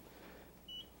application.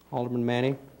 Alderman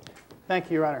Manny. Thank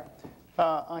you, Your Honor.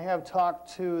 I have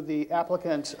talked to the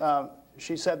applicant.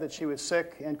 She said that she was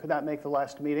sick and could not make the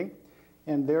last meeting,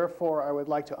 and therefore I would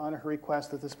like to honor her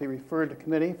request that this be referred to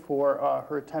committee for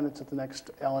her attendance at the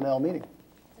next L&L meeting.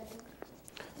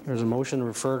 There's a motion to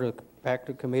refer back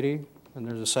to committee, and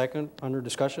there's a second. Under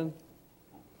discussion?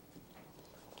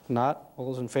 Not.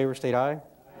 All those in favor state aye.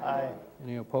 Aye.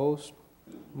 Any opposed?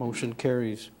 Motion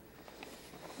carries.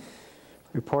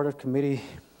 Report of Committee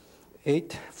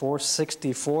 8,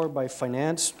 464 by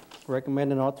Finance,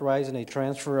 recommending authorizing a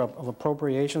transfer of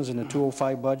appropriations in the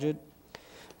 205 budget.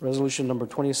 Resolution number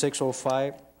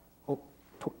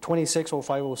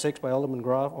 260506 by Alderman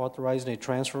Groff, authorizing a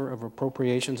transfer of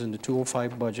appropriations in the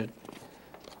 205 budget.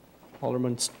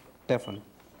 Alderman Stefan.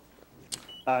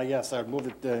 Yes, I would move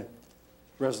that the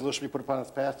resolution be put upon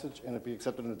its passage and it be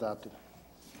accepted and adopted.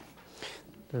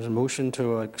 There's a motion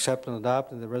to accept and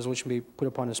adopt, and the resolution be put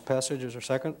upon its passage. Is there a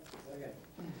second? Second.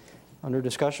 Under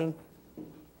discussion?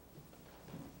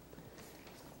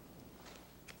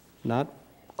 Not?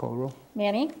 Call roll.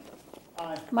 Manny.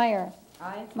 Aye. Meyer.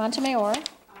 Aye. Montemayor. Aye.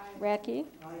 Radke.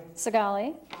 Aye.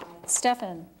 Sagali. Aye.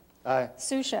 Stefan. Aye.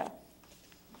 Susha.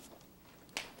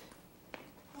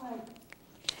 Aye.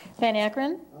 Van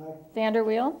Akkeren. Aye.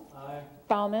 Vanderweel. Aye.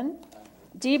 Bauman. Aye.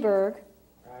 Deberg.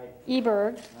 Aye.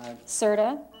 Eberg. Aye.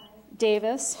 Serta. Aye.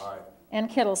 Davis. Aye. And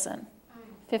Kittleson. Aye.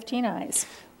 15 ayes.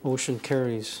 Motion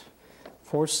carries.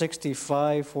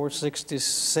 465,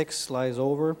 466 lies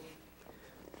over.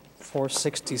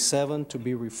 467 to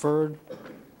be referred.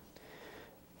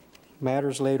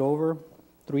 Matters laid over.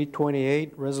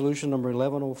 328, resolution number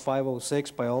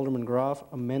 110506 by Alderman Groff,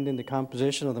 amending the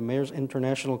composition of the Mayor's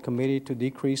International Committee to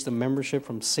decrease the membership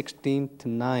from 16 to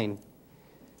 9.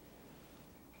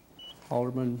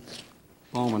 Alderman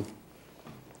Bowman.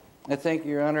 I thank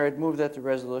you, Your Honor. I'd move that the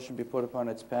resolution be put upon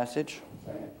its passage.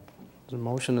 There's a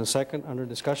motion and a second. Under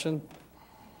discussion.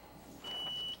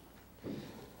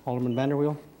 Alderman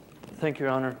Vanderweel. Thank you,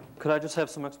 Your Honor. Could I just have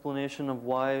some explanation of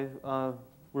why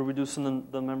we're reducing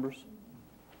the members?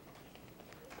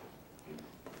 Do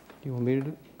you want me to do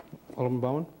it? Alderman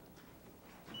Bowman?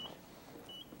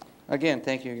 Again,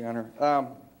 thank you, Your Honor.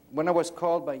 When I was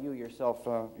called by you yourself,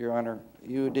 Your Honor,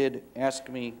 you did ask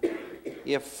me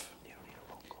if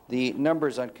the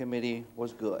numbers on committee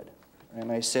was good.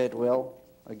 And I said, well,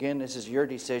 again, this is your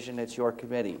decision. It's your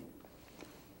committee.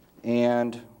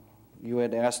 And you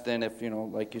had asked then if,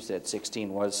 like you said,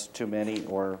 16 was too many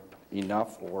or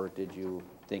enough, or did you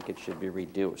think it should be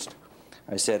reduced?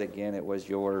 I said, again, it was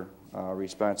your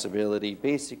responsibility,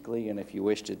 basically, and if you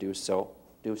wish to do so,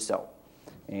 do so.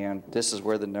 And this is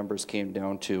where the numbers came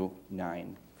down to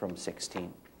 9 from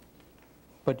 16.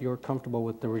 But you're comfortable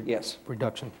with the yes.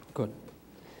 reduction? Good.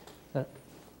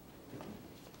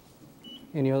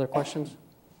 Any other questions?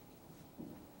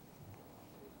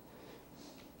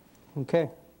 Okay.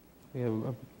 We have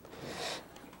a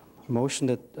motion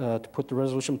that, to put the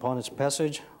resolution upon its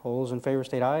passage. All those in favor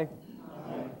state aye.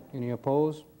 Aye. Any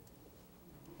opposed?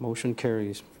 Motion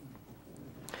carries.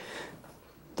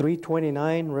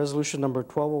 329, resolution number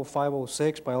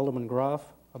 120506 by Alderman Groff,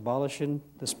 abolishing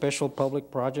the Special Public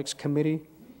Projects Committee.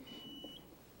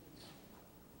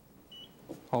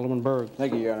 Alderman Berg.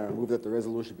 Thank you, Your Honor. I move that the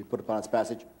resolution be put upon its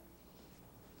passage.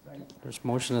 There's a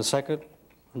motion and a second.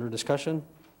 Under discussion?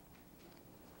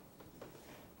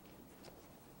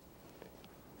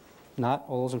 Not.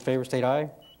 All those in favor state aye.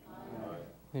 Aye.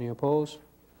 Any opposed?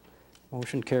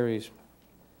 Motion carries.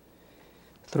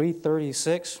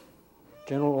 336,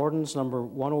 General Ordinance number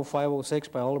 10506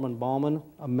 by Alderman Bauman,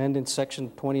 amending Section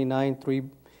 29.3,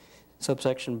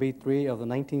 subsection B3 of the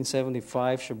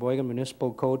 1975 Sheboygan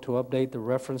Municipal Code to update the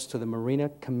reference to the Marina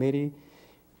Committee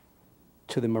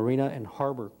to the Marina and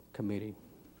Harbor Committee.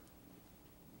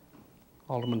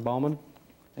 Alderman Bauman.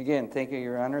 Again, thank you,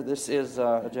 Your Honor. This is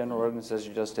a general ordinance, as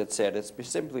you just had said. It's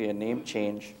simply a name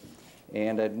change,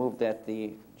 and I'd move that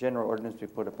the general ordinance be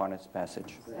put upon its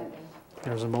passage. Second.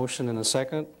 There's a motion and a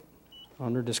second.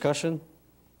 Under discussion?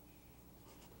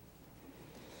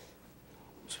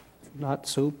 Not.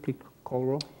 Sue, please call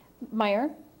roll.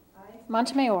 Meyer. Aye.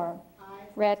 Montemayor. Aye.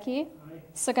 Radke. Aye.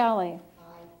 Sagali. Aye.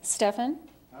 Stefan.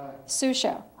 Aye.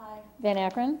 Susha. Aye. Van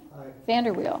Akkeren. Aye.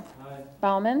 Vanderweel. Aye.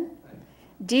 Bauman. Aye.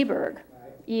 Deberg. Aye.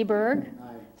 Eberg.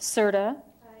 Aye. Serta. Aye.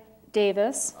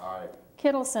 Davis. Aye.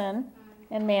 Kittleson. Aye.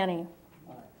 And Manny.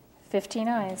 Aye. 15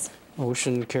 ayes.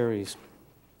 Motion carries.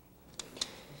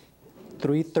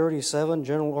 337,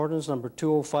 General Ordinance Number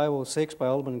 20506 by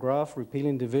Alderman Groff,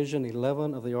 repealing Division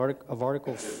 11 of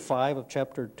Article 5 of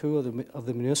Chapter 2 of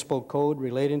the Municipal Code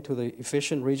relating to the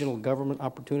Efficient Regional Government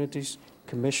Opportunities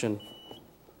Commission.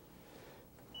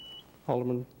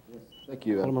 Alderman. Yes, thank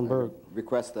you. Alderman Berg.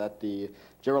 Request that the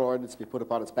general ordinance be put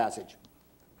upon its passage.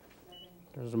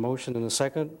 There's a motion and a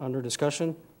second. Under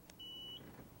discussion.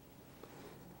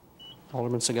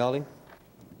 Alderman Segali.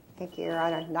 Thank you, Your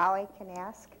Honor. Now I can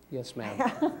ask? Yes, ma'am.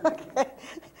 Okay.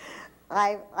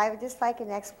 I would just like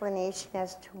an explanation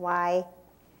as to why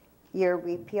you're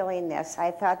repealing this.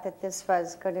 I thought that this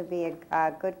was going to be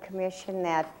a good commission,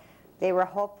 that they were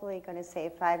hopefully going to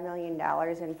save $5 million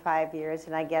in 5 years,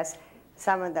 and I guess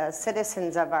some of the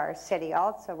citizens of our city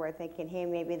also were thinking, hey,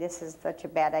 maybe this is such a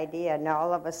bad idea. Now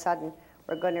all of a sudden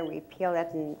we're going to repeal it,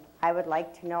 and I would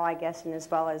like to know, I guess, and as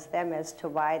well as them, as to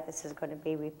why this is going to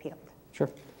be repealed. Sure.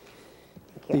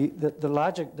 The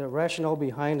logic, the rationale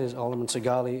behind this, Alderman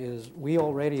Segali, is we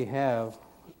already have,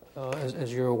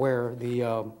 as you're aware,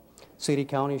 the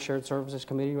City-County Shared Services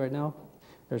Committee right now.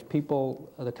 There's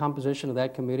people, the composition of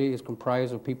that committee is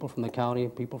comprised of people from the county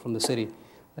and people from the city.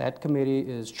 That committee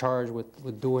is charged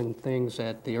with doing things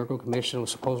that the Ergo Commission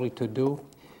was supposedly to do.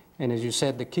 And as you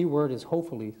said, the key word is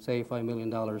hopefully save $5 million.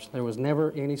 There was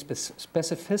never any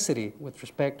specificity with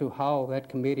respect to how that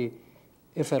committee,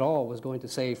 if at all, was going to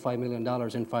save $5 million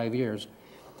in 5 years.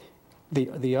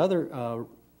 The other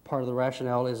part of the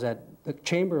rationale is that the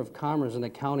Chamber of Commerce and the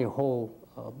county hold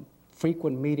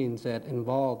frequent meetings that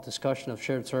involve discussion of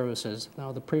shared services.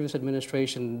 Now, the previous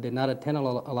administration did not attend a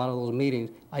lot of those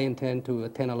meetings. I intend to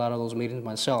attend a lot of those meetings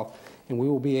myself, and we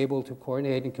will be able to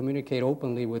coordinate and communicate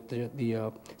openly with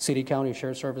the City-County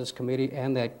Shared Services Committee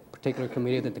and that particular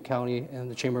committee that the county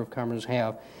and the Chamber of Commerce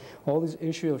have. All this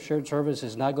issue of shared service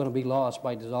is not going to be lost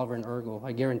by dissolving Ergo.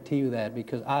 I guarantee you that,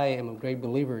 because I am a great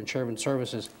believer in shared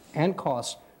services and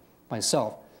costs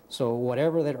myself. So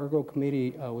whatever that Ergo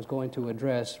committee was going to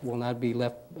address will not be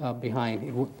left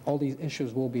behind. All these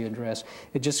issues will be addressed.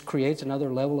 It just creates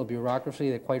another level of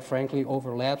bureaucracy that, quite frankly,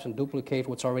 overlaps and duplicates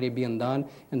what's already being done,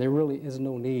 and there really is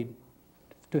no need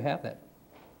to have that.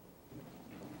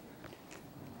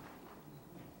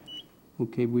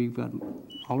 Okay, we've got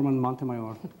Alderman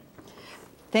Montemayor.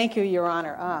 Thank you, Your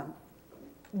Honor.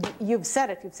 You've said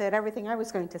it. You've said everything I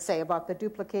was going to say about the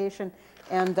duplication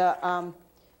and the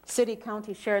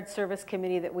City-County Shared Service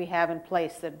Committee that we have in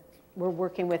place that we're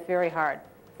working with very hard.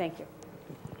 Thank you.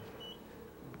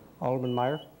 Alderman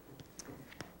Meyer.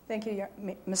 Thank you,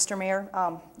 Mr. Mayor.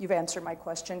 You've answered my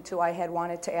question, too. I had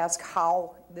wanted to ask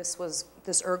how this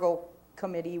Ergo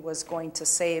committee was going to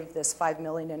save this $5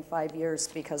 million in 5 years,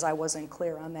 because I wasn't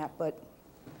clear on that, but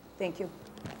thank you.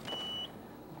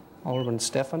 Alderman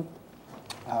Stefan.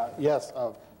 Yes,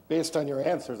 based on your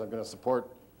answers, I'm going to support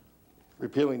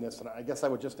repealing this, and I guess I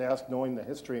would just ask, knowing the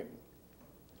history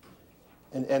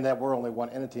and that we're only one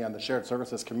entity on the Shared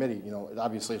Services Committee, you know,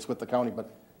 obviously it's with the county,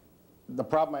 but the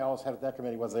problem I always had at that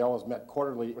committee was they always met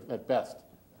quarterly at best.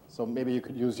 So maybe you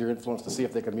could use your influence to see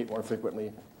if they could meet more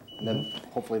frequently, and then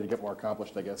hopefully to get more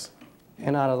accomplished, I guess.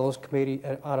 And out of those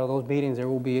meetings, there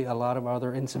will be a lot of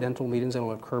other incidental meetings that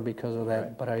will occur because of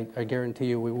that. Right. But I guarantee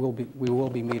you, we will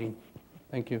be meeting.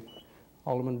 Thank you,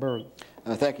 Alderman Berg.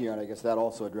 Thank you, Your Honor. I guess that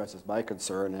also addresses my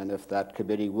concern. And if that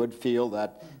committee would feel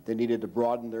that they needed to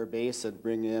broaden their base and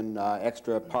bring in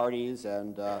extra parties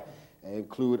and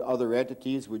include other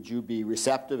entities, would you be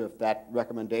receptive if that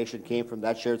recommendation came from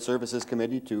that Shared Services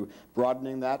Committee to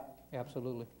broadening that?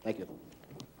 Absolutely. Thank you.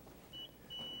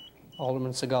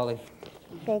 Alderman Segali.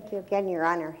 Thank you again, Your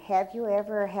Honor. Have you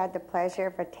ever had the pleasure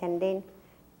of attending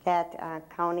that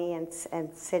county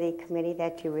and city committee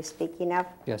that you were speaking of?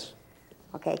 Yes.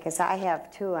 Okay, because I have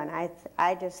too, and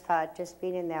I just thought, just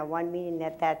being in that one meeting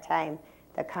at that time,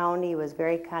 the county was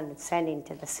very condescending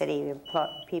to the city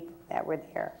people that were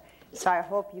there. So I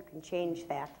hope you can change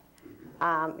that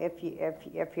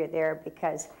if you're there,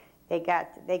 because they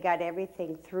got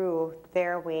everything through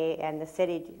their way, and the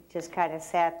city just kind of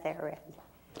sat there,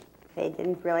 and they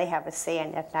didn't really have a say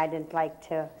in it, and I didn't like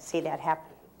to see that happen.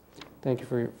 Thank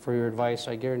you for your advice.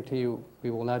 I guarantee you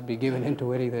we will not be given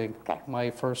into anything. Okay.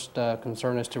 My first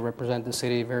concern is to represent the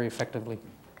city very effectively.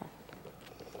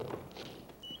 Okay.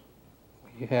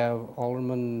 You have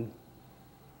Alderman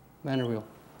Vanderweel.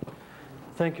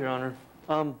 Thank you, Your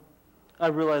Honor. I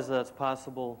realize that it's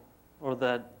possible, or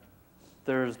that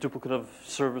there's duplicative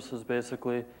services,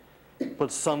 basically,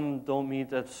 but some don't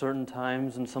meet at certain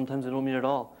times, and sometimes they don't meet at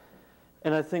all.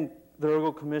 And I think the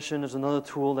Ergo Commission is another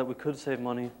tool that we could save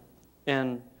money,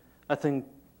 and I think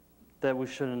that we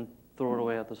shouldn't throw it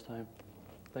away at this time.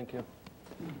 Thank you.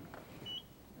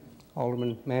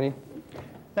 Alderman Manny?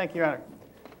 Thank you, Your Honor.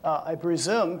 I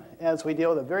presume, as we deal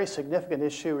with a very significant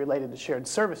issue related to shared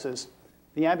services,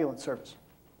 the ambulance service,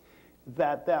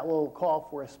 that will call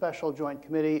for a special joint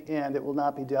committee and it will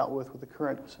not be dealt with the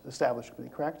current established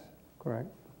committee, correct? Correct.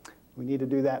 We need to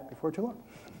do that before too long.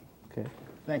 Okay.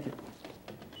 Thank you.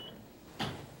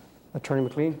 Attorney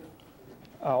McLean?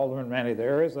 Alderman Manny,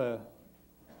 there is a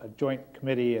joint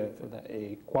committee,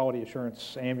 a quality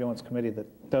assurance ambulance committee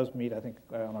that does meet, I think,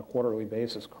 on a quarterly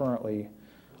basis currently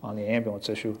on the ambulance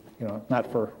issue. You know,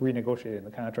 not for renegotiating the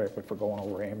contract, but for going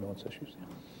over ambulance issues.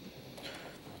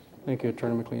 Thank you,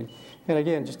 Attorney McLean. And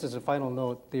again, just as a final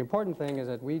note, the important thing is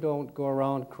that we don't go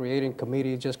around creating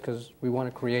committees just because we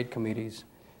want to create committees.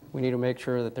 We need to make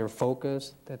sure that they're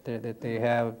focused, that they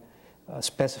have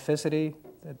specificity,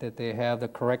 that they have the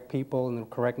correct people and the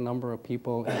correct number of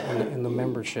people in the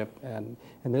membership. And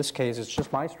in this case, it's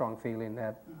just my strong feeling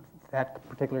that that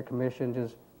particular commission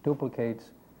just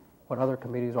duplicates what other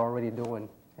committees are already doing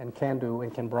and can do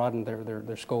and can broaden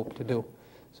their scope to do.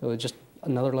 So it's just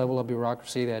another level of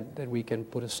bureaucracy that we can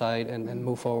put aside and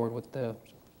move forward with the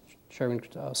sharing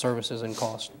services and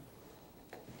cost.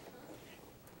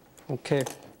 Okay.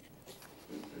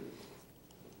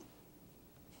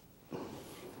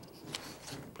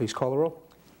 Please call the roll.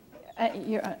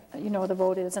 You know the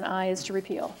vote is an aye is to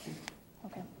repeal.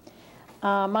 Okay.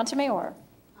 Montemayor.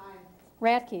 Aye.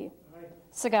 Radke. Aye.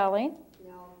 Sigali.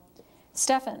 No.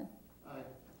 Steffen. Aye.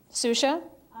 Susha.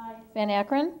 Aye. Van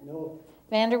Akkeren. No.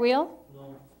 Vanderweel.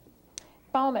 No.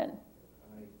 Bauman.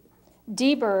 Aye.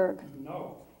 Deberg.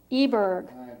 No. Eberg.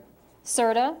 Aye.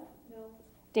 Serta. No.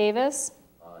 Davis.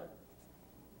 Aye.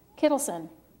 Kittleson.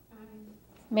 Aye.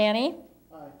 Manny.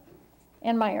 Aye.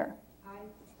 And Meyer.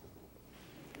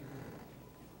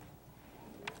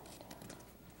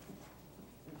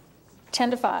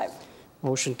 10-5.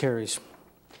 Motion carries.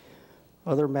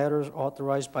 Other matters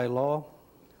authorized by law,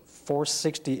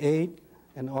 468,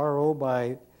 an RO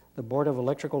by the Board of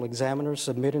Electrical Examiners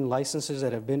submitting licenses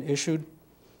that have been issued.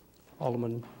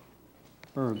 Alderman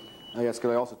Berg. I guess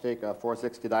could I also take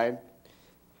 469?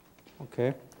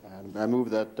 Okay. And I move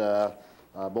that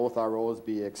both ROs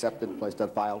be accepted and placed on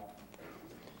file.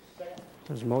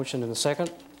 There's a motion and a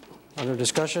second. Under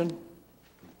discussion?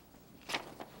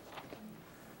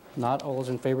 Not all those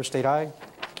in favor state aye.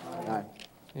 Aye.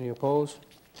 Any opposed?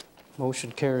 Motion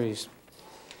carries.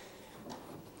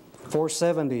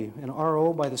 470, an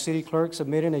RO by the city clerk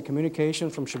submitting a communication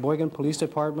from Sheboygan Police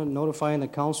Department notifying the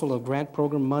council of grant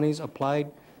program monies applied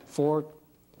for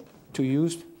to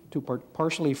use to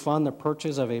partially fund the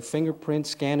purchase of a fingerprint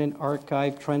scanning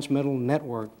archive transmittal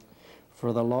network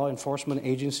for the law enforcement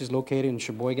agencies located in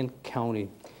Sheboygan County.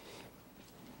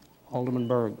 Alderman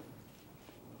Berg.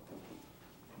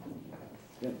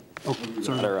 Oh,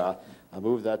 sorry. I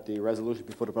move that the resolution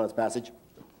be put upon its passage.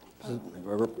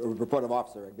 Report of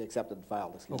officer be accepted and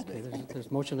filed. Okay, there's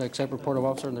a motion to accept report of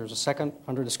officer, and there's a second.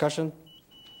 Under discussion.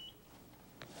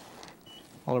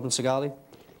 Alderman Sigali.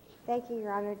 Thank you,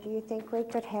 Your Honor. Do you think we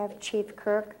could have Chief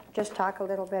Kirk just talk a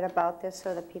little bit about this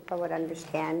so that people would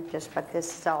understand just what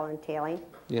this is all entailing?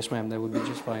 Yes, ma'am, that would be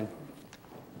just fine.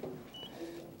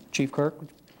 Chief Kirk.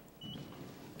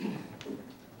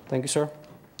 Thank you, sir.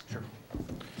 Sure.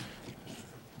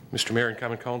 Mr. Mayor and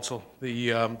Common Council,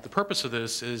 the purpose of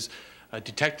this is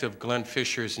Detective Glenn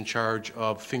Fisher is in charge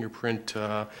of fingerprint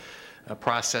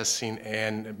processing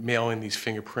and mailing these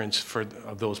fingerprints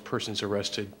of those persons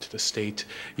arrested to the state.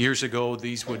 Years ago,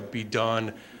 these would be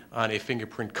done on a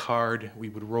fingerprint card. We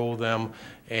would roll them,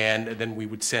 and then we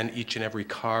would send each and every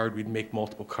card. We'd make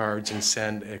multiple cards and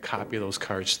send a copy of those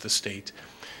cards to the state.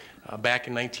 Back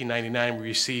in 1999, we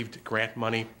received grant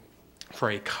money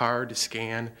for a card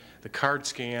scan. The card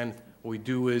scan, what we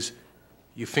do is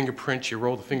you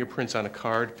roll the fingerprints on a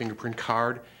card, fingerprint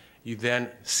card. You then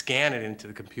scan it into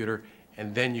the computer,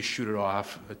 and then you shoot it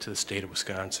off to the state of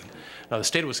Wisconsin. Now, the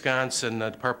state of Wisconsin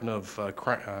Department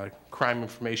of Crime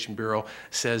Information Bureau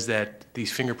says that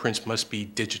these fingerprints must be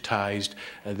digitized.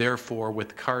 Therefore, with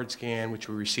the card scan, which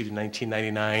we received in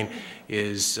 1999,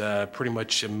 is pretty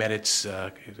much met its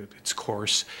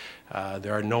course.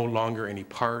 There are no longer any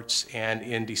parts, and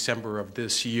in December of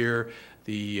this year,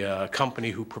 the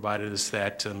company who provided us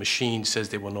that machine says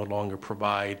they will no longer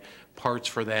provide parts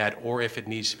for that, or if it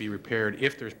needs to be repaired,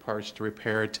 if there's parts to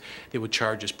repair it, they would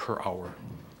charge us per hour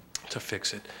to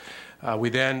fix it. We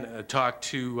then talked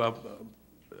to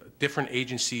different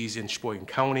agencies in Sheboygan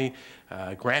County.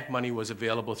 Grant money was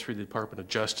available through the Department of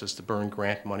Justice, the Byrne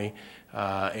grant money,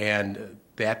 and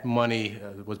that money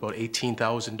was about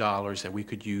 $18,000 that we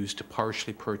could use to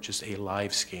partially purchase a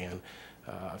live scan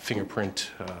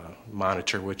fingerprint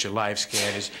monitor, which a live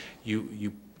scan is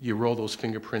you roll those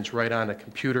fingerprints right on a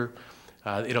computer.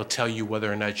 It'll tell you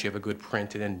whether or not you have a good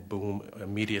print, and then boom,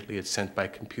 immediately it's sent by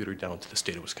computer down to the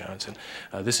state of Wisconsin.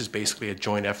 This is basically a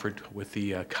joint effort with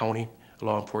the county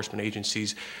law enforcement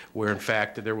agencies, where in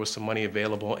fact there was some money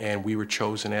available, and we were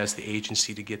chosen as the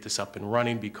agency to get this up and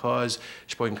running because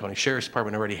Sheboygan County Sheriff's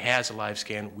Department already has a live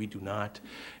scan. We do not,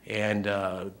 and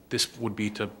this would be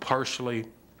to partially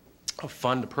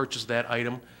fund the purchase of that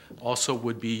item. Also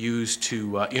would be used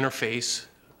to interface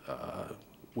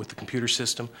with the computer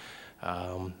system.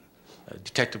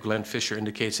 Detective Glenn Fisher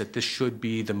indicates that this should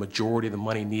be the majority of the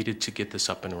money needed to get this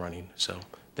up and running. So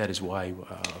that is why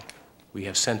we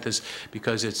have sent this,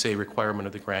 because it's a requirement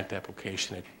of the grant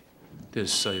application that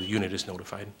this unit is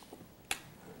notified.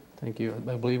 Thank you.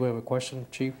 I believe we have a question,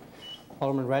 Chief.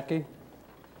 Alderman Radke.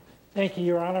 Thank you,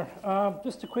 Your Honor.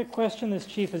 Just a quick question,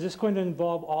 Chief. Is this going to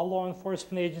involve all law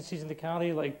enforcement agencies in the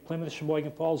county, like Plymouth,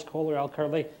 Sheboygan Falls, Kohler,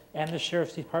 Elkhart Lake, and the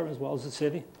Sheriff's Department as well as the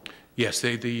city? Yes,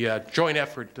 the joint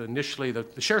effort initially, the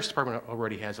Sheriff's Department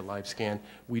already has a live scan.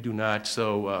 We do not.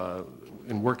 So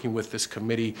in working with this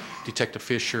committee, Detective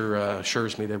Fisher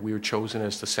assures me that we were chosen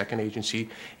as the second agency,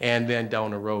 and then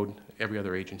down the road, every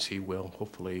other agency will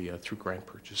hopefully, through grant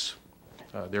purchase,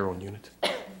 their own unit.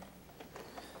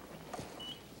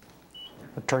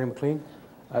 Attorney McLean.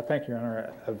 Thank you, Your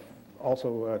Honor. I've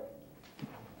also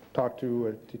talked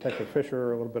to Detective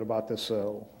Fisher a little bit about this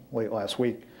late last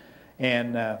week,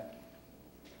 and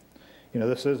you know,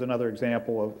 this is another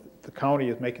example of the county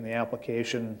is making the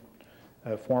application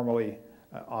formally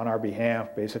on our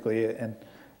behalf, basically, and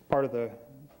part of the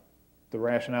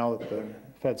rationale that the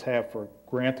feds have for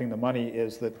granting the money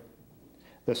is that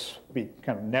this be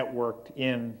kind of networked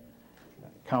in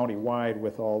county-wide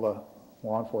with all the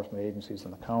law enforcement agencies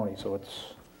in the county. So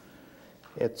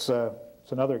it's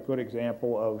another good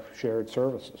example of shared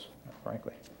services,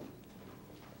 frankly.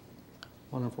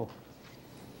 Wonderful.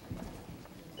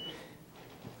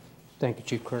 Thank you,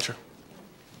 Chief Kirk. Sure.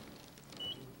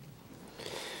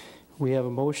 We have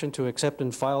a motion to accept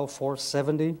and file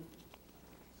 470.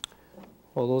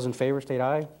 All those in favor state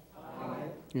aye. Aye.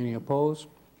 Any opposed?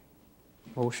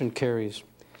 Motion carries.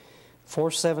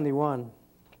 471,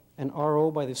 an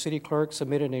RO by the city clerk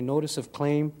submitted a notice of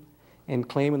claim and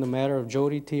claim in the matter of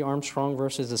Jody T. Armstrong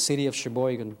versus the city of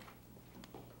Sheboygan.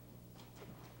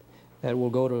 That will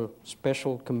go to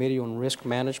Special Committee on Risk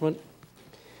Management.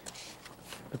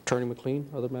 Attorney McLean,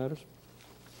 other matters?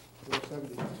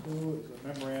 472 is a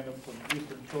memorandum from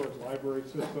Eastern Shores Library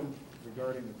System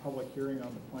regarding the public hearing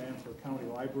on the plan for county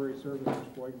library service in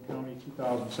Sheboygan County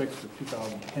 2006 to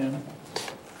 2010.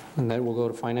 And that will go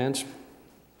to Finance.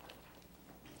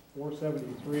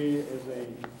 473 is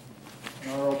an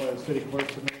RO by the city clerk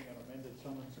submitting an amended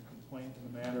summons and complaint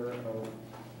in the matter of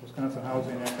Wisconsin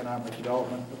Housing and Economic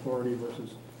Development Authority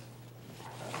versus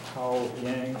Hao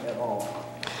Yang et al.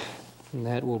 And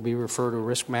that will be referred to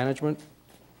Risk Management.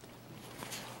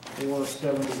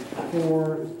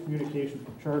 474 is communication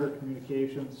from Charter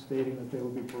Communications stating that they will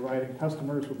be providing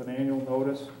customers with an annual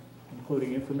notice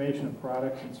including information of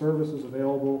products and services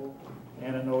available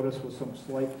and a notice with some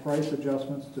slight price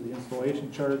adjustments to the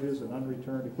installation charges and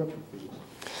unreturned equipment fees.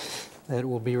 That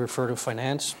will be referred to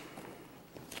Finance.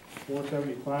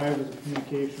 475 is a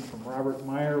communication from Robert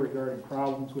Meyer regarding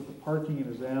problems with the parking in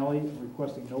his alley and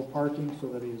requesting no parking so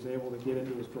that he is able to get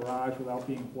into his garage without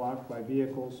being blocked by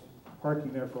vehicles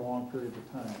parking there for long periods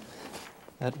of time.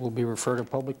 That will be referred to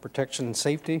Public Protection and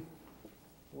Safety.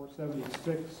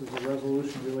 476 is a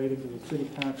resolution relating to the city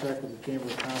contract with the Chamber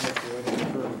of Commerce relating to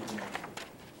furniture.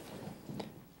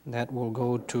 That will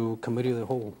go to Committee of the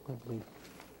Whole, I believe.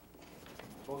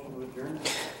 Motion to adjourn.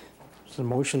 Is there a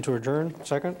motion to adjourn?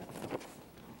 Second?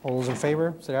 All those in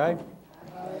favor, say aye. Aye.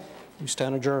 We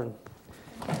stand adjourned.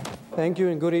 Thank you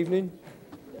and good evening.